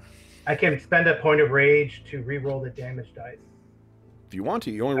 I can spend a point of rage to re-roll the damage dice. If you want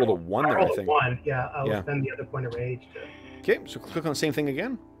to. You only rolled a 1 there, I rolled a think. 1, yeah. I'll Yeah. spend the other point of rage to... Okay, so click on the same thing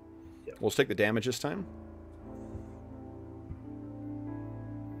again. Yep. We'll take the damage this time.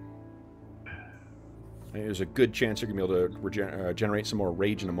 There's a good chance you're going to be able to generate some more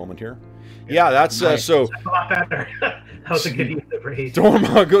rage in a moment here. Yeah, that's Nice. That's a lot better. That was a good use of rage.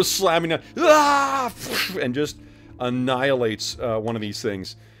 Dorma goes slamming down, and just annihilates one of these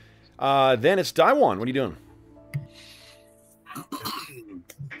things. Then it's Daiwan. What are you doing?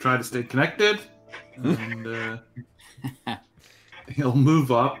 Try to stay connected, and he'll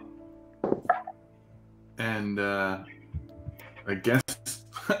move up, and I guess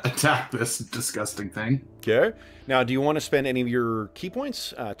attack this disgusting thing. Okay. Now, do you want to spend any of your key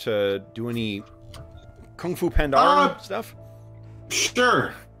points to do any Kung Fu Pandaren stuff?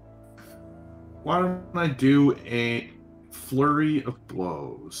 Sure. Why don't I do a flurry of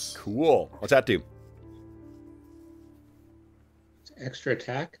blows? Cool. What's that do? Extra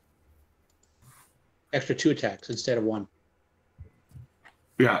attack. Extra 2 attacks instead of 1.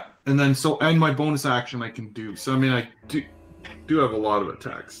 Yeah, and then and my bonus action I can do. So I mean, I do have a lot of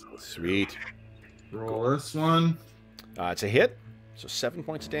attacks. Sweet. Roll this one. It's a hit, so 7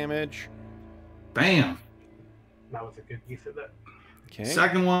 points of damage. Bam. That was a good use of that. Okay.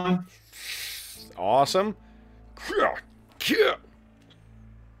 Second one. Awesome.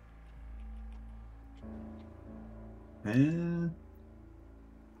 And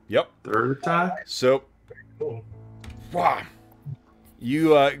Yep. third attack. So, Cool. wow. You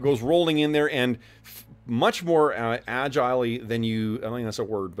goes rolling in there and much more agilely than you. I don't think that's a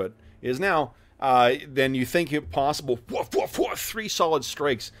word, but is now than you think it possible. 3 solid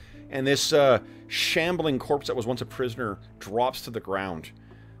strikes, and this shambling corpse that was once a prisoner drops to the ground.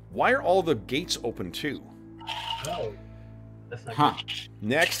 Why are all the gates open too? Oh, that's not Huh. good.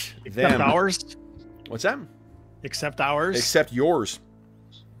 Next, Except them. ours. What's that? Except ours. Except yours.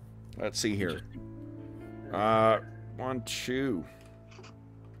 Let's see here. 1, 2.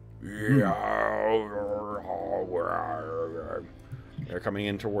 They're coming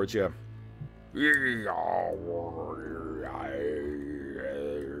in towards you.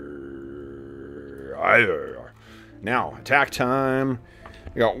 Now, attack time.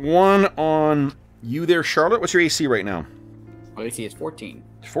 We got 1 on you there, Charlotte. What's your AC right now? My AC is 14.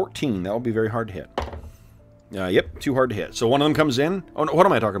 14. That'll be very hard to hit. Yep, too hard to hit. So one of them comes in. Oh, no, what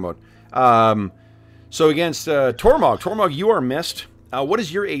am I talking about? So against Tormog. Tormog, you are missed. What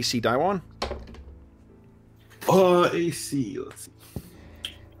is your AC, Daiwan? AC. Let's see.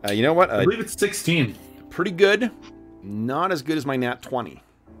 You know what? I believe it's 16. Pretty good. Not as good as my nat 20.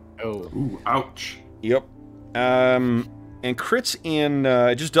 Oh. Ooh, ouch. Yep. And crits in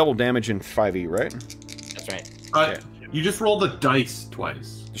just double damage in 5e, right? That's right. Okay. You just roll the dice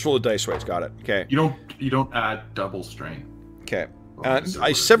twice. Just roll the dice twice. Got it. Okay. You don't add double strain. Okay.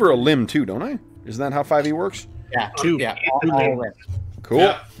 I sever a limb too, don't I? Isn't that how 5e works? Yeah. 2. Yeah. All right. Cool.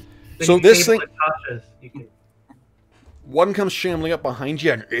 Yeah. So you this table thing, Natasha's, you can one comes shambling up behind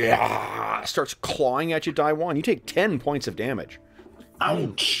you and starts clawing at you, Daiwan. You take 10 points of damage.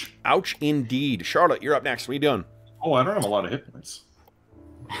 Ouch. Ouch indeed. Charlotte, you're up next. What are you doing? Oh, I don't have a lot of hit points.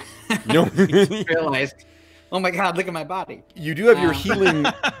 No. Realized. Oh my God! Look at my body. You do have your healing,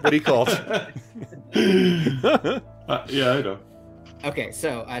 what do you call it? Yeah, I know. Okay,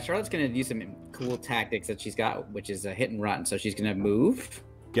 so Charlotte's gonna use some cool tactics that she's got, which is a hit and run. So she's gonna move.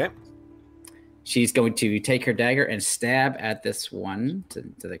 Okay. She's going to take her dagger and stab at this one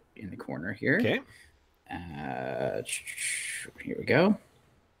in the corner here. Okay. Here we go.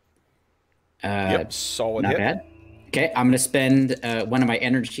 Yep, solid Not hit. bad. Okay, I'm going to spend one of my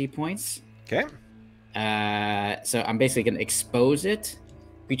energy points. Okay. So I'm basically going to expose it.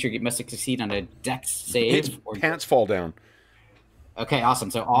 Creature must succeed on a dex save. Its pants fall down. Okay,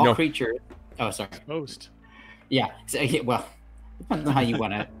 awesome. So all creatures... Oh, sorry. Exposed. Yeah. So, well, depends on how you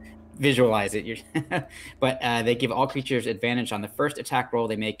want to visualize it. But they give all creatures advantage on the first attack roll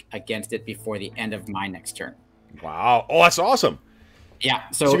they make against it before the end of my next turn. Wow. Oh, that's awesome. Yeah.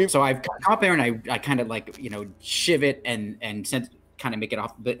 So I've come up there and I kind of like, shiv it and kind of make it a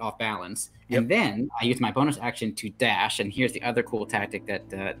bit off balance. Yep. And then I use my bonus action to dash. And here's the other cool tactic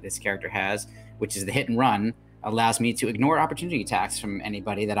that this character has, which is the hit and run. Allows me to ignore opportunity attacks from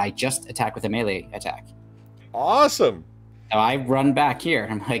anybody that I just attack with a melee attack. Awesome. So I run back here.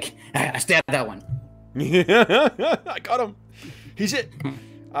 And I'm like, I stabbed that one. I got him. He's it.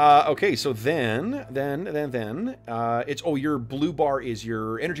 Okay, so then it's your blue bar is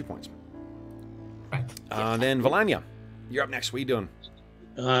your energy points. Right. Then Valania, you're up next. What are you doing?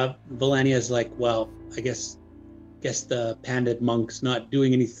 Valania's like, well, I guess the pandit monk's not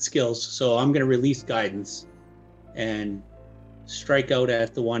doing any skills, so I'm gonna release guidance and strike out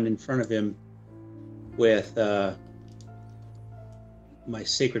at the one in front of him with my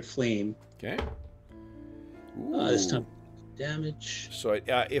sacred flame. Okay. This time damage. So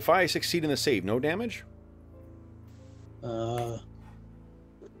if I succeed in the save, no damage? Uh,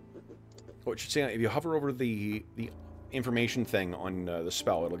 What it should say, if you hover over the information thing on the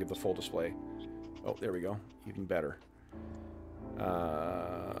spell, it'll give the full display. Oh, there we go. Even better.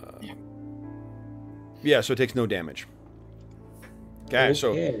 Yeah, so it takes no damage. Okay, so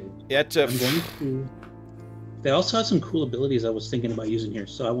Okay. it. I'm going to. They also have some cool abilities I was thinking about using here,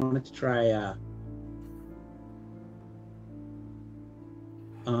 so I wanted to try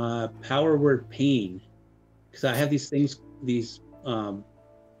power word pain, because I have these things, these I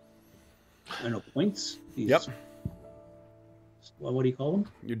don't know, points. These, Yep. What do you call them?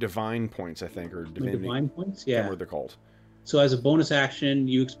 Your divine points, I think, or My divinity. divine points. I can't remember Yeah. what they're called. So as a bonus action,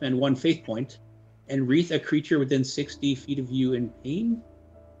 you expend 1 faith point and wreath a creature within 60 feet of you in pain.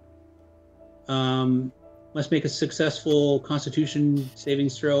 Must make a successful Constitution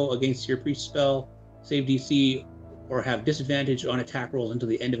savings throw against your priest spell, save DC, or have disadvantage on attack rolls until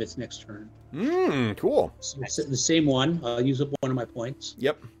the end of its next turn. Cool. So it's the same one. I'll use up one of my points.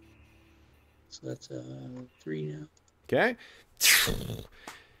 Yep. So that's 3 now. Okay.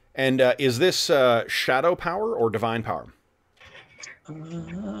 And is this shadow power or divine power?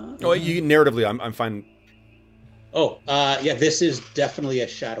 Oh, you narratively, I'm fine. Yeah, this is definitely a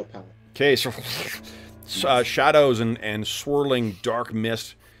shadow power. Okay, so shadows and swirling dark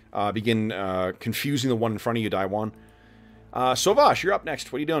mist begin confusing the one in front of you, Daiwan. Sovash, you're up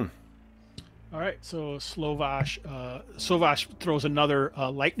next. What are you doing? All right, so Sovash throws another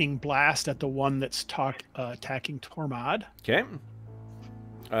lightning blast at the one that's attacking Tormod. Okay.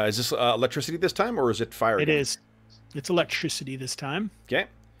 Is this electricity this time, or is it fire? It again? is. It's electricity this time. Okay.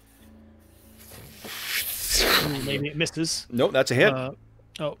 Ooh, maybe it misses. Nope, that's a hit.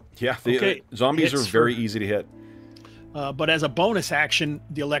 Yeah, the zombies are very easy to hit. But as a bonus action,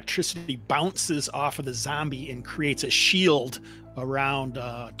 the electricity bounces off of the zombie and creates a shield around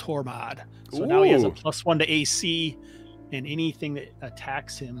Tormod. So now he has a +1 to AC, and anything that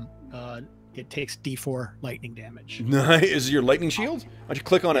attacks him, it takes D4 lightning damage. Nice. Is it your lightning shield? Why don't you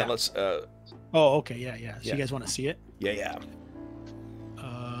click on it? Let's. Oh, okay, yeah. So you guys want to see it? Yeah.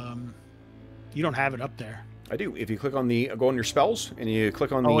 You don't have it up there. I do. If you click on go on your spells, and you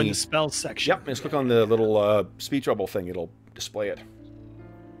click on in the spells section. Yep, just click on the little speech bubble thing. It'll display it.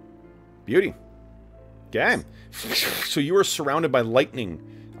 Beauty. Okay. So you are surrounded by lightning,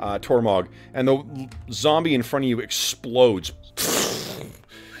 Tormog, and the zombie in front of you explodes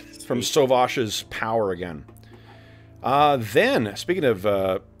from Sovash's power again. Then, speaking of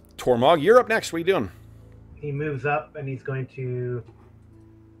Tormog, you're up next. What are you doing? He moves up and he's going to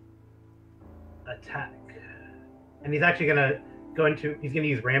attack. And he's actually he's gonna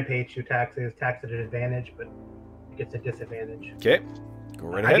use Rampage to attack, so his attack's at an advantage, but he gets a disadvantage. Okay. Go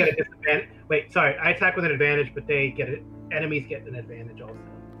right I ahead. get a disadvantage. Wait, sorry. I attack with an advantage, but enemies get an advantage also.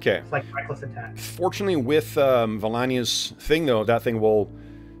 Okay. It's like reckless attack. Fortunately, with Valania's thing, though, that thing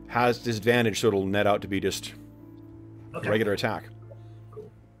has disadvantage, so it'll net out to be just regular attack.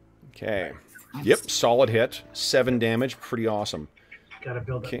 Cool. Okay. Yep, solid hit. 7 damage. Pretty awesome. Gotta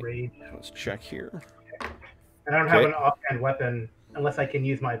build up rage. Let's check here. And I don't have an offhand weapon unless I can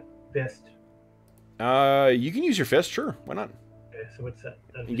use my fist. You can use your fist, sure. Why not? Okay, so what's that?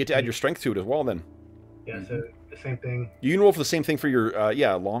 You get to add your strength to it as well, then. Yeah, so the same thing. You can roll for the same thing for your,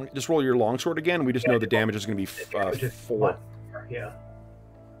 long. Just roll your longsword again. We just know the damage is going to be 4. Yeah.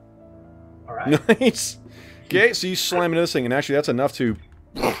 All right. Nice. Okay, so you slam into this thing, and actually that's enough to...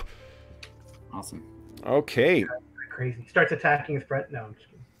 Awesome. Okay. Crazy. Starts attacking his friend. No, I'm just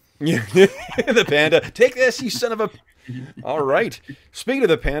kidding. Yeah, the panda. Take this, you son of a... All right. Speaking of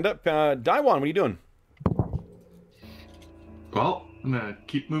the panda, Daiwan, what are you doing? Well, I'm going to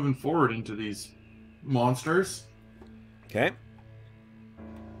keep moving forward into these monsters. Okay.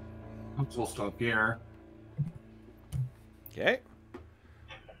 We'll stop here. Okay.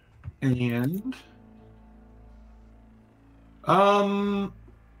 And...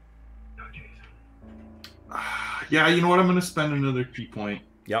 yeah, you know what? I'm going to spend another key point.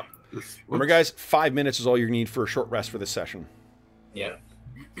 Yep. Remember, guys, 5 minutes is all you need for a short rest for this session. Yeah.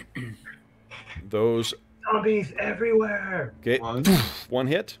 Those zombies everywhere. Okay. One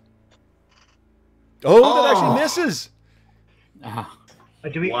hit. Oh, that actually misses.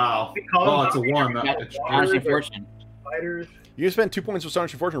 Do we, wow. We call oh, it's a 1. Astonishing fortune. Spiders. You can spend 2 points of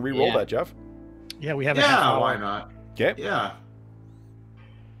astonishing fortune to re-roll that, Jeff. Yeah, we have a Yeah, why not? Okay. Yeah.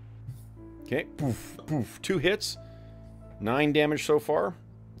 Okay. Poof, poof. 2 hits. 9 damage so far.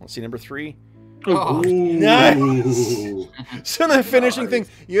 Let's see, number 3. Oh, nice! So that finishing thing,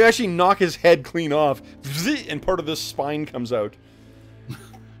 you actually knock his head clean off, and part of the spine comes out.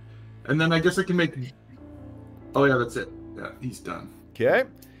 And then I guess I can make... Oh, yeah, that's it. Yeah, he's done. Okay.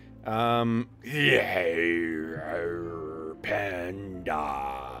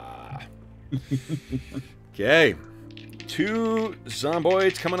 Panda. Okay. 2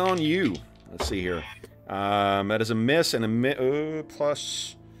 zomboids coming on you. Let's see here. That is a miss and a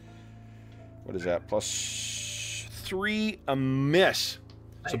plus. What is that? +3, a miss.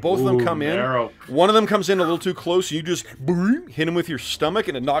 So both of them come in. Narrow. One of them comes in a little too close. You just boom, hit him with your stomach,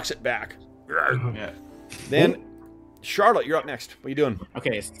 and it knocks it back. Yeah. Then, Charlotte, you're up next. What are you doing?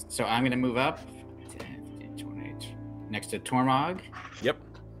 Okay, so I'm going to move up 10, 15, 20, next to Tormog. Yep.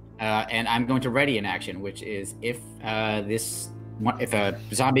 And I'm going to ready an action, which is if if a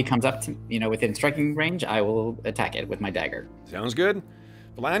zombie comes up to within striking range, I will attack it with my dagger. Sounds good.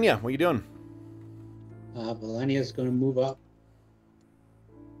 Melania, what are you doing? Valenia's going to move up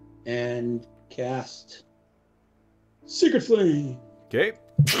and cast Secret Flame. Okay.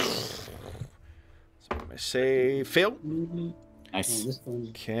 So I say fail. Nice. This one.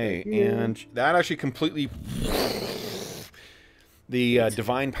 Okay, and that actually completely... The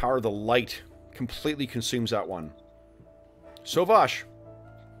divine power of the light completely consumes that one. Sovash,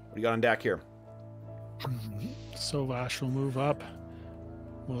 what do you got on deck here? Sovash will move up.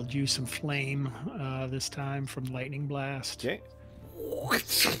 We'll use some flame this time from Lightning Blast. Okay.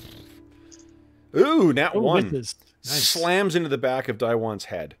 Ooh, nat Oh, one. with this. Nice. Slams into the back of Daiwan's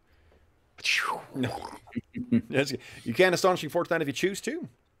head. No. You can Astonishing Force that if you choose to.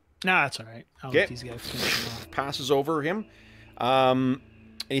 Nah, that's all right. I'll Okay. let these guys finish them off. Passes over him.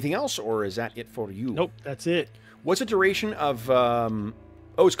 Anything else, or is that it for you? Nope, that's it. What's the duration of... oh,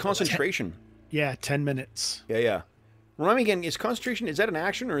 it's concentration. Yeah, 10 minutes. Yeah. Remind me again, is concentration, is that an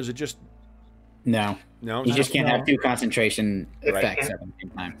action, or is it just... No. No? You just can't No. have two concentration Right. effects at the same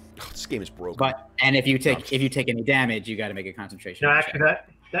time. Oh, this game is broken. But if you take any damage, you got to make a concentration. No, check. actually,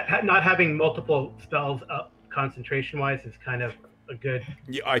 that not having multiple spells up concentration-wise is kind of a good.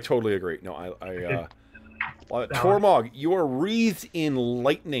 Yeah, I totally agree. No, Tormog, you are wreathed in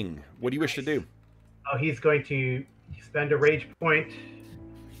lightning. What do you wish to do? Oh, he's going to spend a rage point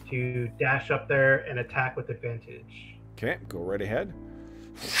to dash up there and attack with advantage. Okay, go right ahead.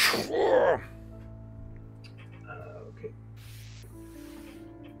 Okay.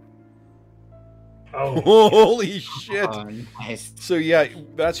 Oh, Holy shit. Nice. So yeah,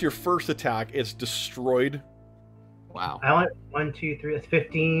 that's your first attack. It's destroyed. Wow. I only 1, 2, 3. That's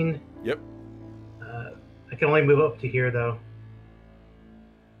 15. Yep. I can only move up to here though.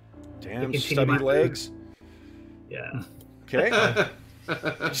 Damn continue stubby my legs. Yeah. Okay.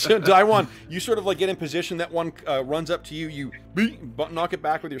 So Daiwan, you sort of like get in position. That one runs up to you. You knock it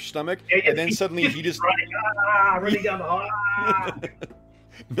back with your stomach, and then suddenly he just running down the hall.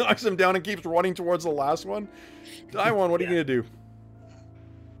 knocks him down and keeps running towards the last one. Daiwan, what are you gonna do?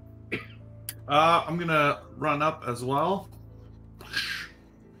 I'm gonna run up as well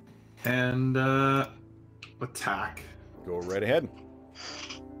and attack. Go right ahead.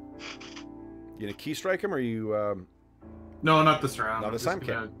 You gonna key strike him, or you? No, not this round. Not this time,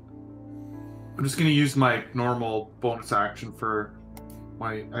 okay. I'm just gonna use my normal bonus action for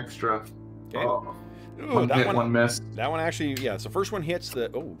my extra. Okay. Oh, Ooh, one that hit, one, one miss. That one actually, yeah. So first one hits the.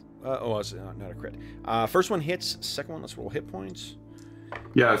 It's not a crit. First one hits. Second one, let's roll hit points.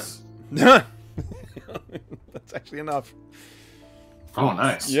 Yes. That's actually enough. Oh,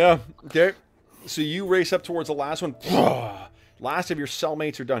 nice. Yeah. Okay. So you race up towards the last one. Last of your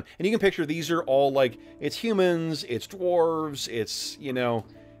cellmates are done, and you can picture these are all like it's humans, it's dwarves, it's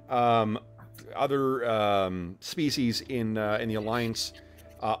other species in the Alliance,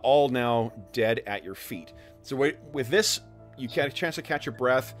 all now dead at your feet. So with this, you get a chance to catch your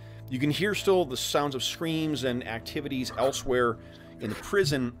breath. You can hear still the sounds of screams and activities elsewhere in the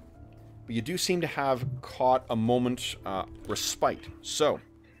prison, but you do seem to have caught a moment respite. So,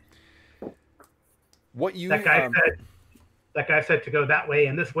 what you That guy said to go that way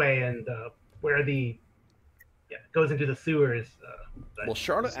and this way, and where goes into the sewers. Well,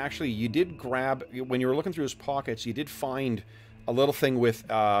 Charlotte, actually, you did grab, when you were looking through his pockets, you did find a little thing with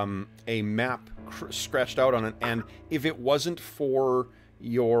a map scratched out on it, and if it wasn't for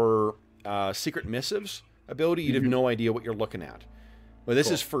your secret missives ability, you'd have no idea what you're looking at. But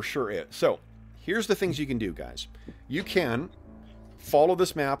this is for sure it. So, here's the things you can do, guys. You can follow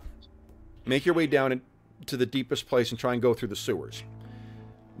this map, make your way down to the deepest place and try and go through the sewers.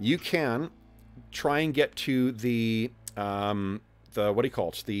 You can try and get to the what do you call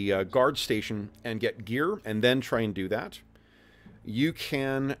it? The guard station and get gear, and then try and do that. You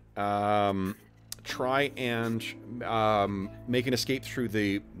can try and make an escape through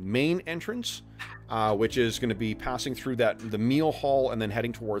the main entrance, which is going to be passing through the meal hall and then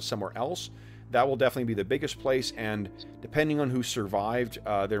heading towards somewhere else. That will definitely be the biggest place, and depending on who survived,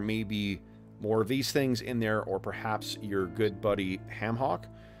 there may be more of these things in there, or perhaps your good buddy Hamhawk.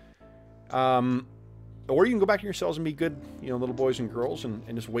 Or you can go back to yourselves and be good, little boys and girls, and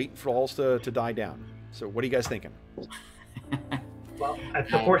just wait for all to die down. So what are you guys thinking? Well,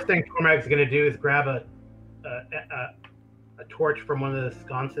 the first thing Cormac's going to do is grab a torch from one of the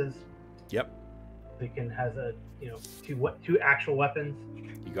sconces. Yep. So he has two actual weapons.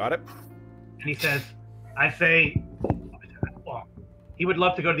 You got it. And he says, well, he would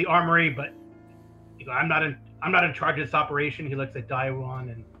love to go to the armory, but I'm not in charge of this operation. He looks at Daiwan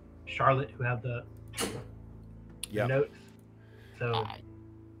and Charlotte, who have the notes. So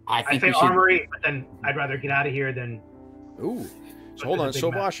I say armory, but then I'd rather get out of here than. Ooh. So hold on.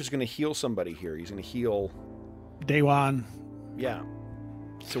 Sovash is going to heal somebody here. He's going to heal. Daywan. Yeah.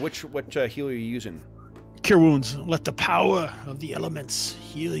 So what heal are you using? Cure wounds. Let the power of the elements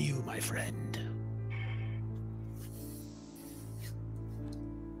heal you, my friend.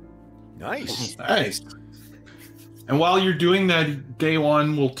 Nice. Nice. And while you're doing that, Day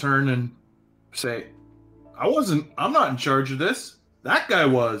One will turn and say, I'm not in charge of this. That guy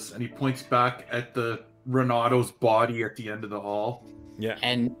was. And he points back at the Renato's body at the end of the hall. Yeah.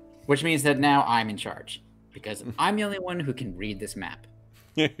 And which means that now I'm in charge because I'm the only one who can read this map.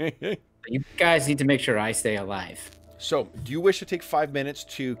 You guys need to make sure I stay alive. So, do you wish to take 5 minutes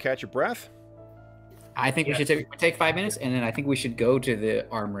to catch your breath? I think we should take 5 minutes, and then I think we should go to the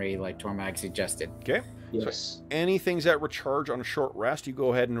armory like Tormag suggested. Okay. Yes. So any things that recharge on a short rest, you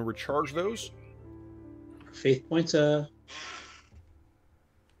go ahead and recharge those. Faith points. I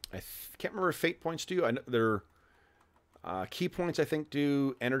can't remember if fate points do. I know they're key points. I think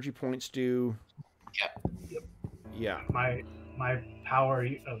do. Energy points do. Yep. Yeah. My power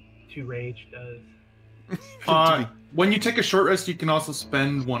of 2 rage does. When you take a short rest, you can also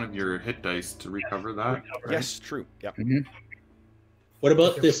spend one of your hit dice to recover that. Yes, true. Yep. Mm-hmm. What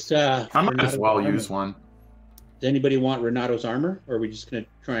about this? I might as well armor? use one. Does anybody want Renato's armor, or are we just gonna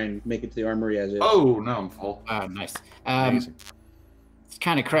try and make it to the armory as is? Oh no, I'm full. Nice. Amazing. It's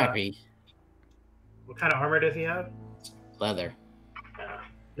kind of crappy. What kind of armor does he have? Leather.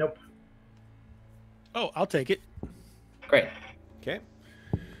 Nope. Oh, I'll take it. Great. Okay.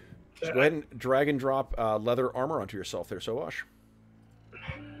 So go ahead and drag and drop leather armor onto yourself there, Sovash.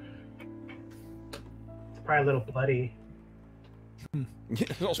 It's probably a little bloody.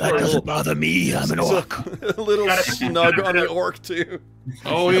 That doesn't bother me. I'm an orc. A little snug on the orc too.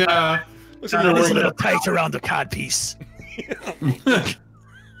 Oh yeah. Looks like you're It's a wearing little tight around the codpiece.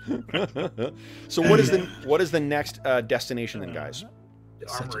 So what is the next destination then, guys? The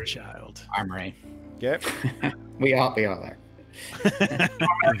Such a armory. child. Armory. Okay. We all are.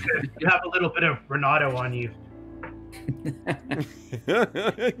 You have a little bit of Renato on you.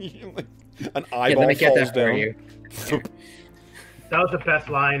 An eyeball falls down. you. That was the best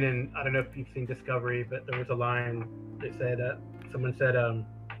line, and I don't know if you've seen Discovery, but there was a line they said, someone said to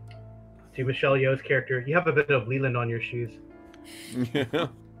Michelle Yeoh's character, "You have a bit of Leland on your shoes." Yeah.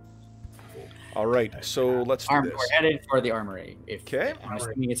 All right, so let's do this. We're headed for the armory. Okay. I'm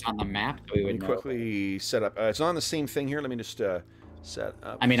assuming it's on the map. We Let would me know. quickly set up. It's on the same thing here. Let me just set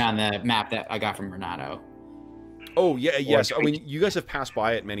up. I mean, on the map that I got from Renato. Oh yeah, yes. I mean, you guys have passed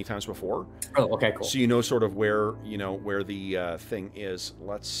by it many times before, Oh, okay, cool. so you know sort of where the thing is.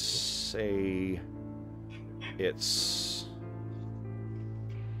 Let's say it's.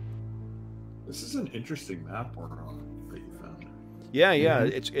 This is an interesting map that you found. Yeah, yeah.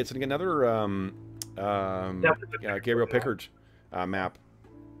 Mm-hmm. It's another Gabriel Pickard map.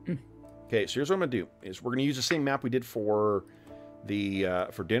 Okay, so here's what I'm gonna do: is we're gonna use the same map we did for the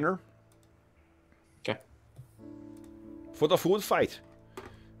for dinner. Okay. For the food fight.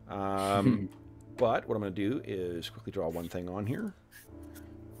 But what I'm gonna do is quickly draw one thing on here.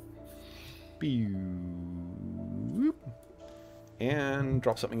 And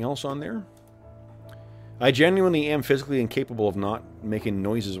drop something else on there. I genuinely am physically incapable of not making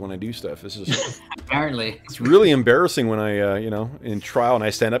noises when I do stuff. This is Apparently. it's really embarrassing when I, in trial and I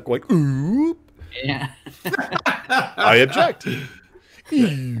stand up going, "Oop." Yeah. I object.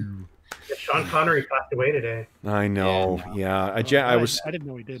 Sean Connery passed away today. I know. Yeah. I didn't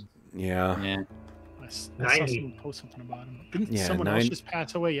know he did. Yeah. Yeah. I saw 90. someone post something about him. Didn't Yeah, someone else just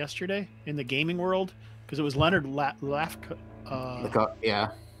pass away yesterday in the gaming world? Because it was Leonard Lafka. Yeah.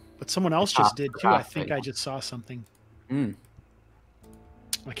 But someone else just did too. I Lafka. think I just saw something. Mm.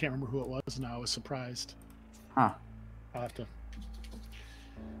 I can't remember who it was now. I was surprised. Huh. I'll have to.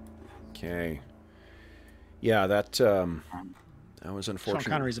 Okay. Yeah, that was Sean unfortunate.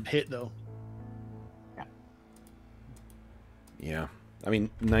 Connery's a hit though. Yeah. I mean,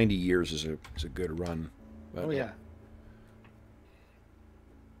 90 years is a good run. But, Oh yeah.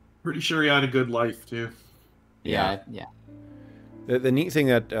 Pretty sure he had a good life too. Yeah. Yeah. The neat thing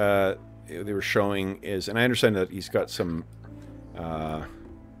that they were showing is, and I understand that he's got some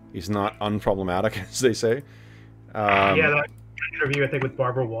He's not unproblematic, as they say. Yeah, that interview I think with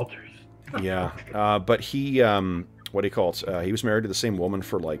Barbara Walters. Yeah, but he, what do you call it? He was married to the same woman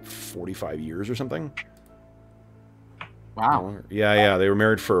for like 45 years or something. Wow. Yeah, they were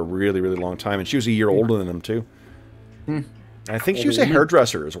married for a really, really long time, and she was a year older than him too. Hmm. I think she was a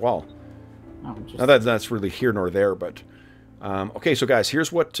hairdresser as well. Oh, Now that's really here nor there, but okay. So guys,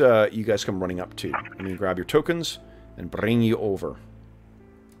 here's what you guys come running up to. Let me grab your tokens and bring you over.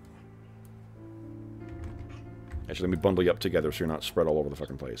 Actually, let me bundle you up together so you're not spread all over the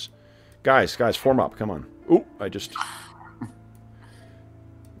fucking place. Guys, form up. Come on. Ooh, I did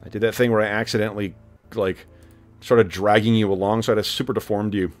that thing where I accidentally like started dragging you along, so I just super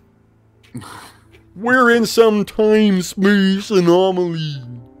deformed you. We're in some time-space anomaly.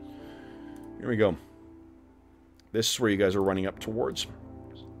 Here we go. This is where you guys are running up towards.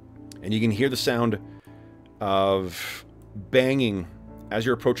 And you can hear the sound of banging as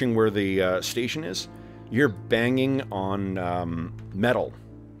you're approaching where the station is. You're banging on metal.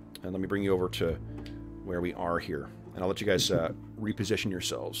 And let me bring you over to where we are here. And I'll let you guys reposition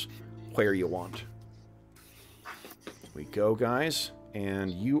yourselves where you want. We go, guys. And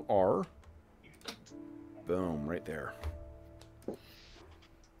you are... Boom, right there.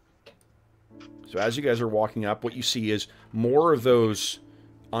 So as you guys are walking up, what you see is more of those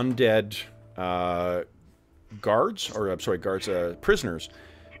undead guards, or I'm sorry, guards, prisoners.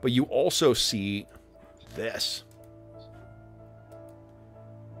 But you also see this.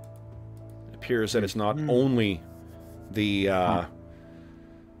 It appears that it's not only the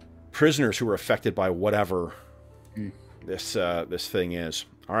prisoners who are affected by whatever this thing is.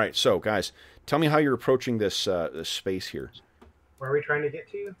 All right, so guys, tell me how you're approaching this this space here. Where are we trying to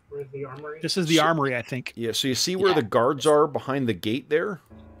get to? Where's the armory? This is the armory, I think. Yeah, so you see where the guards are behind the gate there?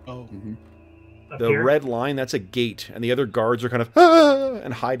 Oh. The red line, that's a gate, and the other guards are kind of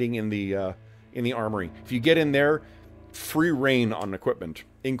and hiding in the armory. If you get in there, free reign on equipment,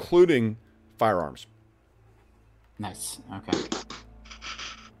 including firearms. Nice. Okay.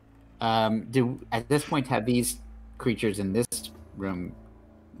 Do at this point have these creatures in this room?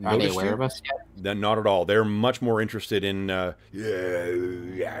 Are they aware of us yet? Not at all. They're much more interested in the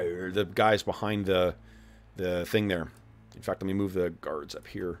guys behind the thing there. In fact, let me move the guards up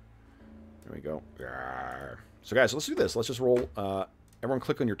here. There we go. So guys, let's do this. Let's just roll. Everyone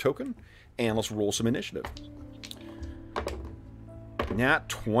click on your token, and let's roll some initiative. Nat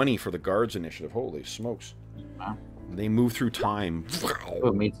 20 for the guards initiative. Holy smokes. Wow. They move through time.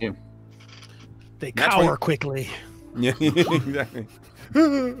 Oh, me too. They cower quickly. Yeah, exactly.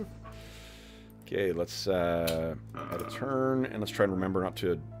 Okay, let's add a turn, and let's try and remember not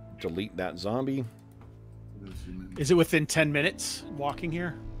to delete that zombie. Is it within 10 minutes walking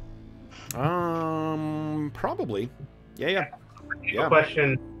here? Probably. Yeah.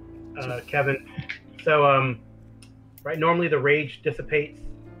 Question, Kevin. So, right, normally the rage dissipates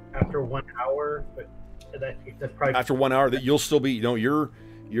after 1 hour, but that's probably after 1 hour that you'll still be.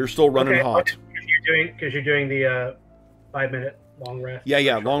 You're still running hot. Because you're doing the 5-minute long rest.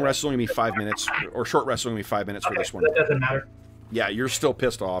 Yeah. Long rest is only going to be 5 minutes, or short rest is only going to be 5 minutes for this one. That doesn't matter. Yeah, you're still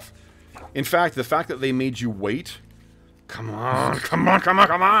pissed off. In fact, the fact that they made you wait. Come on.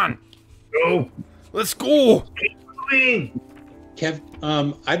 Go. Let's go. Keep moving. Kev,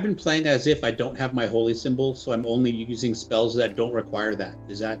 I've been playing as if I don't have my holy symbol, so I'm only using spells that don't require that.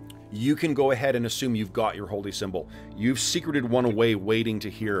 Is that? You can go ahead and assume you've got your holy symbol. You've secreted one away, waiting to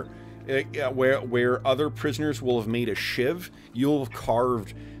hear. Where other prisoners will have made a shiv, you'll have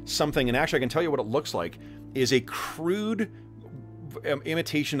carved something, and actually I can tell you what it looks like, is a crude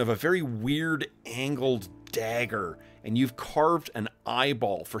imitation of a very weird angled dagger, and you've carved an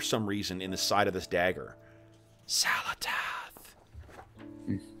eyeball for some reason in the side of this dagger. Salatath.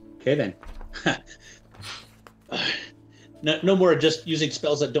 Okay then. No more just using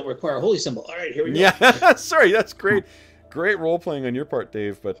spells that don't require a holy symbol. All right, here we go. Yeah, sorry, that's great. Great role-playing on your part,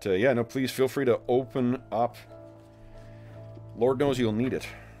 Dave, but yeah, no, please feel free to open up. Lord knows you'll need it.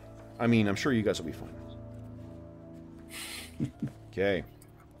 I mean, I'm sure you guys will be fine. Okay.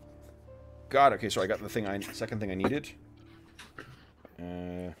 God, okay, so I got the thing second thing I needed.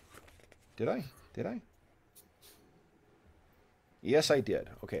 Did I? Yes, I did.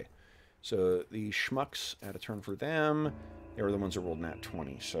 Okay. So the schmucks had a turn for them. They were the ones that rolled nat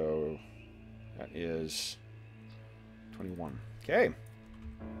 20, so that is 21. Okay.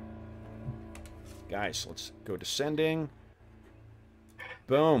 Guys, let's go descending.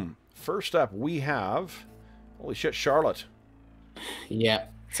 Boom. First up, we have... Holy shit, Charlotte. Yeah.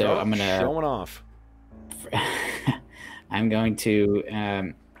 So I'm gonna showing off. I'm going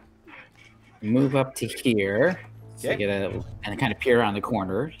to move up to here So I get and kind of peer around the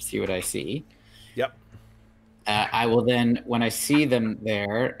corner, see what I see. Yep. I will then, when I see them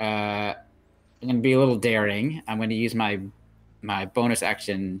there, I'm going to be a little daring. I'm going to use my bonus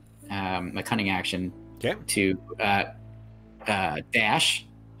action, my cunning action, to dash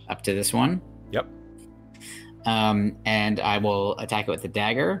up to this one. Yep. And I will attack it with the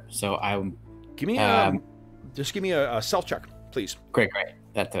dagger. So give me just give me a stealth check, please. Great.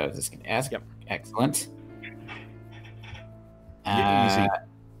 That's what I was just going to ask. Yep. Excellent. Easy.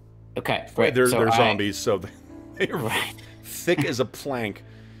 Okay, great. They're zombies, so they're thick as a plank.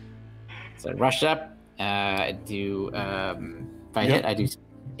 So I rush up. I do. If I hit, I do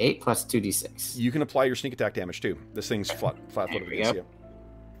 8 plus 2d6. You can apply your sneak attack damage too. This thing's flat-footed against you.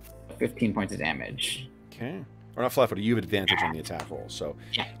 15 points of damage. Okay. Or not flat-footed. You have advantage on the attack roll. So,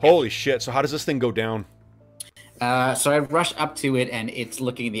 holy shit! So how does this thing go down? So I rush up to it, and it's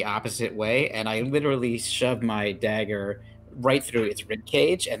looking the opposite way, and I literally shove my dagger right through its rib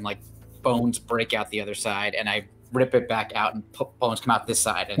cage, and like bones break out the other side, and I rip it back out, and bones come out this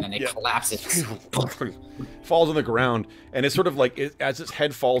side, and then it collapses. Falls on the ground, and it's sort of like as its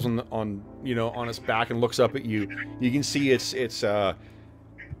head falls on its back and looks up at you. You can see it's what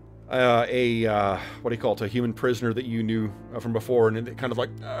do you call it? A human prisoner that you knew from before, and it kind of like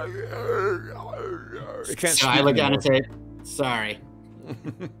it can't. So I look down and say, "Sorry."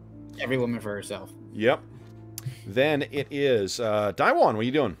 Every woman for herself. Yep. Then it is Daiwan. What are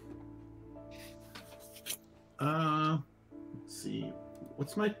you doing? Let's see.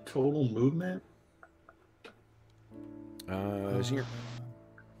 What's my total movement? Is your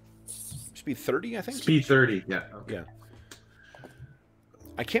speed 30? I think. Speed 30. Yeah. Okay. Yeah.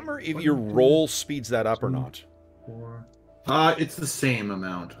 I can't remember if your roll speeds that up or not. 4. It's the same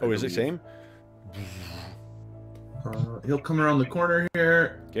amount. Oh, is it same? He'll come around the corner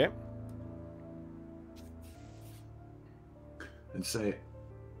here. Okay. And say,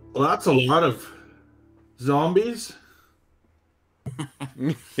 well, that's a lot of zombies.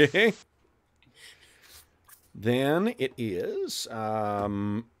 Okay. Then it is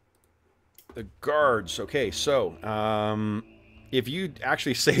the guards. Okay, so if you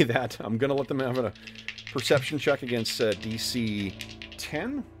actually say that, I'm going to let them have a perception check against DC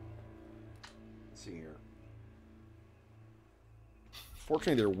 10. Let's see here.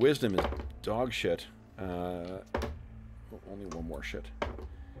 Fortunately, their wisdom is dog shit. Only one more shit.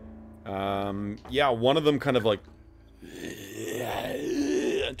 Yeah, one of them kind of like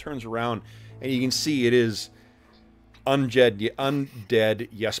turns around, and you can see it is undead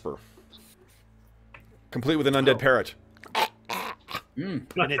Jesper, complete with an undead parrot. And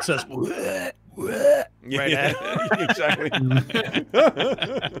it says, right exactly.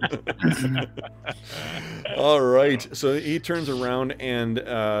 All right, so he turns around and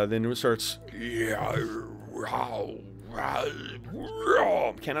then starts.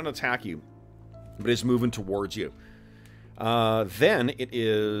 Cannot attack you, but is moving towards you. Then it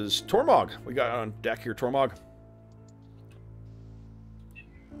is Tormog. We got on deck here, Tormog.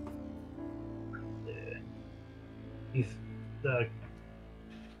 The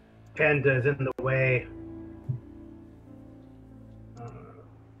panda is in the way.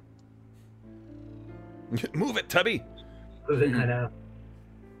 Move it, Tubby. Moves it kind of.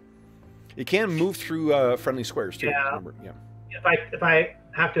 You can move through friendly squares too. Yeah. Remember. Yeah. If I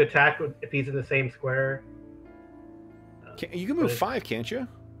have to attack if he's in the same square. You can move 5, can't you?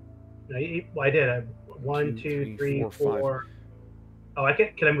 No, well, I did. 1, 2, 3, 4. Oh, I can.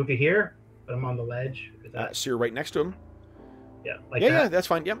 Can I move to here? But I'm on the ledge. So you're right next to him. Yeah. Like yeah, that's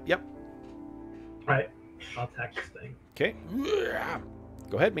fine. Yep. All right. I'll attack this thing. Okay.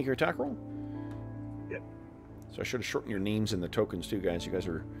 Go ahead. Make your attack roll. Yep. So I should have shortened your names in the tokens too, guys. You guys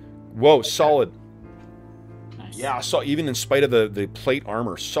are. Whoa, solid. Nice. Yeah, so even in spite of the plate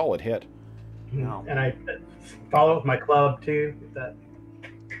armor, solid hit. Wow. And I follow with my club too. Is that?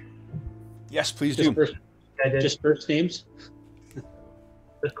 Yes, please do. Just first names.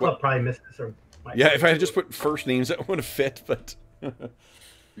 This club probably missed this. Yeah, if I had just put first names, that would have fit. But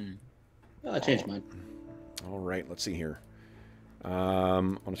I changed mine. All right, let's see here.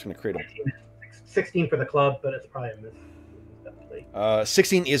 I'm just going to create 16 for the club, but it's probably a miss.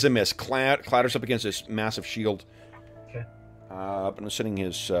 16 is a miss. Clatters up against this massive shield. Okay. But I'm setting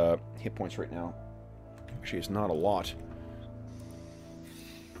his hit points right now. Actually, it's not a lot.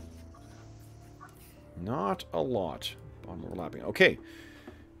 Not a lot. I'm overlapping. Okay.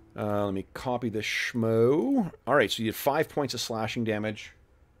 Let me copy this schmo. All right, so you did 5 points of slashing damage.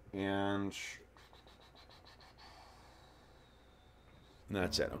 And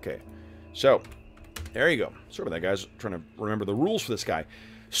that's it. Okay. So, there you go. Sorry about that, guys. I'm trying to remember the rules for this guy.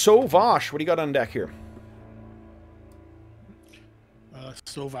 So, Vosh, what do you got on deck here?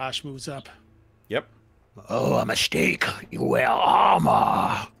 Sovash moves up. Yep. Oh, a mistake. You wear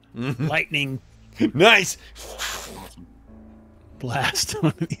armor. Lightning Nice. blast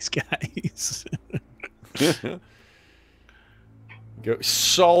one of these guys. Go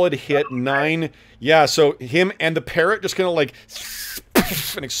solid hit 9. Yeah, so him and the parrot just kind of like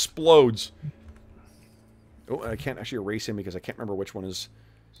and explodes. Oh, I can't actually erase him because I can't remember which one is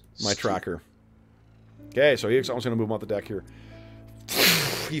my tracker. Okay, so he's almost going to move him off the deck here.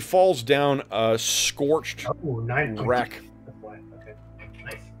 He falls down a scorched wreck. Okay.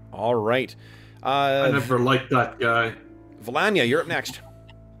 Nice. All right. I never liked that guy. Valania, you're up next.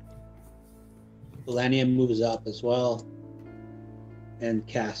 Valania moves up as well and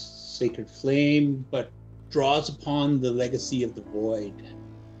casts Sacred Flame, but draws upon the Legacy of the Void.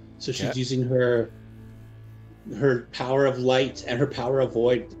 So she's using her power of light and her power of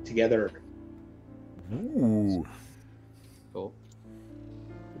void together. Ooh. Cool.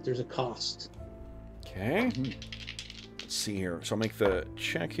 But there's a cost. Okay. Let's see here. So I'll make the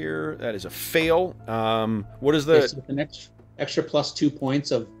check here. That is a fail. What is the... Yes, with an extra plus 2 points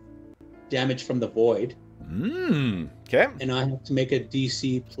of damage from the void. Okay. And I have to make a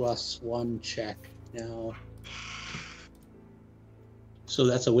DC plus 1 check now. So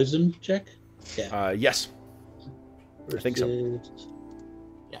that's a wisdom check? Yeah. Yes. I think so.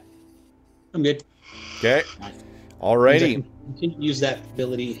 Yeah. I'm good. Okay. Nice. Alrighty. I can use that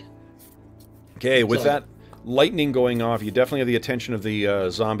ability. Okay, with that lightning going off, you definitely have the attention of the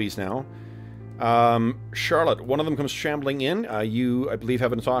zombies now. Charlotte, one of them comes shambling in. You, I believe,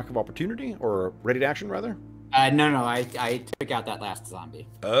 have an attack of opportunity, or ready to action, rather? No, I took out that last zombie.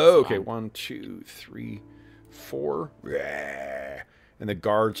 Oh, okay. 1, 2, 3, 4. And the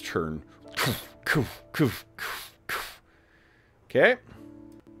guards turn. Okay.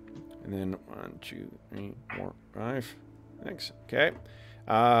 And then 1, 2, 3, 4, 5, 6. Okay.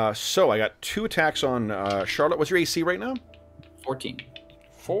 So I got 2 attacks on Charlotte. What's your AC right now? 14.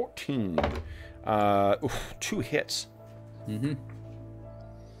 14. 2 hits. Mm-hmm.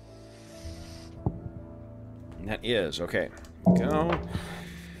 And that is, okay. Go.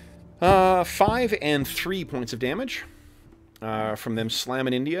 5 and 3 points of damage from them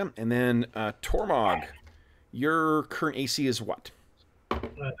slamming India. And then Tormog, your current AC is what?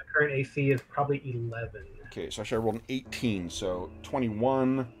 The current AC is probably 11. Okay, so actually I rolled an 18, so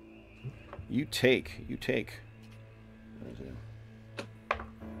 21. You take.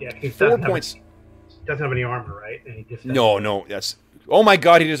 Yeah, he 4 points. Doesn't have any armor, right? And he just No, that's... Oh my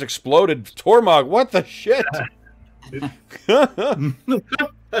god, he just exploded. Tormog, what the shit?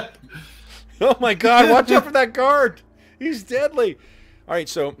 Oh my god, watch out for that guard. He's deadly. All right,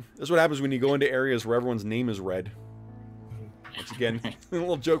 so this is what happens when you go into areas where everyone's name is red. Once again, a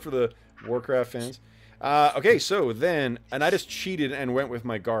little joke for the Warcraft fans. Okay, so then, and I just cheated and went with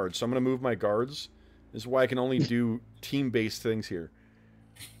my guards. So I'm going to move my guards. This is why I can only do team-based things here.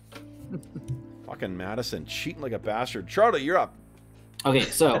 Fucking Madison, cheating like a bastard. Charlotte, you're up. Okay,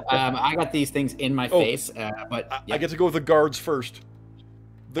 so I got these things in my face, but I get to go with the guards first.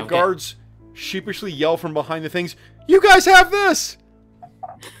 The guards sheepishly yell from behind the things, "You guys have this!"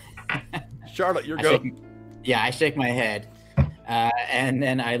 Charlotte, you're go. I shake my head, and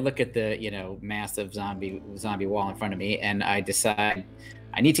then I look at the massive zombie wall in front of me, and I decide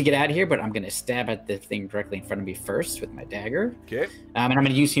I need to get out of here, but I'm going to stab at the thing directly in front of me first with my dagger. Okay. And I'm going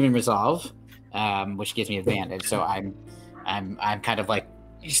to use Human Resolve, which gives me advantage. So I'm kind of like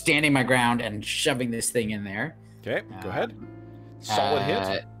standing my ground and shoving this thing in there. Okay, go ahead. Solid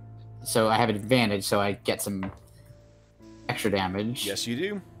hit. So I have an advantage, so I get some extra damage. Yes, you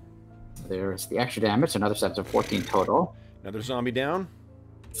do. There's the extra damage, so another set of 14 total. Another zombie down.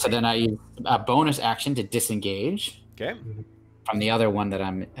 So then I use a bonus action to disengage. Okay. From the other one that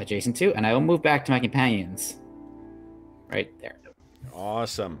I'm adjacent to, and I will move back to my companions. Right there.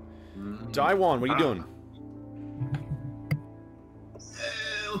 Awesome. Daiwan, what are you doing?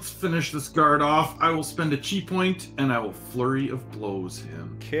 Let's finish this guard off. I will spend a chi point, and I will flurry of blows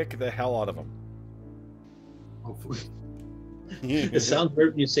him. Kick the hell out of him. Hopefully. It sounds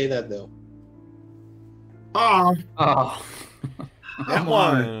weird when you say that, though. Oh. That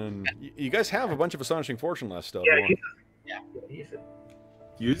one. You guys have a bunch of Astonishing Fortune left still.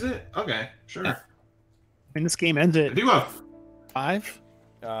 Use it? Okay, sure. I mean, this game ends at I do have 5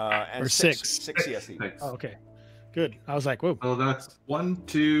 and or 6. 6 CSE. 6. Oh, okay, good. I was like, whoa. So that's 1,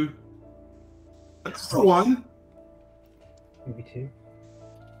 2. That's 1. Maybe 2.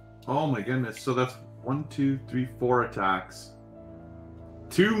 Oh my goodness. So that's 1, 2, 3, 4 attacks.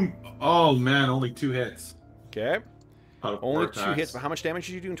 2. Oh man, only 2 hits. Okay. Out of Only 4 2 attacks. hits, but how much damage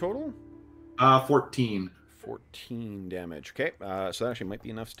did you do in total? 14. 14 damage. Okay, so that actually might be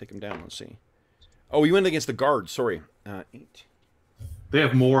enough to take him down. Let's see. Oh, you went against the guard. Sorry. 8. They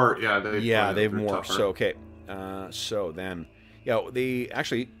have more. Yeah, they have more. Tougher. So, okay. So then, yeah, they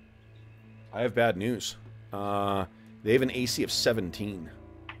actually, I have bad news. They have an AC of 17.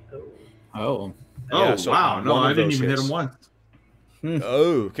 Oh. Yeah, so wow. No, I didn't even hit him once.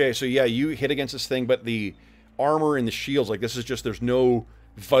 Oh, okay. So, yeah, you hit against this thing, but the armor and the shields, like, this is just, there's no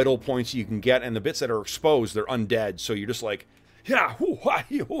vital points you can get, and the bits that are exposed, they're undead. So you're just like, yeah,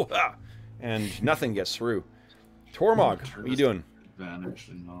 and nothing gets through. Tormog, what are you doing? Advantage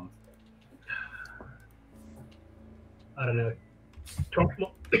and all. I don't know.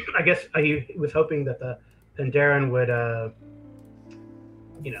 I guess I was hoping that the Pandaren would,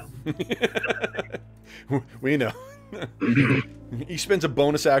 We know. He spends a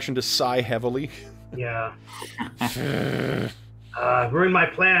bonus action to sigh heavily. Yeah. Ruined my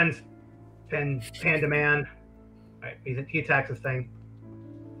plans, Panda Man. All right, he attacks this thing.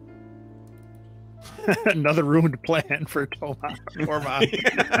 Another ruined plan for Tormog.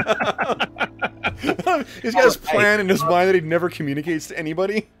 He's got his plan in his mind that he never communicates to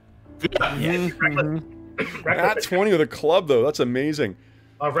anybody. Not 20 with a club, though. That's amazing.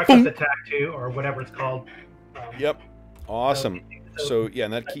 Reckless attack, too, or whatever it's called. Yep. Awesome. So, yeah,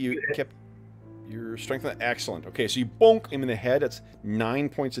 and that you kept your strength. Excellent. Okay, so you bonk him in the head. That's 9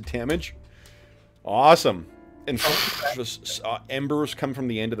 points of damage. Awesome. And just embers come from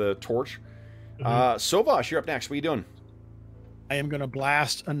the end of the torch. Sovash, you're up next. What are you doing? I am going to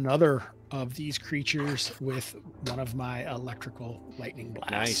blast another of these creatures with one of my electrical lightning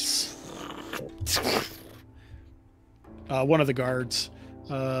blasts. Nice. One of the guards.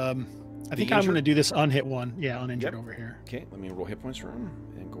 I think I'm going to do this unhit one. Yeah, uninjured over here. Okay, let me roll hit points for him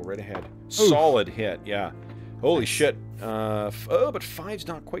and go right ahead. Solid hit, yeah. Holy shit. But 5's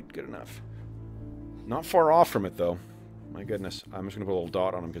not quite good enough. Not far off from it, though. My goodness. I'm just going to put a little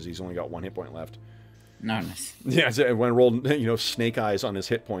dot on him because he's only got 1 hit point left. Nice. Yeah, so when I rolled, snake eyes on his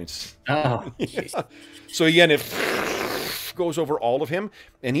hit points. Oh, yeah. So again, it goes over all of him,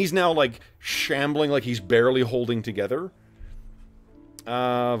 and he's now, like, shambling like he's barely holding together.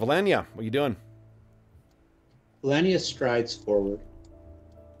 Valania, what are you doing? Valania strides forward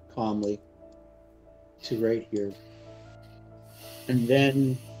calmly to right here. And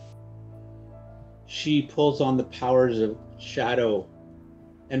then she pulls on the powers of shadow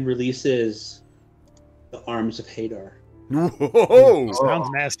and releases the arms of Hadar. Whoa! Sounds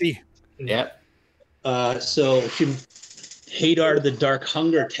nasty. Yep. So Hadar, the dark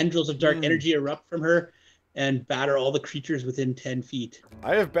hunger, tendrils of dark energy erupt from her and batter all the creatures within 10 feet.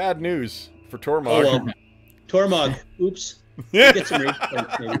 I have bad news for Tormog. Oh, well. Tormog, oops. Get some rage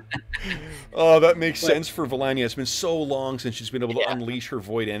points, maybe. Oh, that makes sense for Valania. It's been so long since she's been able to unleash her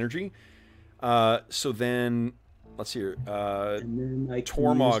void energy. So then, let's see here.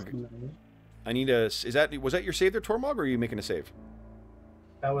 Tormog. I need a. Was that your save there, Tormog, or are you making a save?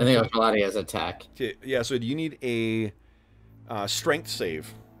 I think it was Valadia's attack. Yeah. So do you need a strength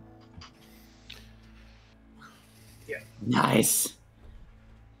save? Yeah. Nice.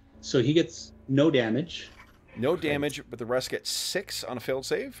 So he gets no damage. No damage, but the rest get 6 on a failed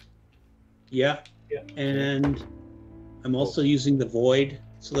save? Yeah. And I'm also using the void,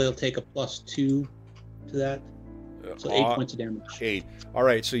 so they'll take a +2 to that. So 8 points of damage. 8. All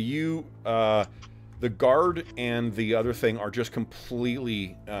right, so you, the guard and the other thing are just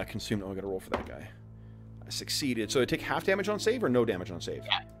completely consumed. Oh, I got to roll for that guy. I succeeded. So I take half damage on save or no damage on save?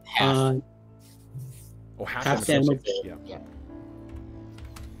 Yeah, half. Half damage. Yeah.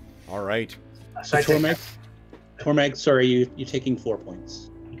 All right. So Tormag, sorry, you're taking 4 points.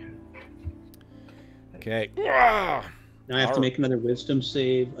 Okay. Now I have to make another wisdom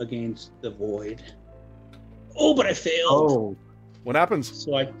save against the void. Oh, but I failed. Oh. What happens?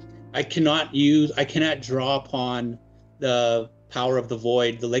 So I cannot draw upon the power of the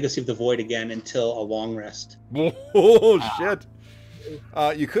void, the legacy of the void again until a long rest. Oh, shit.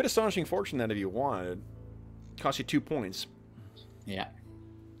 You could Astonishing Fortune that if you wanted. Cost you 2 points. Yeah.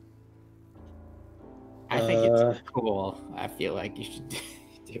 I think it's cool. I feel like you should do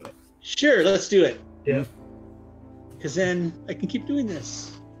it. Sure, let's do it. Yeah. Because then I can keep doing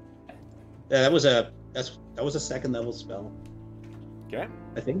this. That was a second level spell. Okay.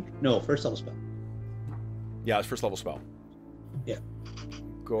 I think. No, first level spell. Yeah, it's first level spell. Yeah.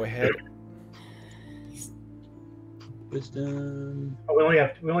 Go ahead. Wisdom. Oh, we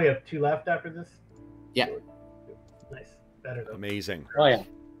only have 2 left after this. Yeah. Nice. Better though. Amazing. Oh yeah.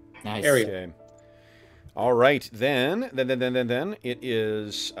 Nice. There we go. Okay. All right, then it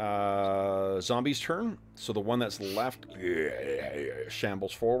is Zombie's turn. So the one that's left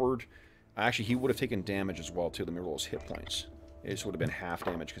shambles forward. Actually, he would have taken damage as well, too. Let me roll his hit points. It just would have been half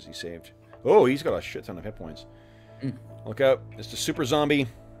damage because he saved. Oh, he's got a shit ton of hit points. Look out. It's the Super Zombie.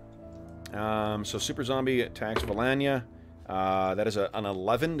 So Super Zombie attacks Valania. That is an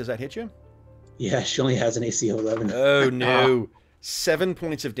 11. Does that hit you? Yeah, she only has an AC of 11. Oh, no. 7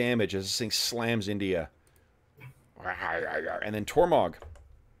 points of damage as this thing slams into you. And then Tormog.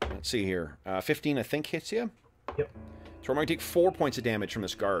 Let's see here. 15, I think, hits you. Yep. Tormog, take 4 points of damage from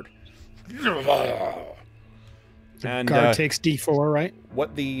this guard. And Guard takes D4, right?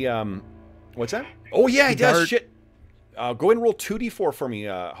 what the what's that? Oh yeah, he does. Shit. Go ahead and roll 2d4 for me,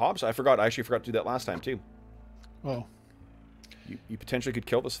 Hobbs. I actually forgot to do that last time too. Oh. You potentially could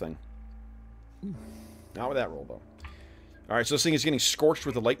kill this thing. Not with that roll though. All right, so this thing is getting scorched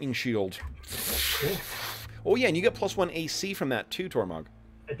with a lightning shield. Oh yeah, and you get +1 AC from that too, Tormog.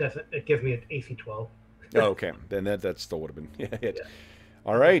 It doesn't. It gives me an AC 12. Oh, okay. Then that still would have been hit. Yeah.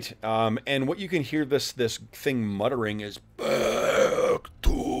 All right. And what you can hear this thing muttering is back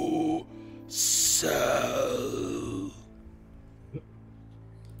to cell.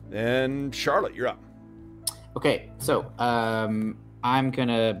 And Charlotte, you're up. Okay, so I'm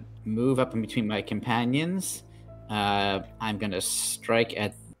gonna move up in between my companions. I'm gonna strike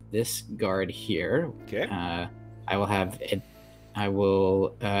at this guard here. Okay. I will have it. I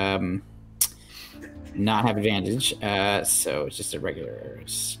will not have advantage, so it's just a regular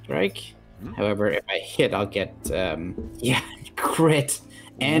strike. However, if I hit, I'll get crit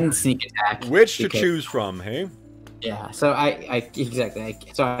and sneak attack. Which to choose from, hey? Yeah. So I exactly.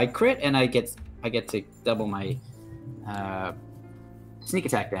 So I crit and I get to double my sneak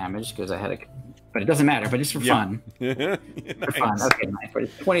attack damage because I had a. But it doesn't matter. But just for fun. Nice. For fun. Okay, nice. For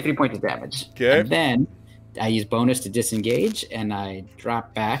 23 points of damage. Okay. And then I use bonus to disengage, and I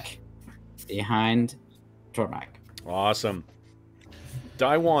drop back behind Tormag. Awesome.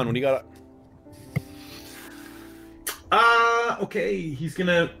 Daiwan, what do you got? Okay, he's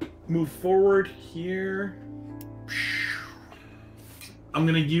gonna move forward here. I'm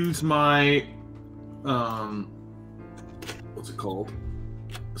gonna use my what's it called?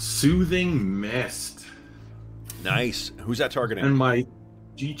 Soothing Mist. Nice. Who's that targeting? And my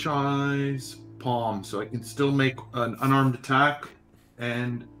G-Chai's palm, so I can still make an unarmed attack.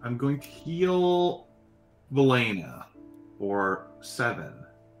 And I'm going to heal Valena for 7.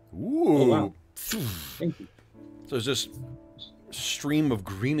 Ooh. Oh, wow. Thank you. So there's this stream of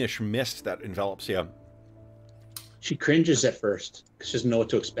greenish mist that envelops you. She cringes at first because she doesn't know what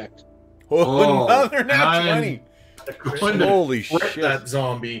to expect. Oh, another nat I'm 20. going to Holy crit shit. that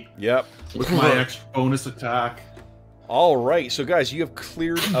zombie Yep. with my extra bonus attack. All right. So, guys, you have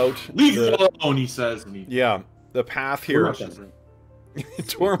cleared out Leave it alone, he says. And he the path here. rushes him.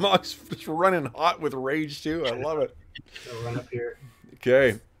 Tormog's just running hot with rage, too. I love it. So run up here.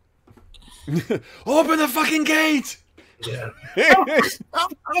 Okay. Open the fucking gate! Yeah. Go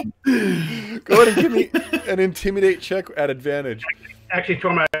ahead and give me an intimidate check at advantage. Actually,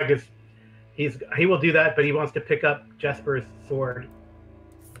 Tormag is he will do that, but he wants to pick up Jesper's sword.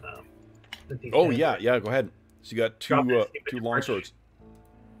 Oh yeah, go ahead. So you got Drop his two stupid long torch. swords.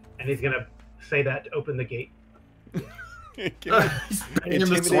 And he's gonna say that to open the gate. Give me He's banging the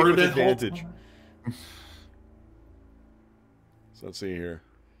intimidate sword with in. advantage. So let's see here.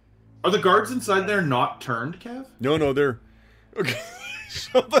 Are the guards inside there not turned, Kev? No, they're okay.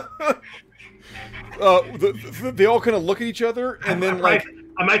 So they all kind of look at each other, and then like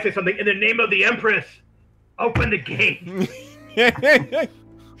I might say something in the name of the Empress. Open the gate.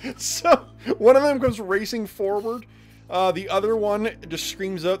 So one of them comes racing forward. The other one just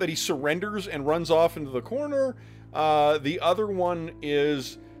screams out that he surrenders and runs off into the corner. The other one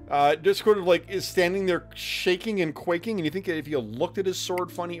is just sort of like is standing there shaking and quaking, and you think that if you looked at his sword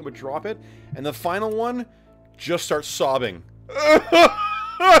funny, it would drop it. And the final one just starts sobbing.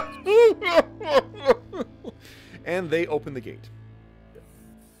 And they open the gate.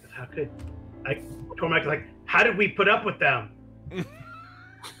 How could Tormag's like, how did we put up with them?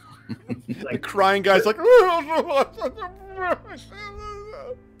 The crying guy's like,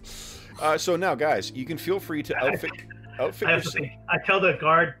 so now, guys, you can feel free to outfit yourself. I tell the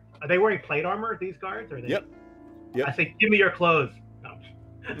guard, are they wearing plate armor, these guards? Or are they... Yep. I say, give me your clothes. No.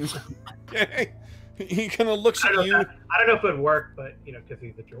 He kind of looks at you. I don't know if it would work, but, you know, because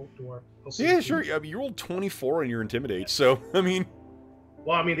he's a dwarf. Yeah, sure. I mean, you rolled 24 in your intimidate, so, I mean...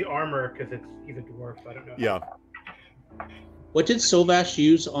 Well, I mean the armor, because he's a dwarf, I don't know. Yeah. What did Sovash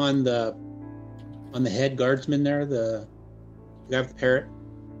use on the head guardsman there, the guy with the parrot,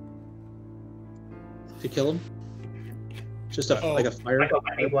 to kill him? Just like a fire. Like a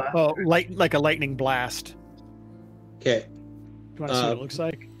lightning blast. Oh, like a lightning blast. Okay. Do you want to see what it looks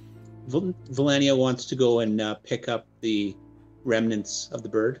like? Valania wants to go and pick up the remnants of the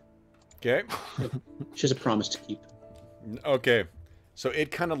bird. Okay. She has a promise to keep. Okay. So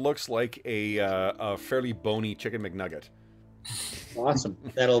it kind of looks like a fairly bony chicken McNugget. Awesome.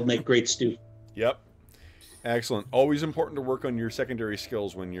 That'll make great stew. Yep. Excellent. Always important to work on your secondary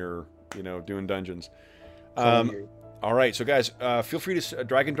skills when you're, doing dungeons. All right, so guys, feel free to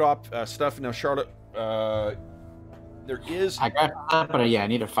drag and drop stuff. Now, Charlotte, there is... I got that, but I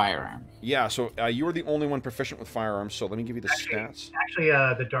need a firearm. Yeah, so you are the only one proficient with firearms, so let me give you the stats. Actually,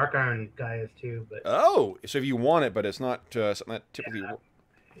 the Dark Iron guy is too. But Oh, so if you want it, but it's not something that typically...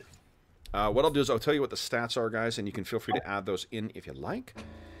 what I'll do is I'll tell you what the stats are, guys, and you can feel free to add those in if you like.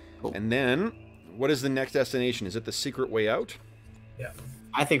 Cool. And then, what is the next destination? Is it the secret way out? yeah,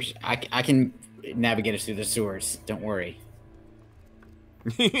 I think I can navigate us through the sewers. Don't worry.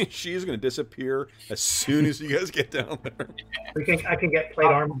 She's going to disappear as soon as you guys get down there. I can get plate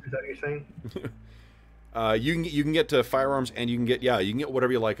armor. Is that what you're saying? You can get to firearms, and you can get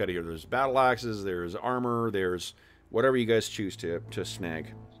whatever you like out of here. There's battle axes, there's armor, there's whatever you guys choose to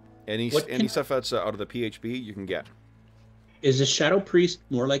snag. Any stuff that's out of the PHB you can get. Is the Shadow Priest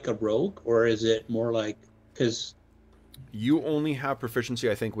more like a rogue, or is it more like... Because... You only have proficiency,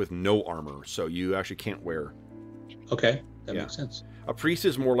 I think, with no armor, so you actually can't wear. Okay, that makes sense. A priest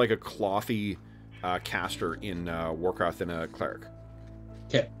is more like a clothy caster in Warcraft than a cleric.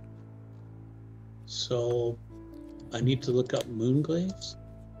 Okay. So, I need to look up moonglaves?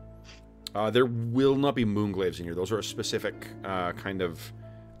 There will not be moonglaves in here. Those are a specific kind of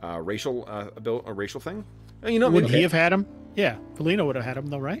racial thing. Would he have had them? Yeah, Valina would have had them,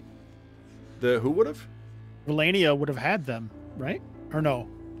 though, right? Who would have? Valania would have had them, right? Or no?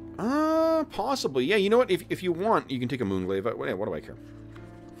 Possibly. Yeah, you know what? If you want, you can take a moonglaive. What do I care?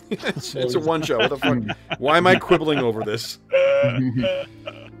 it's a one shot. What the fuck? Why am I quibbling over this? I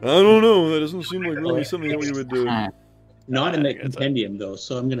don't know. That doesn't seem like really something that we would do. Not in the compendium, though,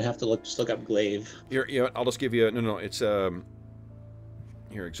 so I'm going to have to look up glaive. Here, I'll just give you... No, it's...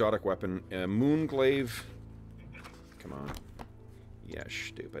 Here, exotic weapon. Moonglaive. Come on. Yeah,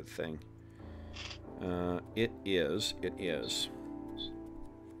 stupid thing. It is.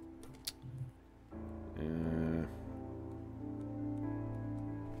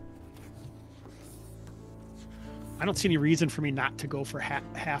 I don't see any reason for me not to go for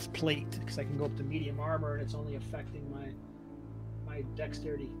half plate, because I can go up to medium armor and it's only affecting my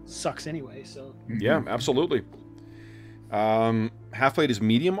dexterity. Sucks anyway, so... Yeah, absolutely. Half plate is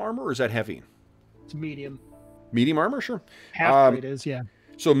medium armor, or is that heavy? It's medium. Medium armor, sure. Half plate is, yeah.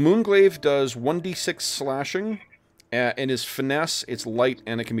 So Moonglaive does 1d6 slashing, and is finesse, it's light,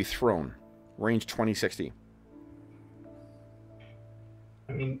 and it can be thrown. Range 20-60.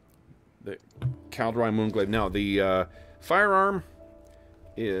 I mean... The Caldroy Moonglaive. Now, the firearm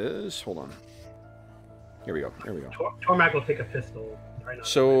is... Hold on. Here we go. Tormac will take a pistol.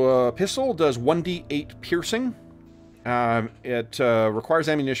 So, pistol does 1d8 piercing. It requires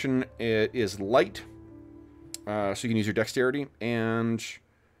ammunition. It is light. So you can use your dexterity. And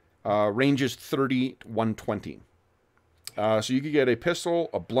range is 30 to 120. So you could get a pistol,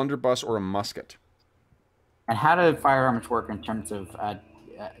 a blunderbuss, or a musket. And how do firearms work in terms of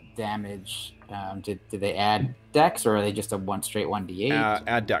damage? Do they add dex, or are they just a straight 1d8?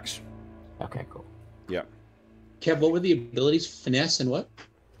 Add dex. Okay, cool. Yeah. Kev, what were the abilities? Finesse and what?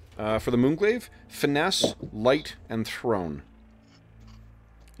 For the Moonglaive, finesse, light, and thrown.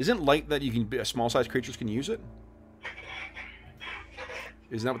 Isn't light that you can... small-sized creatures can use it?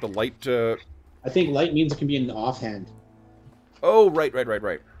 Isn't that what the light... I think light means it can be in the offhand. Oh, right.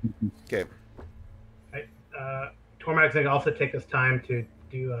 Okay. Tormac's going to also take this time to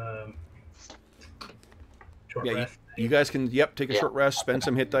do short rest. You guys can, take a short rest, spend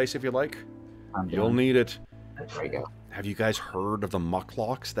some hit dice if you like. You'll need it. There you go. Have you guys heard of the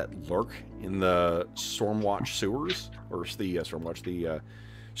mucklocks that lurk in the Stormwatch sewers? Or the Stormwatch, the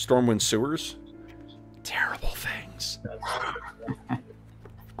Stormwind sewers? Terrible things.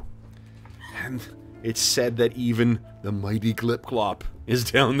 And it's said that even the mighty Glipclop is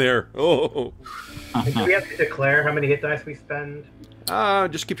down there. Oh. Do we have to declare how many hit dice we spend?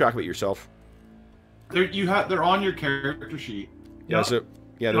 Just keep track of it yourself. They're on your character sheet. Yeah,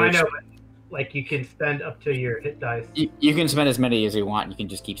 I know, but like you can spend up to your hit dice. You can spend as many as you want. You can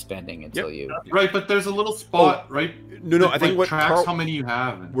just keep spending until you... Right, but there's a little spot, right? No, I think what tracks how many you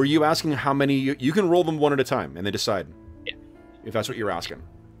have. Were you asking how many... You can roll them one at a time, and then decide. Yeah. If that's what you're asking.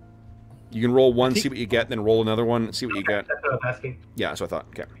 You can roll one, see what you get, then roll another one, see what you get. That's what I was asking. Yeah, that's what I thought.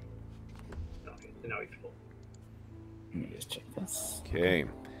 Okay. Okay, so now he's full. Let me just check this. Okay.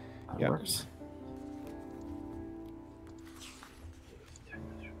 That works.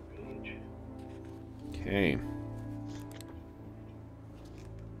 Okay.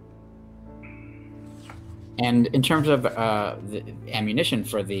 And in terms of the ammunition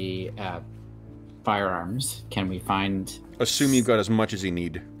for the firearms, can we find? Assume you've got as much as you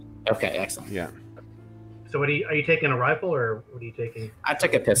need. Okay, excellent. Yeah. So what are you taking, a rifle or what are you taking? I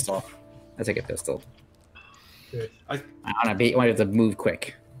took a pistol. Serious? I wanted to move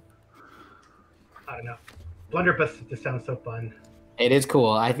quick. I don't know. Blunderbuss just sounds so fun. It is cool.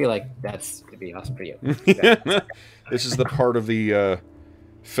 I feel like that's gonna be awesome for you. This is the part of the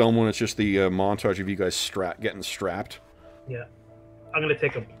film when it's just the montage of you guys getting strapped. Yeah. I'm going to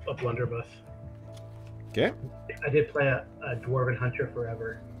take a blunderbuss. Okay. I did play a Dwarven Hunter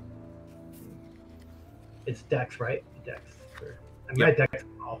forever. It's Dex, right? Dex. My Dex is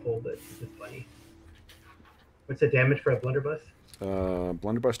awful, but it's just funny. What's the damage for a blunderbuss?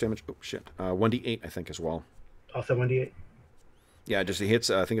 Blunderbuss damage. Oh, shit. 1d8, I think, as well. Also 1d8? Yeah, just it hits.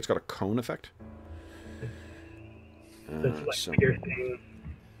 I think it's got a cone effect. So it's like piercing.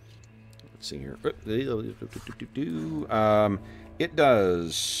 Let's see here. It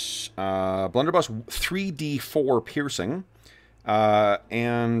does blunderbuss 3d4 piercing,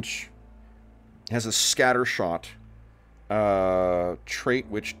 and has a scatter shot trait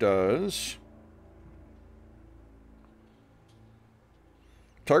which does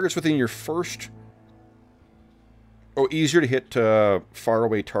targets within your first. Oh, easier to hit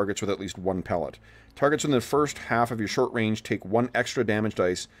faraway targets with at least one pellet. Targets in the first half of your short range take 1 extra damage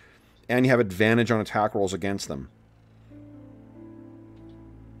dice, and you have advantage on attack rolls against them.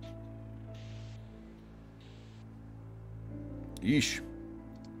 Yeesh.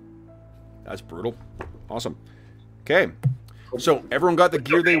 That's brutal. Awesome. Okay. So, everyone got the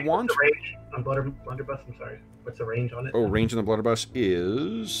gear they want? What's the range on blunderbuss? I'm sorry. What's the range on it? Oh, range on the blunderbuss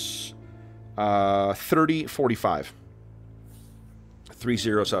is 30-45.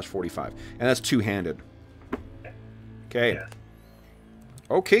 30/45. And that's two-handed. Okay. Yeah.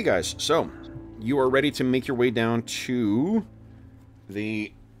 Okay, guys. So, you are ready to make your way down to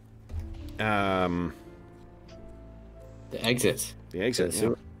the exit. The exit, yeah.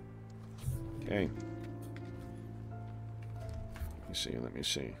 Okay. Let me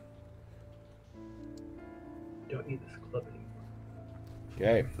see. Don't need this club anymore.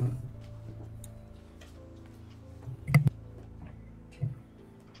 Okay.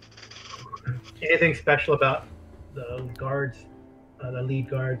 Anything special about the guards, the lead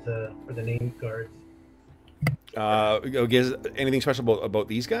guards, or the named guards? Anything special about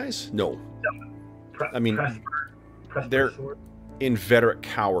these guys? No. I mean, they're inveterate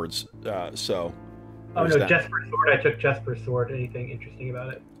cowards, so... Oh, no, Jesper's sword. I took Jesper's sword. Anything interesting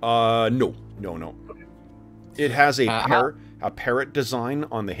about it? No. Okay. It has a parrot design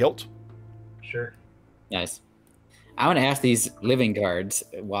on the hilt. Sure. Nice. I want to ask these living guards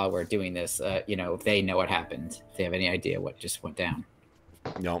while we're doing this, if they know what happened. If they have any idea what just went down.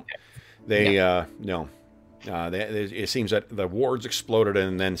 No. No. It seems that the wards exploded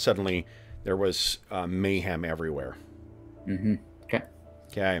and then suddenly there was mayhem everywhere. Mm-hmm. Okay.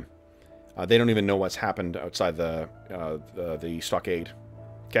 Okay. They don't even know what's happened outside the stockade.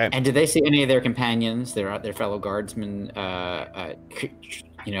 Okay. And did they see any of their companions, their fellow guardsmen,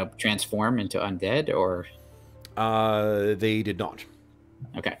 transform into undead, or? They did not.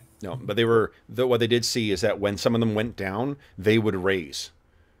 Okay. No, but they were. What they did see is that when some of them went down, they would raise.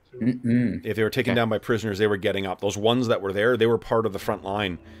 Mm-mm. If they were taken down by prisoners, they were getting up. Those ones that were there, they were part of the front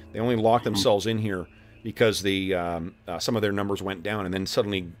line. They only locked themselves in here because some of their numbers went down and then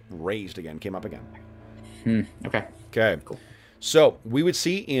suddenly raised again, came up again. Okay. Okay. Cool. So we would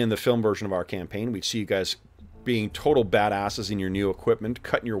see in the film version of our campaign, we'd see you guys being total badasses in your new equipment,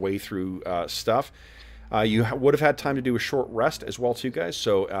 cutting your way through stuff. You would have had time to do a short rest as well, too, guys.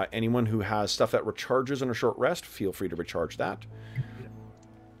 So anyone who has stuff that recharges on a short rest, feel free to recharge that.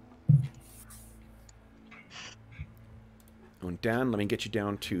 Going down, let me get you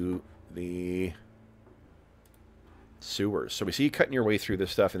down to the sewers. So we see you cutting your way through this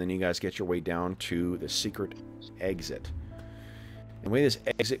stuff, and then you guys get your way down to the secret exit. And the way this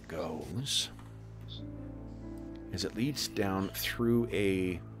exit goes is it leads down through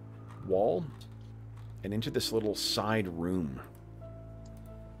a wall and into this little side room.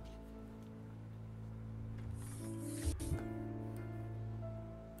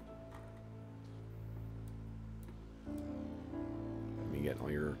 Let me get all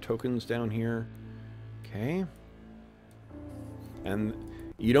your tokens down here. Okay. And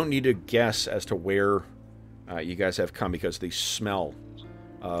you don't need to guess as to where you guys have come, because the smell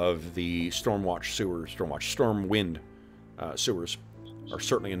of the Stormwind sewers are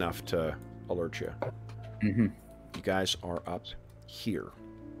certainly enough to alert you. Mm-hmm. You guys are up here.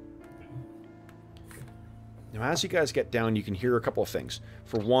 Now, as you guys get down, you can hear a couple of things.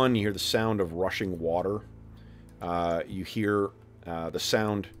 For one, you hear the sound of rushing water. You hear the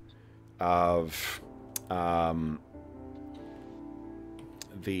sound of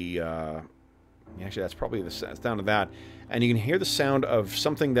actually, that's probably the sound of that. And you can hear the sound of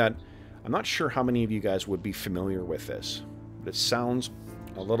something that I'm not sure how many of you guys would be familiar with this. But it sounds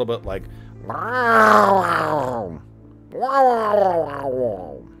a little bit like...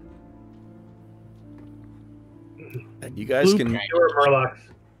 And you guys can... Murlocs.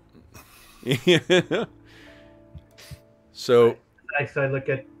 Yeah. So... I look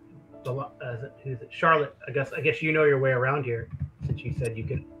at who's it? Charlotte. I guess you know your way around here, since you said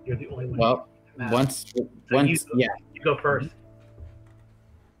you're the only one. Well, once, yeah. You go first.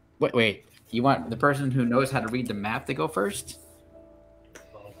 Wait. You want the person who knows how to read the map to go first?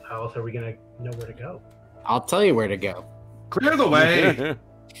 Well, how else are we gonna know where to go? I'll tell you where to go. Clear the way.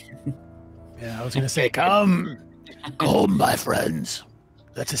 Yeah, I was gonna say, come, my friends.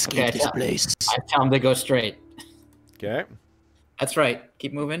 Let's escape this place. I tell them to go straight. Okay. That's right.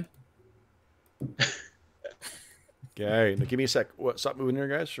 Keep moving. Okay. Now give me a sec. What? Stop moving here,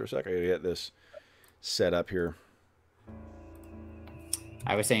 guys, for a sec. I gotta get this set up here.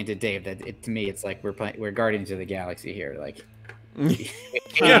 I was saying to Dave that to me it's like we're Guardians of the Galaxy here. Like, Yeah,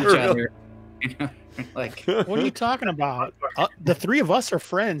 each other. You know, like, What are you talking about? The three of us are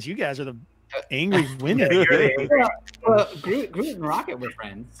friends. You guys are the angry women. well, Groot and Rocket were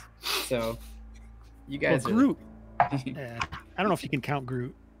friends, so you guys. Well, Groot. Yeah, I don't know if you can count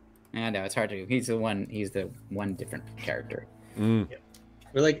Groot. I know it's hard to. He's the one different character. Mm.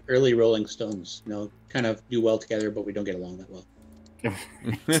 We're like early Rolling Stones. You know, kind of do well together, but we don't get along that well.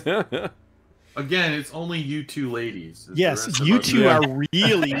 Again, it's only you two ladies. Yes, you two are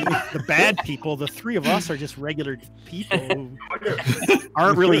really the bad people. The three of us are just regular people who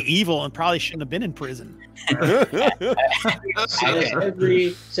aren't really evil and probably shouldn't have been in prison.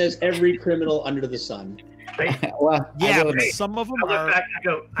 Says every criminal under the sun. Well, Yeah, but some of them I look are. back,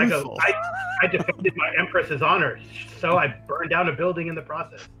 I defended my empress's honor, so I burned down a building in the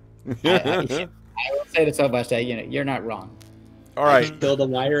process. I will say this so much that you're not wrong. All right. Build a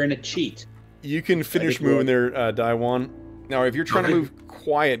liar and a cheat. You can finish moving there, Daiwan. Now, if you're trying to move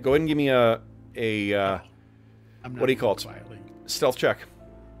quiet, go ahead and give me a what do you call it? Quietly. Stealth check.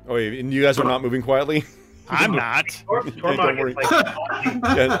 Oh, and you guys are not moving quietly? I'm not. Tormund is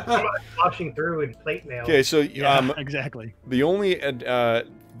like washing through in plate mail. Okay, so Exactly. the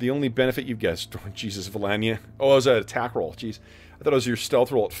only benefit you've guessed, Jesus, Valania. Oh, it was an attack roll. Jeez, I thought it was your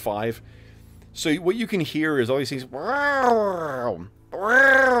stealth roll at 5. So what you can hear is all these things.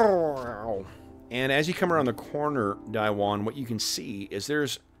 And as you come around the corner, Daiwan, what you can see is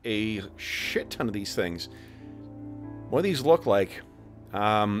there's a shit ton of these things. What do these look like?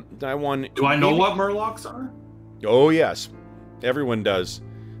 Daiwan. Do I know what Murlocs are? Oh, yes. Everyone does.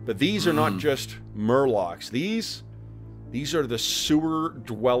 But these are not just Murlocs. These are the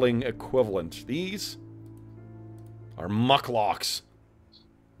sewer-dwelling equivalent. These are Mucklocks.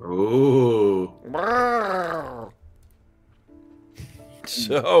 Oh.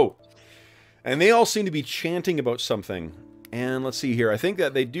 So, and they all seem to be chanting about something. And let's see here. I think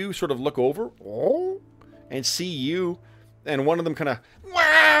that they do sort of look over and see you. And one of them kind of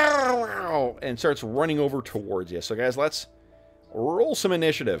and starts running over towards you. So, guys, let's roll some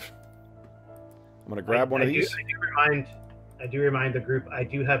initiative. I'm going to grab one of these. I do remind the group, I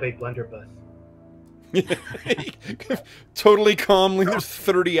do have a blunderbuss. Totally calmly, there's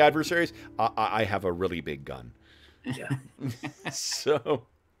 30 adversaries. I have a really big gun. Yeah. So,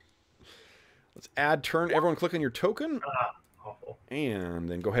 let's add turn. Everyone click on your token. Awful. And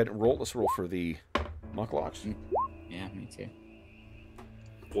then go ahead and roll. Let's roll for the Mucklocks. Yeah, me too.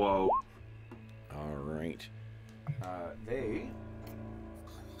 Whoa. All right. They...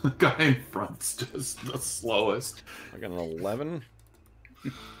 The guy in front's just the slowest. I got an 11.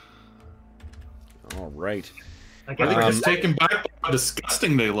 All right. I think we're just taken back by how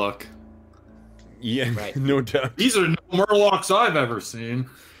disgusting they look. Yeah, Right. No doubt. These are no Murlocs I've ever seen.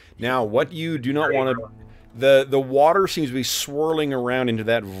 Now, what you do not want to... The water seems to be swirling around into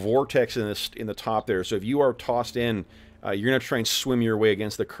that vortex in the top there. So if you are tossed in, you're going to try and swim your way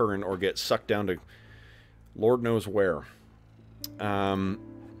against the current or get sucked down to Lord knows where.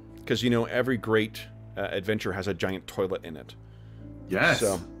 Because, every great adventure has a giant toilet in it. Yes.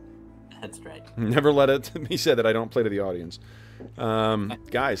 So, That's right. never let it be said that I don't play to the audience.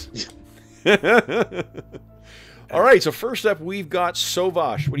 Guys. All right, so first up, we've got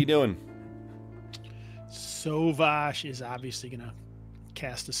Sovash. What are you doing? Sovash is obviously going to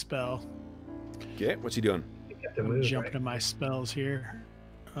cast a spell. Okay, what's he doing? You have to I'm move, jumping right? to my spells here.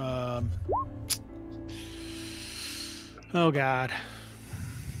 Oh God.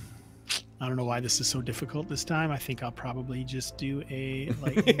 I don't know why this is so difficult this time. I think I'll probably just do a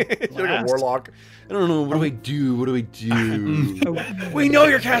lightning You're like a blast. warlock. I don't know. What do I do? What do I do? We know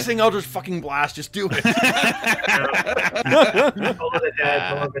you're casting Eldritch fucking Blast. Just do it. All of the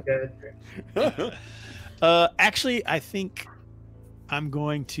dead. All of the dead. Actually, I think I'm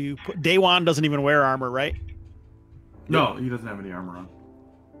going to put. Daewon doesn't even wear armor, right? No, he doesn't have any armor on.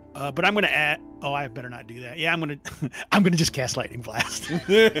 But I'm going to add. Oh, I better not do that. Yeah, I'm going to. I'm going to just cast lightning blast.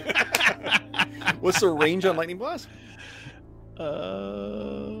 What's the range on Lightning Blast?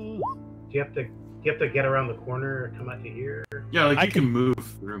 Do you have to get around the corner or come out to here? Yeah, like I you can move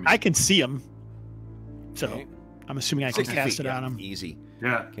through me. I can see him, so Okay. I'm assuming I can 60 cast feet, it yeah, on him. Easy.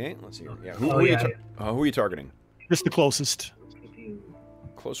 Yeah. Okay, let's see. Yeah. Oh, Who are yeah, you targeting? Just the closest.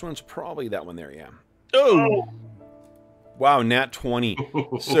 Close one's probably that one there. Yeah. Oh, Wow, nat 20.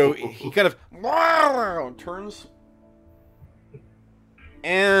 So he kind of turns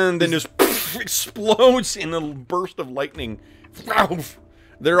and then just explodes in a burst of lightning.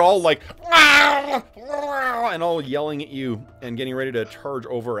 They're all like and all yelling at you and getting ready to charge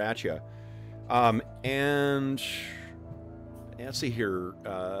over at you. And let's see here.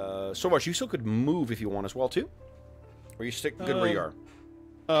 So much you still could move if you want as well too, or you stick good where you are.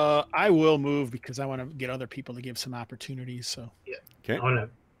 I will move because I want to get other people to give some opportunities. So Okay.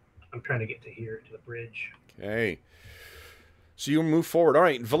 I'm trying to get to here to the bridge. Okay. So you move forward. All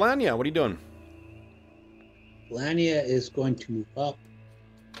right, Valania, what are you doing? Lania is going to move up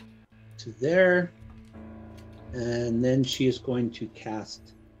to there, and then she is going to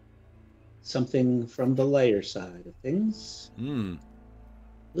cast something from the lighter side of things. Hmm.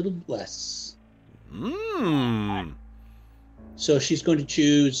 Little bless. Hmm. So she's going to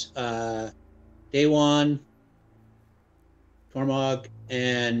choose Daewon, Tormog,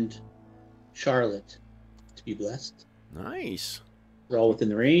 and Charlotte to be blessed. Nice. They're all within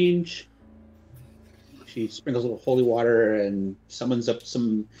the range. She sprinkles a little holy water and summons up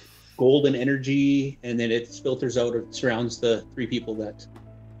some golden energy, and then it filters out and surrounds the 3 people that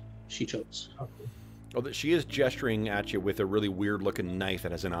she chose. Oh, that she is gesturing at you with a really weird-looking knife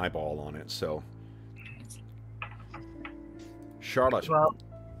that has an eyeball on it. So, Charlotte, Well,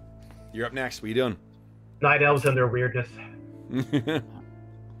 you're up next. What are you doing? night elves and their weirdness. Why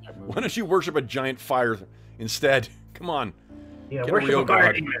don't you worship a giant fire instead? Come on. Yeah, Get a worship real a fire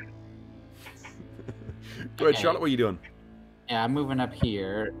god. demon. Go ahead, Okay. Charlotte. What are you doing? Yeah, I'm moving up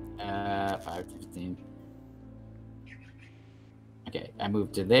here. 5, 15. Okay, I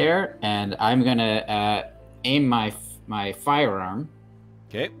moved to there, and I'm gonna aim my firearm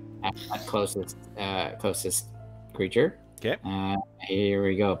Okay. at that closest creature. Okay. Here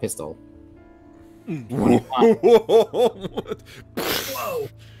we go, pistol. Whoa.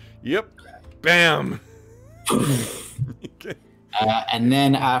 Yep. Bam. Okay. And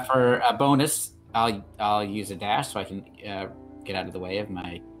then for a bonus, I'll use a dash so I can get out of the way of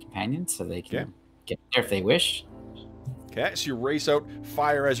my companions, so they can Okay. get there if they wish. Okay, so you race out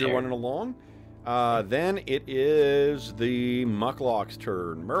fire as you're running along. Then it is the Mucklock's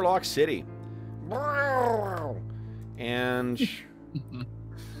turn. Murloc City. And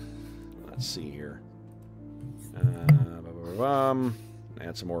let's see here.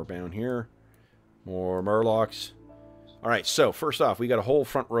 Add some more down here. More Murlocs. All right, so first off, we got a whole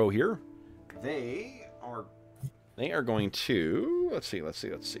front row here. They are going to let's see.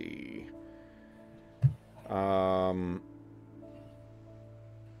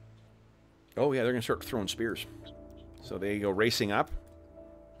 Oh yeah, they're gonna start throwing spears. So they go racing up.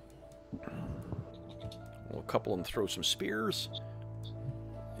 Well, a couple of them throw some spears.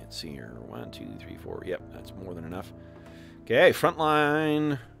 Let's see here. 1, 2, 3, 4. Yep, that's more than enough. Okay,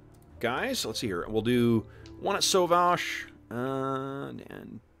 frontline guys. Let's see here. We'll do one at Sauvage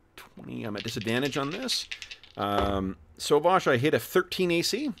and 20. I'm at disadvantage on this. Sauvage, I hit a 13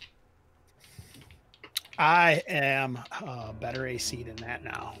 AC. I am better AC than that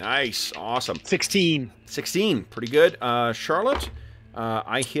now. Nice, awesome. 16. 16, pretty good. Charlotte,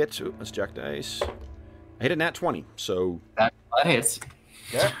 I hit. Ooh, let's check dice. I hit a nat 20, so. That hits.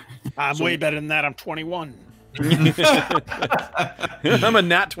 Yeah. I'm way better than that. I'm 21. I'm a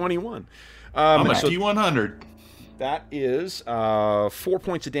nat 21. I'm a so D100. that is 4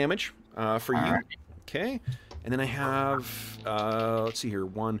 points of damage for you. Alright. Okay. And then I have, let's see here,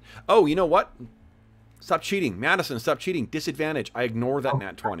 1. Oh, you know what? Stop cheating. Madison, stop cheating. Disadvantage. I ignore that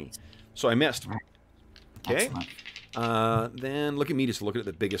nat 20. So I missed. Okay. Excellent. Then look at me just looking at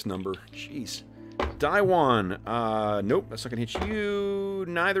the biggest number. Jeez. Die 1. Nope, that's not going to hit you.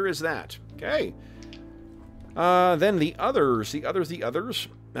 Neither is that. Okay. Then the others.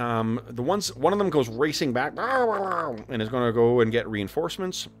 The ones, one of them goes racing back and is going to go and get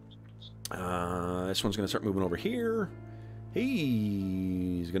reinforcements. This one's going to start moving over here.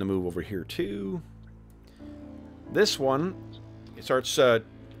 He's going to move over here too. This one, it starts the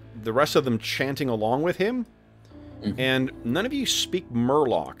rest of them chanting along with him. And none of you speak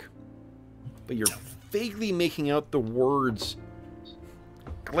Murloc, but you're vaguely making out the words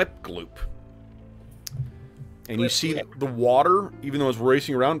glip gloop. And you see the water, even though it's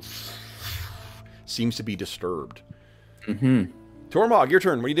racing around, seems to be disturbed. Tormog, your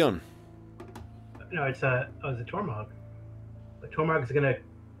turn. What are you doing? No, it's a Tormog. The Tormog is gonna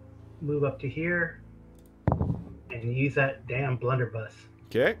move up to here and use that damn blunderbuss.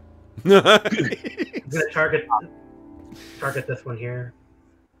 Okay. I'm gonna target this one here.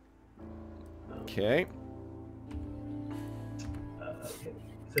 Okay. Okay.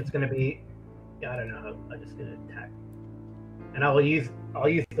 So it's gonna be, I don't know. I'm just gonna attack, and I'll use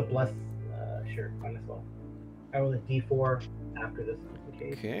the bless. Sure, might as well. I roll a D4 after this.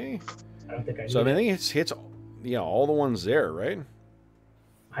 Okay. I don't think I. So I think it hits, yeah, all the ones there, right?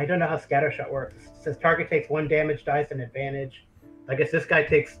 I don't know how scattershot works. It says target takes 1 damage dice and advantage. I guess this guy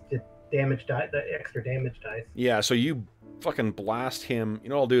takes the damage die, the extra damage dice. Yeah. So you fucking blast him. You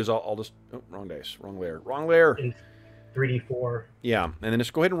know what I'll do is I'll just wrong dice, wrong layer. In 3d4. Yeah, and then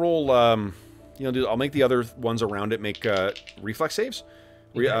just go ahead and roll. I'll make the other ones around it make reflex saves,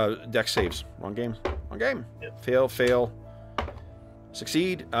 dex saves. Wrong game. Yep. Fail.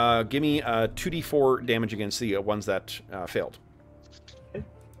 Succeed. Give me 2d4 damage against the ones that failed. Okay.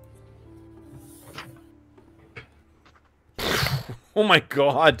 Oh my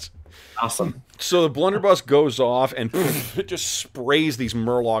god. Awesome. So the blunderbuss goes off and it just sprays these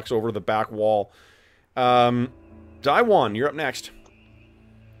murlocs over the back wall. Daiwan, you're up next.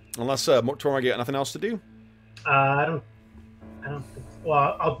 Unless Tormog got nothing else to do. I don't think so.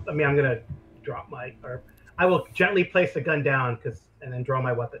 Well, I'm gonna drop I will gently place the gun down and then draw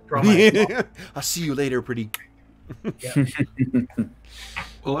my weapon. I'll see you later, pretty. Yeah.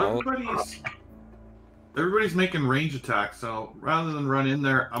 Well, everybody's making range attacks, so rather than run in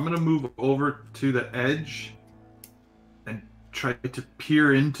there, I'm gonna move over to the edge and try to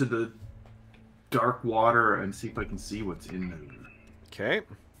peer into the dark water and see if I can see what's in there. Okay.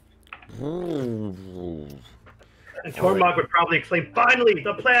 And Tormog would probably exclaim, "Finally,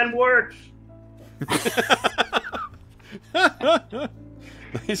 the plan works!"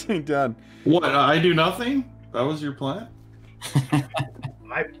 Nicely done. What? I do nothing? That was your plan?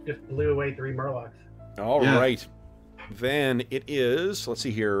 I just blew away 3 Murlocs. All right. Then it is, let's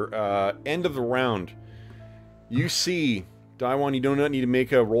see here, end of the round. You see, Daiwan, you do not need to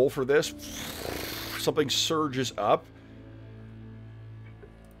make a roll for this. Something surges up.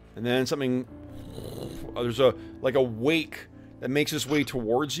 And then something, there's a wake that makes its way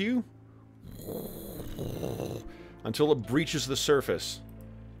towards you until it breaches the surface.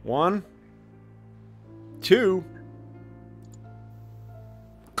 1, 2,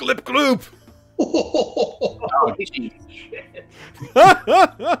 glip gloop. Oh, geez.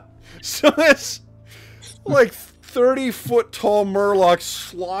 So this, like, 30-foot tall Murloc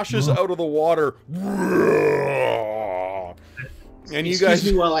sloshes out of the water. And you guys...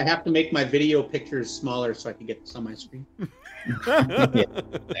 Excuse me while I have to make my video pictures smaller so I can get this on my screen.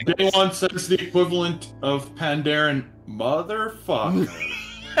 Daywan says the equivalent of Pandaren, motherfucker.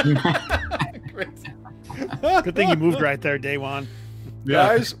 Good thing you moved right there, Daywan.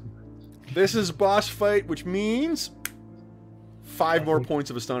 Guys, this is boss fight, which means 5 more points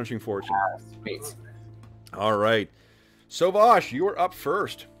of astonishing fortune. Sweet. All right. Sovash, you are up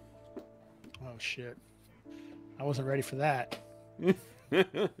first. Oh, shit. I wasn't ready for that. I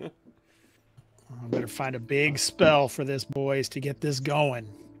better find a big spell for this, boys, to get this going.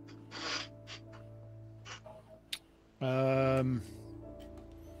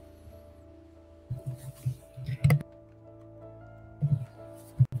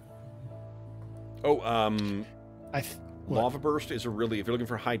 Lava Burst is a really, if you're looking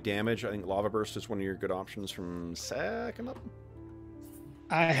for high damage, I think Lava Burst is one of your good options from second up.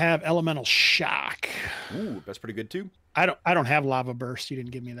 I have Elemental Shock. Ooh, that's pretty good too. I don't have Lava Burst. You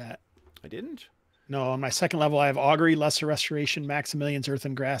didn't give me that. I didn't? No, on my second level, I have Augury, Lesser Restoration, Maximilian's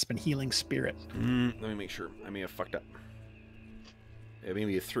Earthen Grasp, and Healing Spirit. Let me make sure. I may have fucked up. It may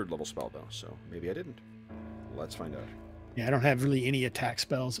be a 3rd level spell, though, so maybe I didn't. Let's find out. Yeah, I don't have really any attack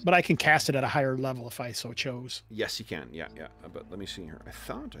spells, but I can cast it at a higher level if I so chose. Yes, you can. Yeah. But let me see here. I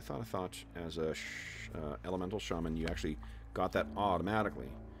thought as a elemental shaman, you actually got that automatically.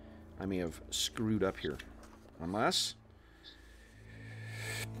 I may have screwed up here. Unless...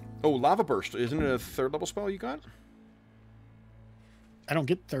 Oh, Lava Burst. Isn't it a 3rd level spell you got? I don't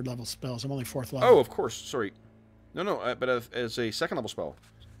get 3rd level spells. I'm only 4th level. Oh, of course. Sorry. No, but as a 2nd level spell.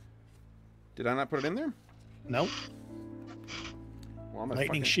 Did I not put it in there? Nope. Well,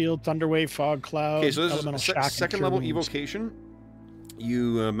 Lightning Shield, Thunderwave, Fog Cloud, Okay, so this Elemental is Shock, 2nd level evocation.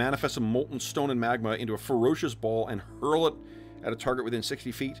 You manifest a molten stone and magma into a ferocious ball and hurl it at a target within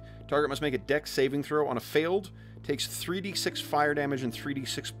 60 feet. Target must make a dex saving throw. On a failed, takes 3d6 fire damage and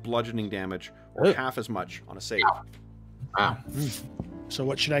 3d6 bludgeoning damage, or half as much on a save. Wow. So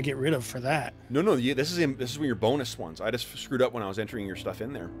what should I get rid of for that? No, this is one of your bonus ones. I just screwed up when I was entering your stuff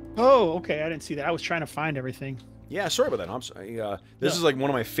in there. Oh, okay. I didn't see that. I was trying to find everything. Yeah, sorry about that. I'm sorry. This is like one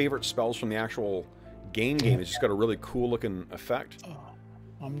of my favorite spells from the actual game. It's just got a really cool looking effect.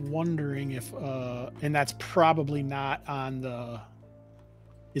 I'm wondering if, and that's probably not on the.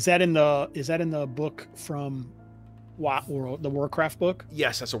 Is that in the book from the Warcraft book?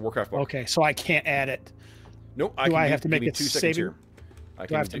 Yes, that's a Warcraft book. Okay, so I can't add it. Nope. Do I have to make it 2 seconds saving? here.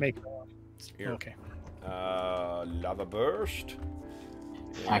 Do I have to make? Here. Okay. Lava Burst.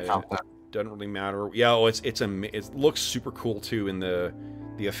 I felt that. Doesn't really matter. Yeah, well, it looks super cool too in the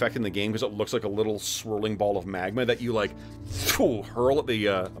effect in the game because it looks like a little swirling ball of magma that you like hurl at the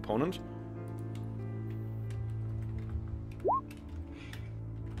opponent.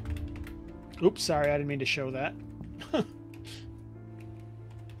 Oops, sorry, I didn't mean to show that. No,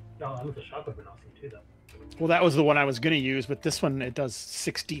 that was a shot weapon awesome too, though. Well, that was the one I was going to use, but this one, it does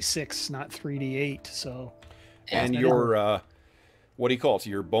 6d6, not 3d8, so... And your, what do you call it?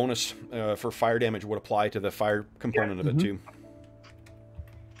 Your bonus for fire damage would apply to the fire component of it, too.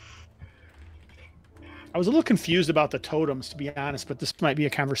 I was a little confused about the totems, to be honest, but this might be a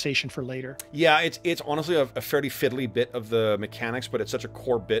conversation for later. Yeah, it's honestly a fairly fiddly bit of the mechanics, but it's such a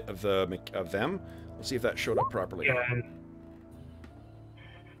core bit of them. Let's see if that showed up properly.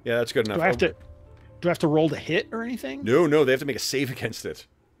 Yeah, that's good enough. Do I have to roll to hit or anything? No, they have to make a save against it.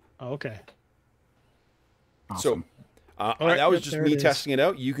 Oh, okay. Awesome. So, that was just me testing it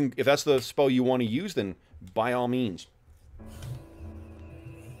out. You can, if that's the spell you want to use, then by all means.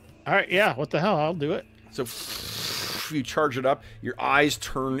 All right, yeah. What the hell? I'll do it. So, you charge it up. Your eyes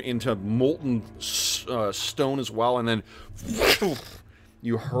turn into molten stone as well, and then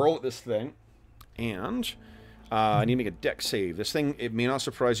you hurl at this thing. And I need to make a dex save. This thing, it may not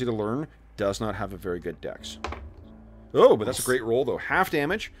surprise you to learn, does not have a very good dex. Oh, but that's a great roll, though. Half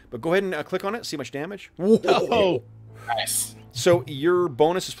damage. But go ahead and click on it. See how much damage. Whoa. Oh, Nice. So your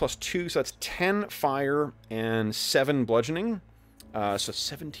bonus is +2, so that's 10 fire and 7 bludgeoning. So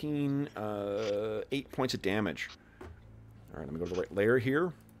 17, 8 points of damage. All right, let me go to the right layer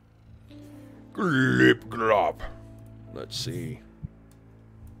here. Glip glop. Let's see.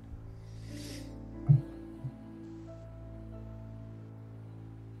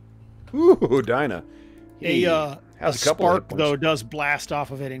 Ooh, Dinah. a has a couple of hit spark, points. though, does blast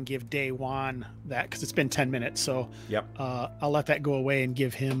off of it and give Day One that, because it's been 10 minutes. So Yep. I'll let that go away and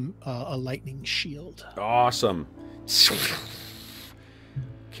give him a lightning shield. Awesome.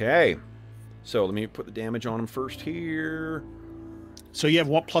 Okay. So let me put the damage on him first here. So you have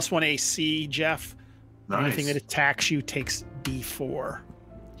 +1 AC, Jeff. Nice. Anything that attacks you takes D4.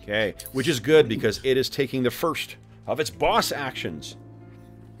 Okay. Which is good because it is taking the first of its boss actions.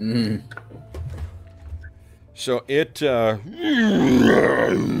 Mm. So it and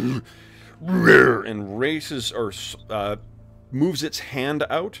races or moves its hand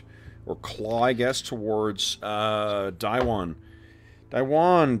out, or claw, I guess, towards Daiwan.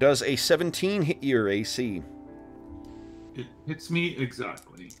 Daiwan, does a 17 hit your AC? It hits me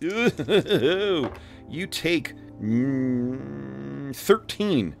exactly. You take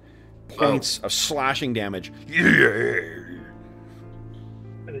 13 points of slashing damage.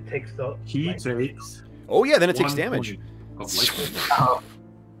 And it takes the. He takes. Oh yeah, then it takes 1 damage. point of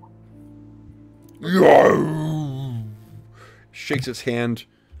lightning. Shakes its hand.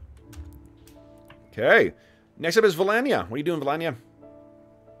 Okay. Next up is Valania. What are you doing, Valania?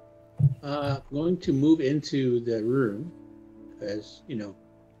 Going to move into the room, as you know,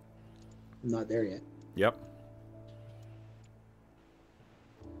 I'm not there yet. Yep.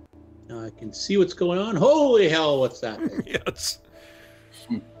 Now I can see what's going on. Holy hell, what's that thing? Yes.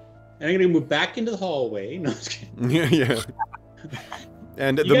 And I'm going to move back into the hallway. No, I'm just kidding. Yeah.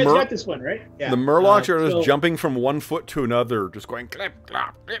 And You guys got this one, right? Yeah. the Murlocs are so, just jumping from one foot to another, just going clip,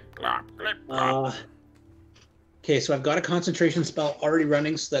 clop, clip, clop, clip, clop. Okay, so I've got a concentration spell already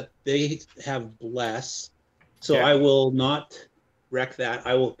running so that they have Bless. So Okay. I will not wreck that.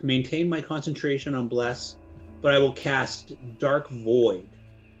 I will maintain my concentration on Bless, but I will cast Dark Void.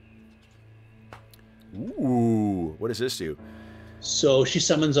 Ooh, what does this do? So she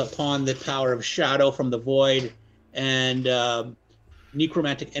summons upon the power of shadow from the void, and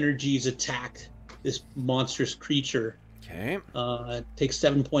necromantic energies attack this monstrous creature. Okay. Takes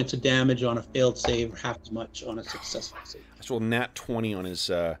 7 points of damage on a failed save, half as much on a successful save. Let's roll nat 20 on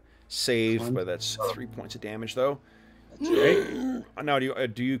his save, but that's 3 points of damage though. That's right. Now,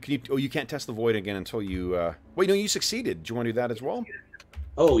 you can't test the void again until you. Wait, no, you succeeded. Do you want to do that as well?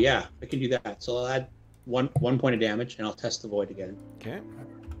 Oh yeah, I can do that. So I'll add one point of damage, and I'll test the void again. Okay.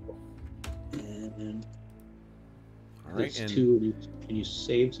 And all right. it's And 2. And you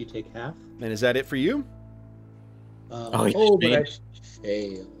save, so you take half. is that it for you? But I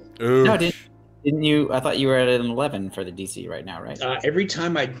failed. Ooh. No, didn't you? I thought you were at an 11 for the DC right now, right? Every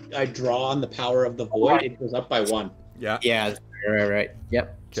time I draw on the power of the void, it goes up by 1. Yeah. Yeah, right.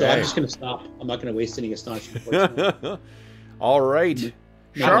 Yep. So I'm just going to stop. I'm not going to waste any astonishment points. All right.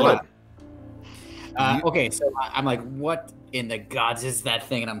 Charlotte. Okay, so I'm like, what in the gods is that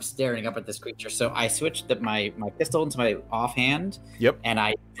thing? And I'm staring up at this creature. So I switched my pistol into my offhand. Yep. And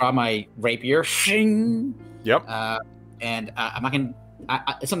I draw my rapier. Shing. Yep. And I'm not gonna.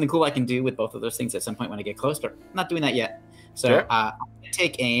 It's something cool I can do with both of those things at some point when I get close, but I'm not doing that yet. So Okay. I'm gonna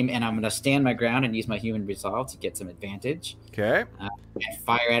take aim, and I'm gonna stand my ground and use my human resolve to get some advantage. Okay. I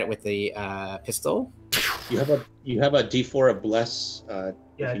fire at it with the pistol. You have a D4 of bless Yeah.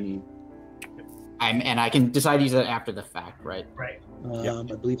 if you need. And I can decide to use it after the fact, right? Right. I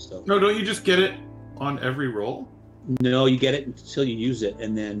believe so. No, don't you just get it on every roll? No, you get it until you use it,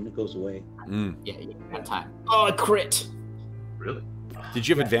 and then it goes away. Mm. Yeah, one time. Oh, a crit! Really? Did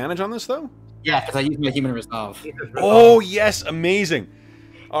you have advantage on this though? Yeah, because I used my human resolve. Oh yes, amazing.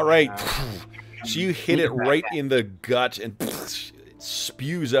 All right. So you hit it right in the gut and it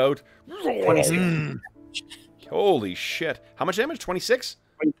spews out. 26. Holy shit. How much damage? 26?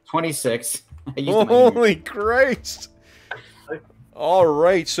 26. I used my human- Holy Christ. All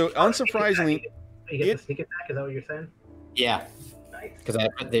right. So unsurprisingly, You get the sneak attack. Is that what you're saying? Yeah, Nice. because I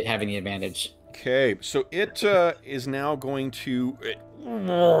put the having the advantage. okay. So it is now going to it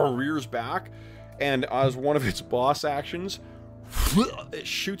rears back, and as one of its boss actions, it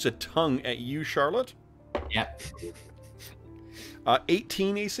shoots a tongue at you, Charlotte. Yep,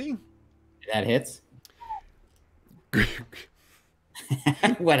 18 AC. that hits.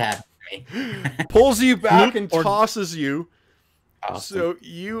 What happened to me? Pulls you back and tosses you. Awesome. So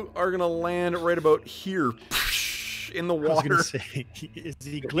you are gonna land right about here in the I was water. gonna say, is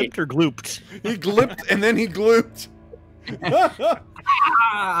he glipped or glooped? He glipped and then he glooped.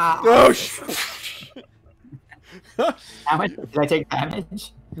 Ah! Oh, How much did I take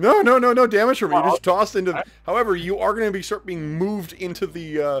damage? no damage from it. You just tossed into. However, you are going to start being moved into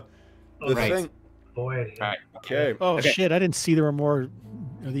the Right. thing. Void. Right. Okay. Oh Okay. shit! I didn't see there were more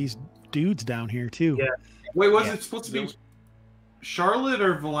of these dudes down here too. Yeah. Wait, was Yeah. it supposed to be Charlotte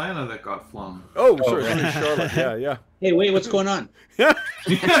or Valana that got flung? Oh, sorry, Charlotte. Yeah. Hey, wait, what's going on?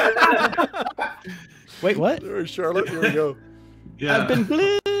 Wait, what? Sorry, Charlotte. Here we go. Yeah. I've been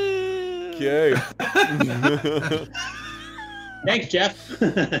blipped. Okay. Thanks, Jeff.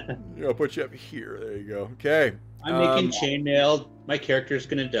 I'll put you up here. There you go. Okay. I'm making chainmail. My character's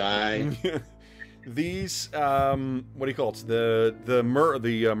gonna die. These what do you call it? The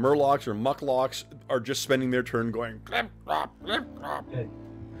murlocs or mucklocs are just spending their turn going. Blip, blop, blip, blop. Good.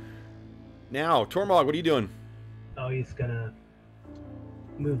 Now, Tormog, what are you doing? Oh, he's gonna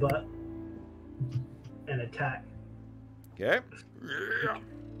move up and attack. Okay.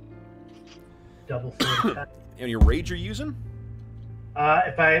 Double sword attack. And your rage you're using?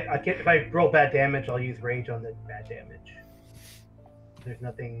 If I roll bad damage, I'll use rage on the bad damage. There's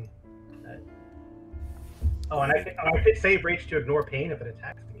nothing. Oh, and I could save rage to ignore pain if it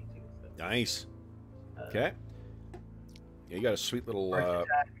attacks me too. So, Nice. Okay. Yeah, you got a sweet little. first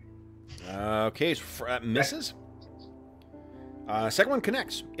attack. Okay, so misses. Second one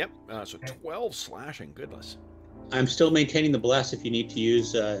connects. Yep. So Okay. 12 slashing. Goodness. I'm still maintaining the bless if you need to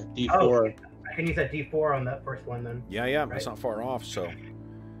use D4. Oh, I can use that D4 on that first one then. Yeah, that's Right. not far off. So,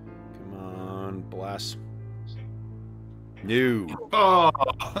 come on, bless. No. Oh.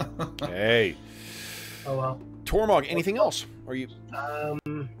 Hey, Oh well. Tormog. Anything else? Are you? Shoot.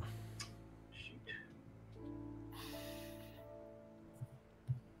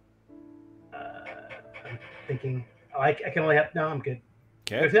 I'm thinking. Oh, I can only have. No, I'm good.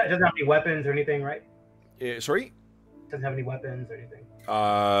 Okay. It doesn't have any weapons or anything, right? Sorry. It doesn't have any weapons or anything.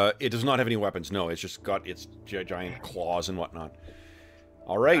 It does not have any weapons. No, it's just got its giant claws and whatnot.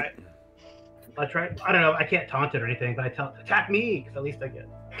 All right. I'll try. I don't know. I can't taunt it or anything, but I tell attack me because at least I get.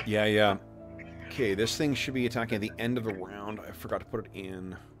 Yeah. Okay, this thing should be attacking at the end of the round. I forgot to put it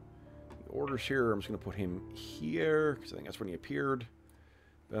in the orders here. I'm just going to put him here because I think that's when he appeared.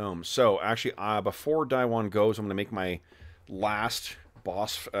 Boom. So actually, before Daiwan goes, I'm going to make my last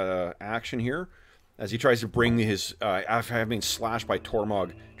boss action here. As he tries to bring his, after having been slashed by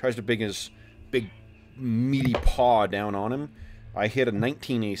Tormog, tries to bring his big meaty paw down on him. I hit a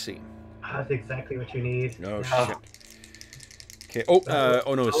 19 AC. That's exactly what you need. Oh, shit. Okay.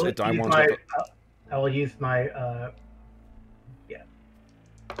 Oh no, it's Daiwan's. I will use my,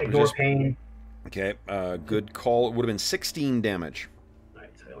 ignore pain. Okay, good call. It would have been 16 damage.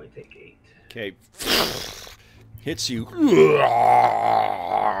 Alright, so I only take 8. Okay. Hits you.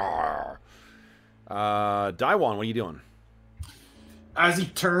 Daiwan, what are you doing? As he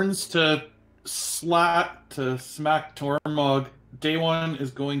turns to smack Tormog, Daiwan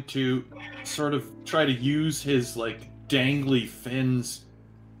is going to sort of try to use his like dangly fins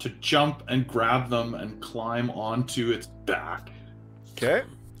to jump and grab them and climb onto its back. Okay.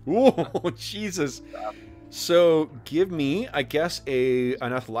 Ooh, Jesus. So give me, I guess, an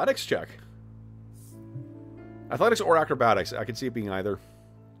athletics check. Athletics or acrobatics. I can see it being either.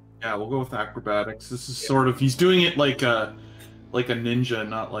 Yeah, we'll go with acrobatics. This is sort of, he's doing it like a ninja,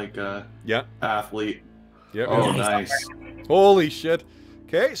 not like a athlete. Yep. Oh, nice. Holy shit.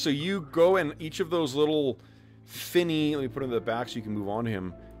 Okay, so you go and each of those little finny, let me put it in the back so you can move on to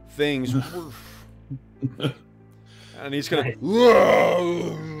him, things. And he's gonna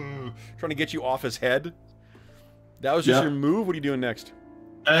trying to get you off his head. That was just your move. What are you doing next?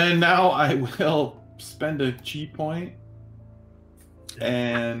 And now I will spend a chi point,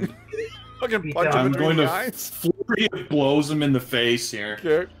 and Fucking punch him I'm between going the to eyes. flurry of blows him in the face here.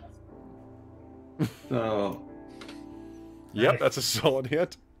 Okay. So, Yep, that's a solid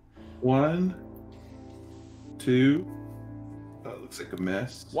hit. 1, 2. That looks like a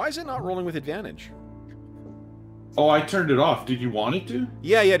miss. Why is it not rolling with advantage? Oh, I turned it off. Did you want it to?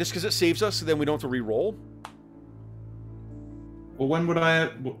 Yeah, just because it saves us, so then we don't have to re-roll. Well, when would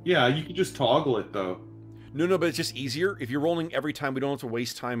I? Yeah, you could just toggle it though. No, but it's just easier. If you're rolling every time, we don't have to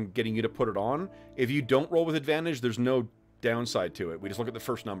waste time getting you to put it on. If you don't roll with advantage, there's no downside to it. We just look at the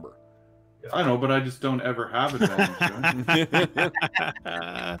first number. I know, but I just don't ever have advantage.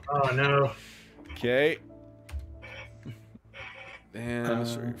 Oh, no. Okay. And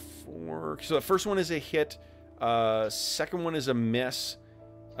 3, 4. So the first one is a hit. Second one is a miss.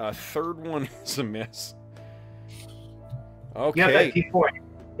 Third one is a miss. Okay. You have that D4.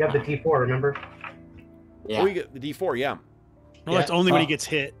 You have the D4, remember? Yeah. Oh, you get the D4, yeah. Well, that's only when he gets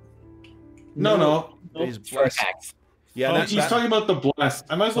hit. No. He's blessed. Attacks. Yeah, He's talking about the bless.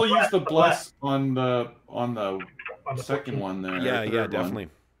 I might as well use the bless. bless on the second one there. Yeah, third one. definitely.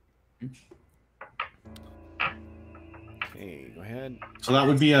 Okay, go ahead. So that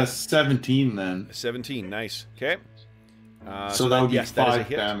would be a 17 then. 17, nice. Okay. So that would be yes, that is a 5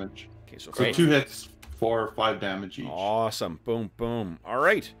 hit. damage. Okay, so So 2 hits for 5 damage each. Awesome. Boom, boom. All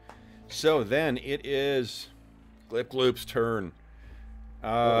right. So then it is Glip Gloop's turn.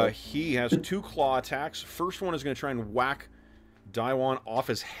 He has 2 claw attacks. First one is going to try and whack Daiwan off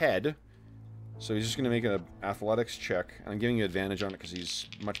his head. So he's just going to make an athletics check. I'm giving you advantage on it because he's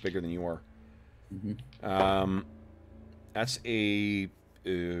much bigger than you are. Mm-hmm. That's a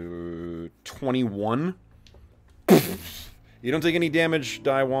 21. You don't take any damage,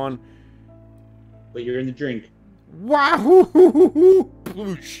 Daiwan. But you're in the drink. Wahoo!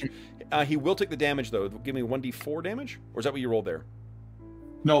 He will take the damage though. Give me 1d4 damage, or is that what you rolled there?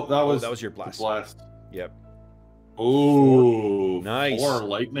 No, that was your blast. Blast. Yep. Ooh, Nice. 4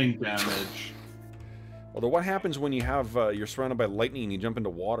 lightning damage. Although, what happens when you have you're surrounded by lightning and you jump into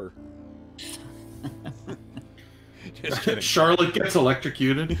water? Just kidding. Charlotte gets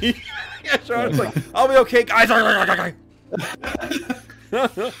electrocuted. Yeah, Charlotte's like, "I'll be okay, guys."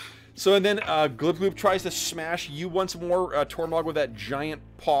 So and then Glip Gloop tries to smash you once more, Tormog, with that giant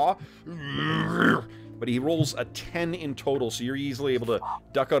paw. But he rolls a 10 in total, so you're easily able to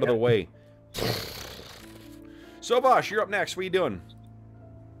duck out of the way. So, Bosh, you're up next. What are you doing?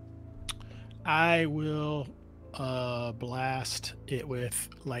 I will blast it with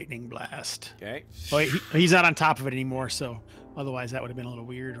lightning blast. Okay. Oh, he's not on top of it anymore, so otherwise that would have been a little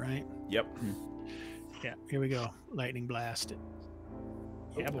weird, right? Yep. Yeah, here we go. Lightning blast.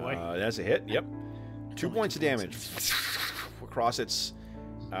 Yeah, boy. That's a hit. Yep. 2 points of damage across its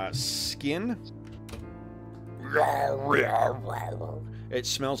skin. It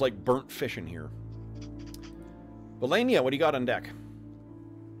smells like burnt fish in here. Valania, what do you got on deck?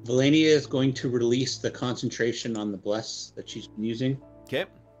 Valania is going to release the concentration on the bless that she's been using. Okay.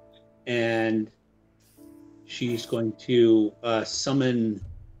 And she's going to summon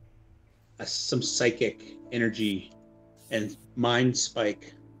some psychic energy and mind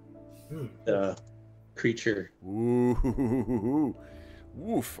spike the creature. Ooh.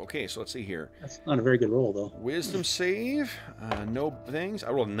 Woof. Okay, so let's see here. That's not a very good roll, though. Wisdom save. No things.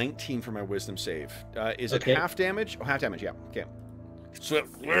 I rolled a 19 for my wisdom save. Is it Okay. half damage? Oh, half damage, yeah. Okay. So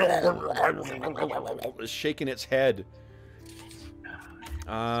it's shaking its head.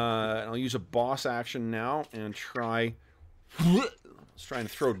 I'll use a boss action now and try... Let's try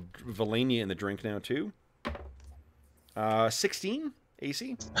and throw Valania in the drink now, too. 16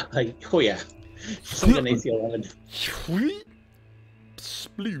 AC? Oh, yeah. She's an AC 11.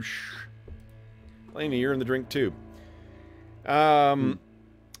 Sploosh. Valania, you're in the drink, too. Then,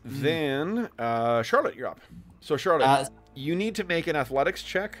 Charlotte, you're up. So, Charlotte, you need to make an athletics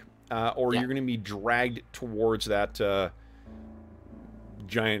check, or you're going to be dragged towards that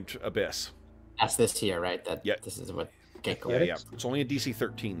giant abyss. That's this here, right? Yep. This is what. Okay, cool. Yeah. It's only a DC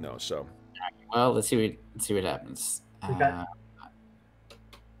 13 though, so. Well, let's see what happens.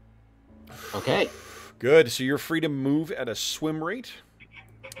 Okay. Good. So you're free to move at a swim rate.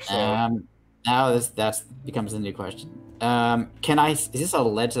 So, now that becomes a new question. Can I? Is this a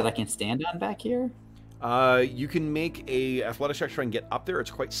ledge that I can stand on back here? you can make a athletics check to try and get up there.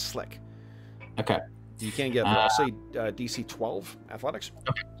 It's quite slick. Okay. You can't get. I'll say DC 12 athletics.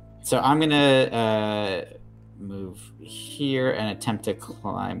 Okay. So I'm gonna move here and attempt to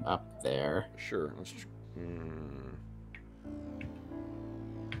climb up there. Sure. Let's.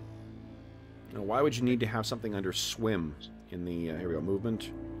 Now, why would you need to have something under swim in the? Here we go.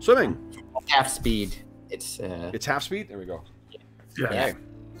 Movement. Swimming. Half speed. It's half speed. There we go. Yeah. Okay.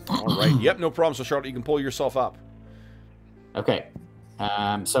 All right. Yep. No problem. So Charlotte, you can pull yourself up. Okay.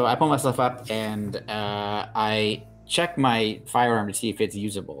 So I pull myself up and I check my firearm to see if it's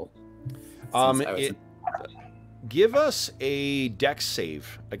usable. Give us a dex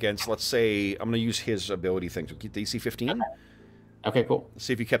save against, let's say, I'm going to use his ability thing. So DC 15. Okay, cool. Let's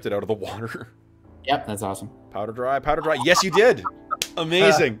see if you kept it out of the water. Yep, that's awesome. Powder dry, powder dry. Yes, you did.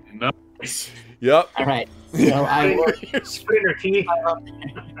 Amazing. Nice. Yep. All right. So I will Put in her teeth.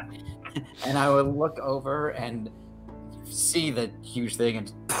 and I would look over and see the huge thing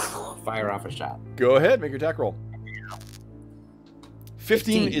and fire off a shot. Go ahead, make your attack roll.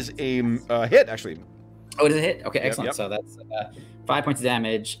 15 is a hit, actually. Oh, it is a hit? Okay, Yep, excellent. yep. So that's 5 points of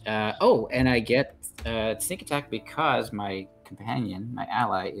damage. Oh, and I get sneak attack because my companion, my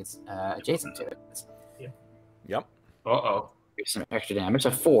ally, is adjacent to it. Yep. Uh-oh. Some extra damage, so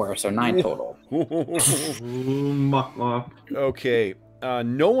 4, so 9 total. Ooh, MacLeod. Okay.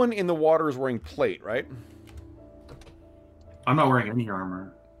 No one in the water is wearing plate, right? I'm not wearing any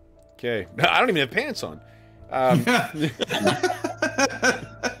armor. Okay. I don't even have pants on.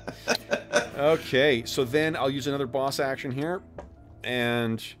 Okay, so then I'll use another boss action here.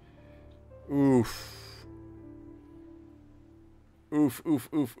 And... Oof.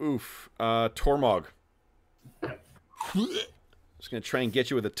 Tormog. Just going to try and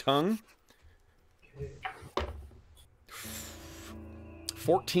get you with a tongue.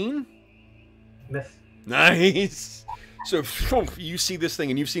 14? Miss. Nice! So, you see this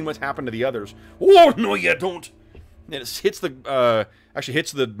thing, and you've seen what's happened to the others. Oh, no, you don't! And it hits the, actually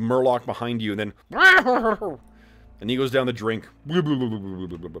hits the Murloc behind you, and then... And he goes down the drink.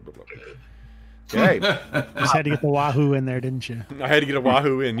 Okay. Just had to get the wahoo in there, didn't you? I had to get a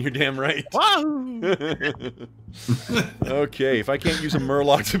wahoo in, you're damn right. Wahoo! Okay, if I can't use a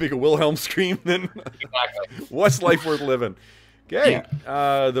Murloc to make a Wilhelm scream, then what's life worth living? Okay,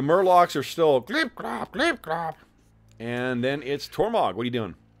 the Murlocs are still glip glop, and then it's Tormog. What are you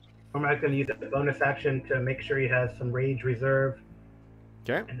doing? I'm going to use a bonus action to make sure he has some rage reserve.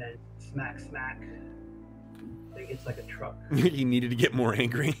 Okay. And then smack. It's like a truck. He needed to get more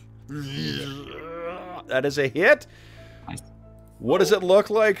angry. That is a hit. Nice. What does it look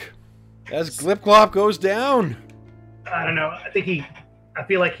like as Glip Glop goes down? I don't know. I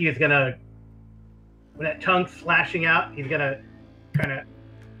feel like he's gonna, when that tongue's slashing out, he's gonna kind of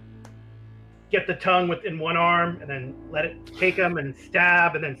get the tongue within one arm and then let it take him and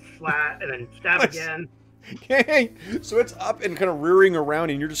stab and then slat and then stab again. Okay, so it's up and kind of rearing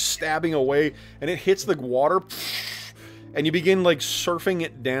around and you're just stabbing away and it hits the water and you begin like surfing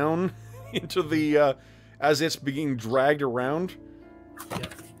it down into the, as it's being dragged around.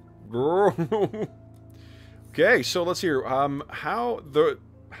 Okay, so let's hear, how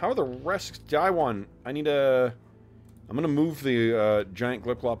are the rest, Daiwan, I'm gonna move the, giant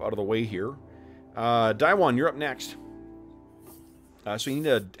Glip-Glop out of the way here. Daiwan, you're up next. So you need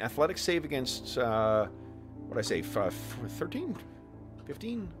an athletics save against, what did I say, 13?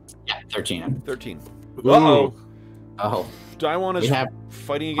 15? Yeah, 13. 13. Uh-oh. Oh. Daiwan is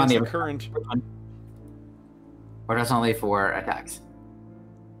fighting against the current. Or that's only for attacks.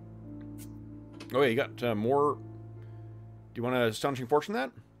 Oh, yeah, you got more. Do you want a astonishing fortune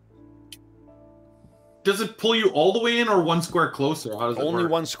that? Does it pull you all the way in or one square closer? How does it Only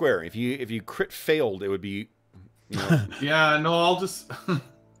work? one square. If you crit failed, it would be. You know, Yeah, no, I'll just.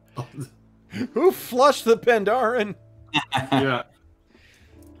 who flushed the Pandaren? Yeah.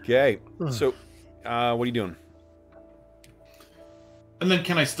 Okay, so what are you doing? And then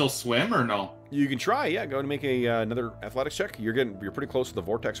can I still swim or no? You can try, yeah. Go and make a another athletics check. You're pretty close to the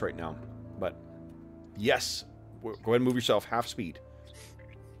vortex right now, but yes, go ahead and move yourself half speed.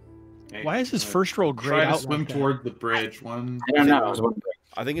 Why is his first roll grayed Try to out swim like that? toward the bridge. One. I don't know. I was wondering.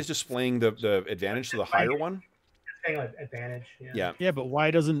 I think it's displaying the advantage to the higher one. Hang on, advantage. Yeah. Yeah. Yeah, but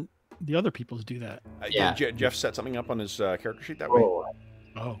why doesn't the other people's do that? Yeah. Jeff set something up on his character sheet that way.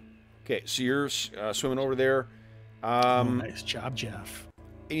 Oh, Okay, so you're swimming over there. nice job, Jeff.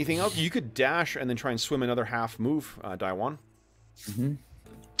 Anything else? You could dash and then try and swim another half move, Daiwan.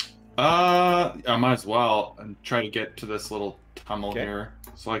 I might as well and try to get to this little tunnel here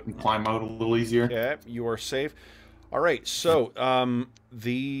so I can climb out a little easier. Okay, you are safe. All right, so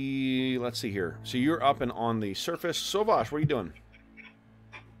let's see here. So you're up and on the surface. Sovash, what are you doing?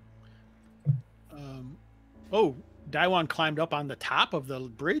 Daiwan climbed up on the top of the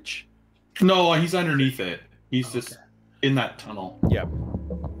bridge. No, he's underneath it. He's just in that tunnel. Yep.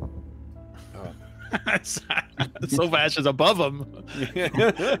 Sovash is above him.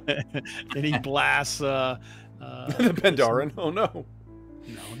 And he blasts the Pandaren. Oh no.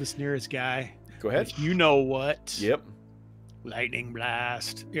 No, this nearest guy. Go ahead. You know what? Yep. Lightning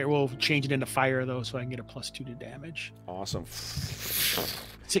blast. Here, we'll change it into fire though, so I can get a +2 to damage. Awesome.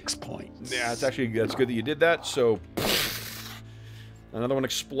 6 points. Yeah, that's good that you did that. So another one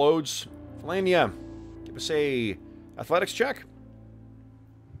explodes. Lania, give us a athletics check.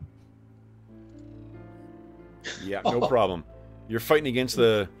 Yeah, no problem. You're fighting against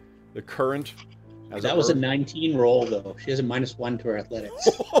the current. That was a 19 roll, though. She has a -1 to her athletics.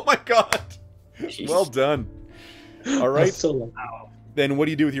 Oh my god! Well done. All right. So loud. Then what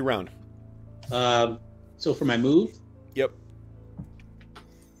do you do with your round? So for my move, Yep.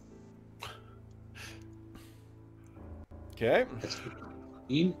 Okay. that's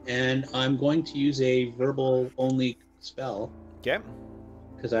 15, and I'm going to use a verbal only spell Okay.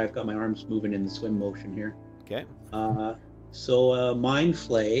 because I've got my arms moving in the swim motion here. Okay. So mind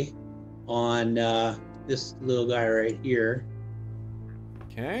flay on this little guy right here.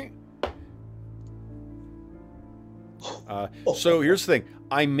 Okay. So here's the thing.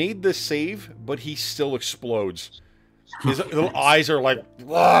 I made the save, but he still explodes. His little eyes are like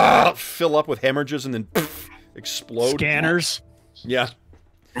fill up with hemorrhages and then explode. Scanners. Yeah.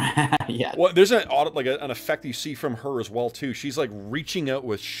 Yeah. Well, there's an effect you see from her as well too. She's like reaching out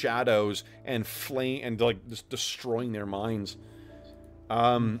with shadows and flame and like just destroying their minds.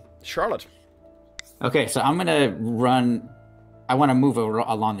 Charlotte. Okay, so I'm gonna run. I want to move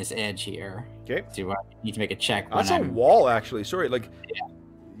along this edge here. Okay. So I need to make a check. That's a wall, actually. Sorry, like.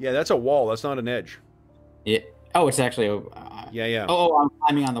 Yeah, that's a wall. That's not an edge. Yeah. Oh, it's actually. Yeah. Oh, I'm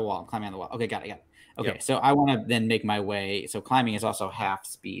climbing on the wall. Okay, got it. Okay, Yep. so I want to then make my way. So climbing is also half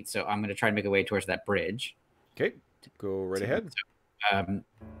speed. So I'm going to try to make a way towards that bridge. Okay, go right ahead.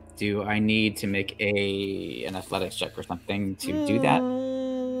 Do I need to make an athletics check or something to do that?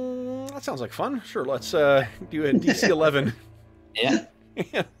 That sounds like fun. Sure, let's do a DC 11. Yeah.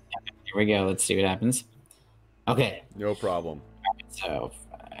 Yeah. Here we go. Let's see what happens. Okay. No problem. So,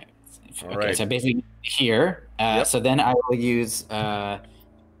 All okay, right. so basically here. Yep. So then I will use.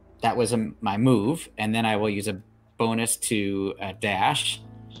 That was my move, and then I will use a bonus to dash.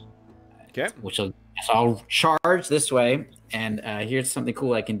 Okay. So I'll charge this way, and here's something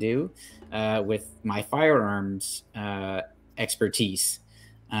cool I can do with my firearms expertise.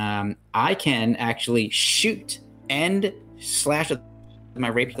 I can actually shoot and slash with my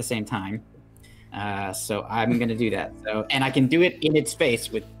rapier at the same time. So I'm going to do that. So, and I can do it in its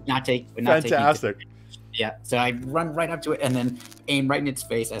face with not taking. Fantastic. Yeah. So I run right up to it and then aim right in its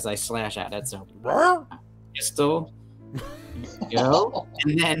face as I slash at it. So pistol, go,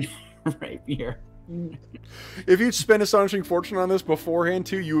 and then rapier. If you'd spent Astonishing Fortune on this beforehand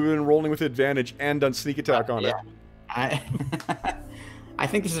too, you would have been rolling with advantage and done sneak attack on it. I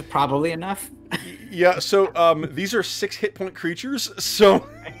think this is probably enough. Yeah. So these are 6 hit point creatures. So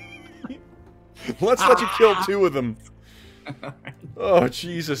let's let you kill 2 of them. Oh,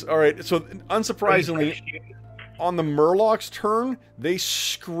 Jesus. All right. So, unsurprisingly, on the Murloc's turn, they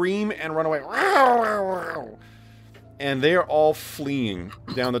scream and run away. And they are all fleeing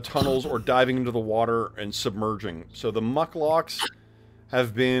down the tunnels or diving into the water and submerging. So, the Mucklocks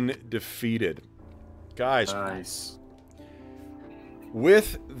have been defeated. Guys. Nice.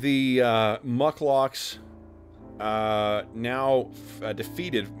 With the Mucklocks now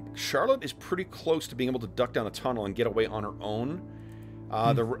defeated, Charlotte is pretty close to being able to duck down the tunnel and get away on her own.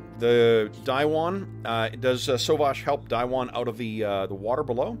 The Daiwan, does Sovash help Daiwan out of the water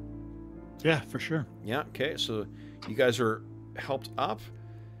below? Yeah, for sure. Yeah, okay, so you guys are helped up.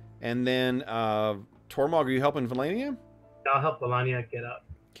 And then, Tormog, are you helping Valania? I'll help Valania get up.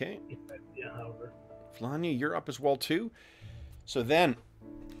 Okay. Yeah, however. Valania, you're up as well, too. So then,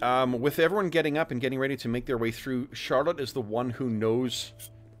 with everyone getting up and getting ready to make their way through, Charlotte is the one who knows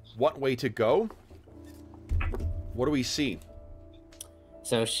what way to go. What do we see?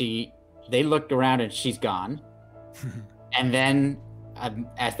 So they looked around and she's gone. And then,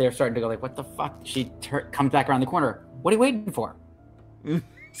 as they're starting to go like, what the fuck? She comes back around the corner. What are you waiting for?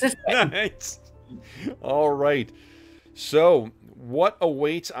 Nice. All right. So, what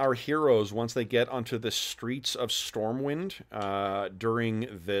awaits our heroes once they get onto the streets of Stormwind during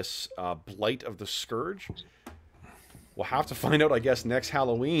this Blight of the Scourge? We'll have to find out, I guess, next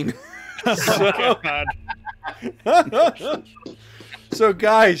Halloween. So,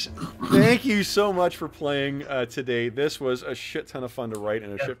 guys, thank you so much for playing today. This was a shit ton of fun to write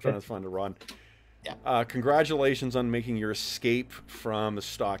and a shit ton of fun to run. Yeah. Congratulations on making your escape from the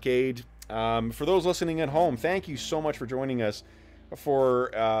Stockade. For those listening at home, thank you so much for joining us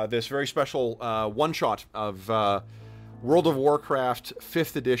for this very special one-shot of World of Warcraft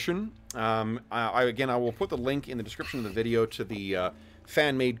 5th edition. Again, I will put the link in the description of the video to the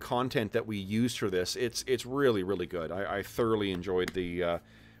fan-made content that we used for this. It's really, really good. I thoroughly enjoyed the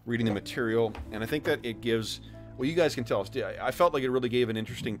reading the material, and I think that it gives... Well, you guys can tell us. I felt like it really gave an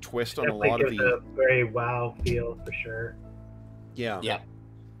interesting twist on a lot of the... a very WoW feel, for sure. Yeah. Yeah.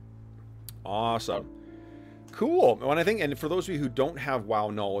 Awesome. Cool. And I think, and for those of you who don't have WoW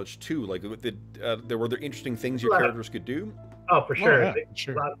knowledge too, like there were interesting things your characters could do. Oh, for sure. Yeah,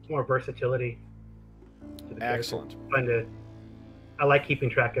 sure. A lot more versatility. To the Excellent. I like keeping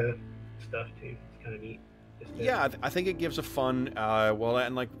track of stuff too. It's kind of neat. Yeah, I think it gives a fun. Well,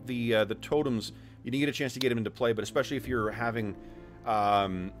 and like the totems, you didn't get a chance to get them into play, but especially if you're having,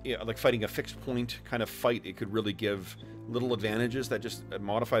 like fighting a fixed point kind of fight, it could really give little advantages that just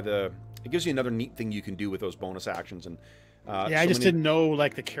modify the. It gives you another neat thing you can do with those bonus actions. And I just didn't know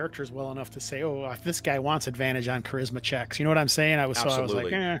like the characters well enough to say, oh, if this guy wants advantage on charisma checks. You know what I'm saying? I was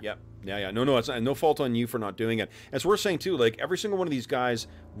like, eh. Yep. Yeah. No, it's no fault on you for not doing it. As we're saying too, like every single one of these guys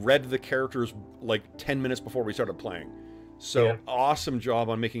read the characters like 10 minutes before we started playing. So awesome job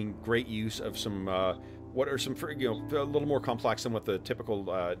on making great use of some what are some a little more complex than what the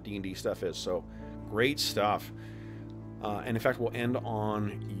typical D&D stuff is. So great stuff. And in fact, we'll end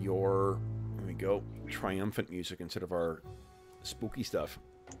on your, there we go, triumphant music instead of our spooky stuff.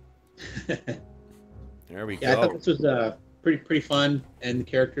 There we go. I thought this was pretty fun, and the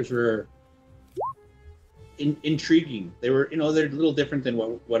characters were intriguing. They were, they're a little different than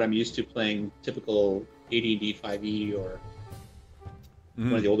what I'm used to playing typical AD&D 5e or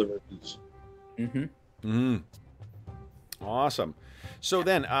one of the older versions. Awesome. So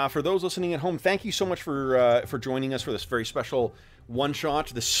then, for those listening at home, thank you so much for joining us for this very special one-shot,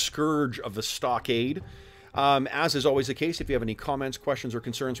 the Scourge of the Stockade. As is always the case, if you have any comments, questions, or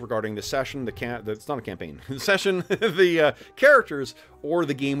concerns regarding the session, it's not a campaign, the session, the characters, or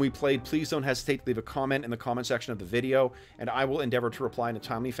the game we played, please don't hesitate to leave a comment in the comment section of the video, and I will endeavor to reply in a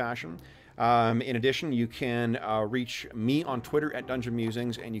timely fashion. In addition, you can reach me on Twitter at Dungeon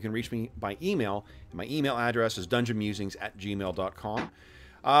Musings, and you can reach me by email. My email address is dungeonmusings@gmail.com.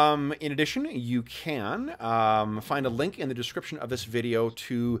 In addition, you can find a link in the description of this video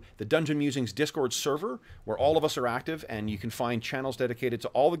to the Dungeon Musings Discord server, where all of us are active, and you can find channels dedicated to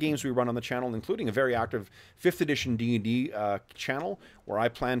all the games we run on the channel, including a very active 5th edition D&D channel, where I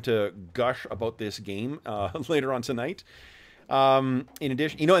plan to gush about this game later on tonight. In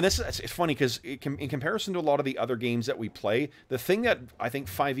addition, and it's funny because in comparison to a lot of the other games that we play, the thing that I think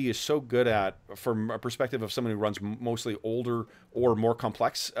 5e is so good at, from a perspective of someone who runs mostly older or more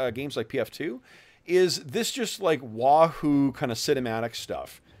complex games like PF2, is this just like wahoo kind of cinematic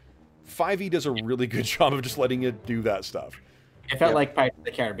stuff. 5e does a really good job of just letting it do that stuff. It felt like Pirates of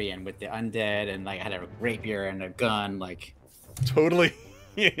the Caribbean with the undead, and like I had a rapier and a gun, like. Totally.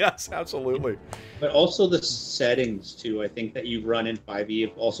 Yes, absolutely. But also the settings too. I think that you've run in 5e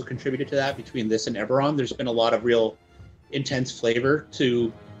have also contributed to that. Between this and Eberron, there's been a lot of real intense flavor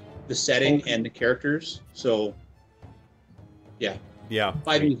to the setting and the characters. So, yeah.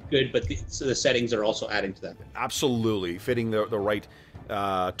 5e is good, but the settings are also adding to that. Absolutely, fitting the right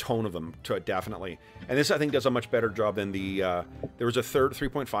tone of them to it, definitely. And this, I think, does a much better job than the there was a third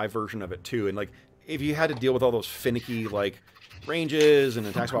 3.5 version of it too, and like if you had to deal with all those finicky, like, ranges and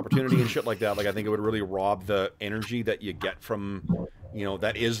attacks of opportunity and shit like that, like, I think it would really rob the energy that you get from, you know,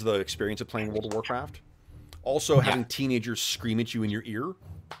 that is the experience of playing World of Warcraft. Also, having teenagers scream at you in your ear.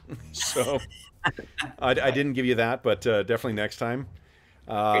 So, I didn't give you that, but definitely next time.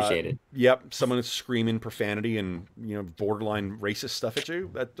 Appreciate it. Yep, someone is screaming profanity and, you know, borderline racist stuff at you.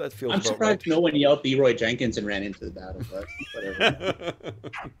 That feels. I'm surprised no one yelled Leroy Jenkins and ran into the battle, but whatever.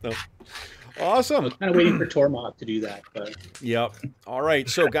 No. Awesome. I was kind of waiting for Tormod to do that, but Yep. All right,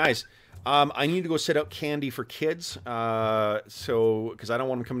 so guys, I need to go set out candy for kids. So because I don't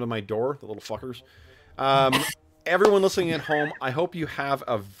want them to come to my door, the little fuckers. Everyone listening at home, I hope you have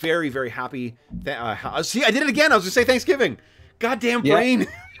a very, very happy. See, I did it again. I was going to say Thanksgiving. Goddamn brain.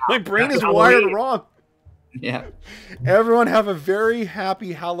 My brain is wired wrong. Yeah. Everyone have a very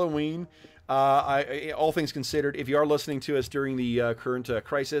happy Halloween. All things considered, if you are listening to us during the current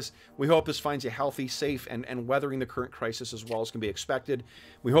crisis, we hope this finds you healthy, safe, and weathering the current crisis as well as can be expected.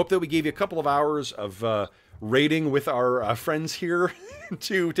 We hope that we gave you a couple of hours of raiding with our friends here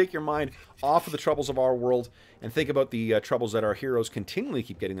to take your mind off of the troubles of our world and think about the troubles that our heroes continually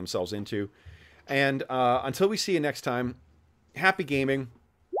keep getting themselves into. And until we see you next time, happy gaming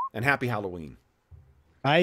and happy Halloween.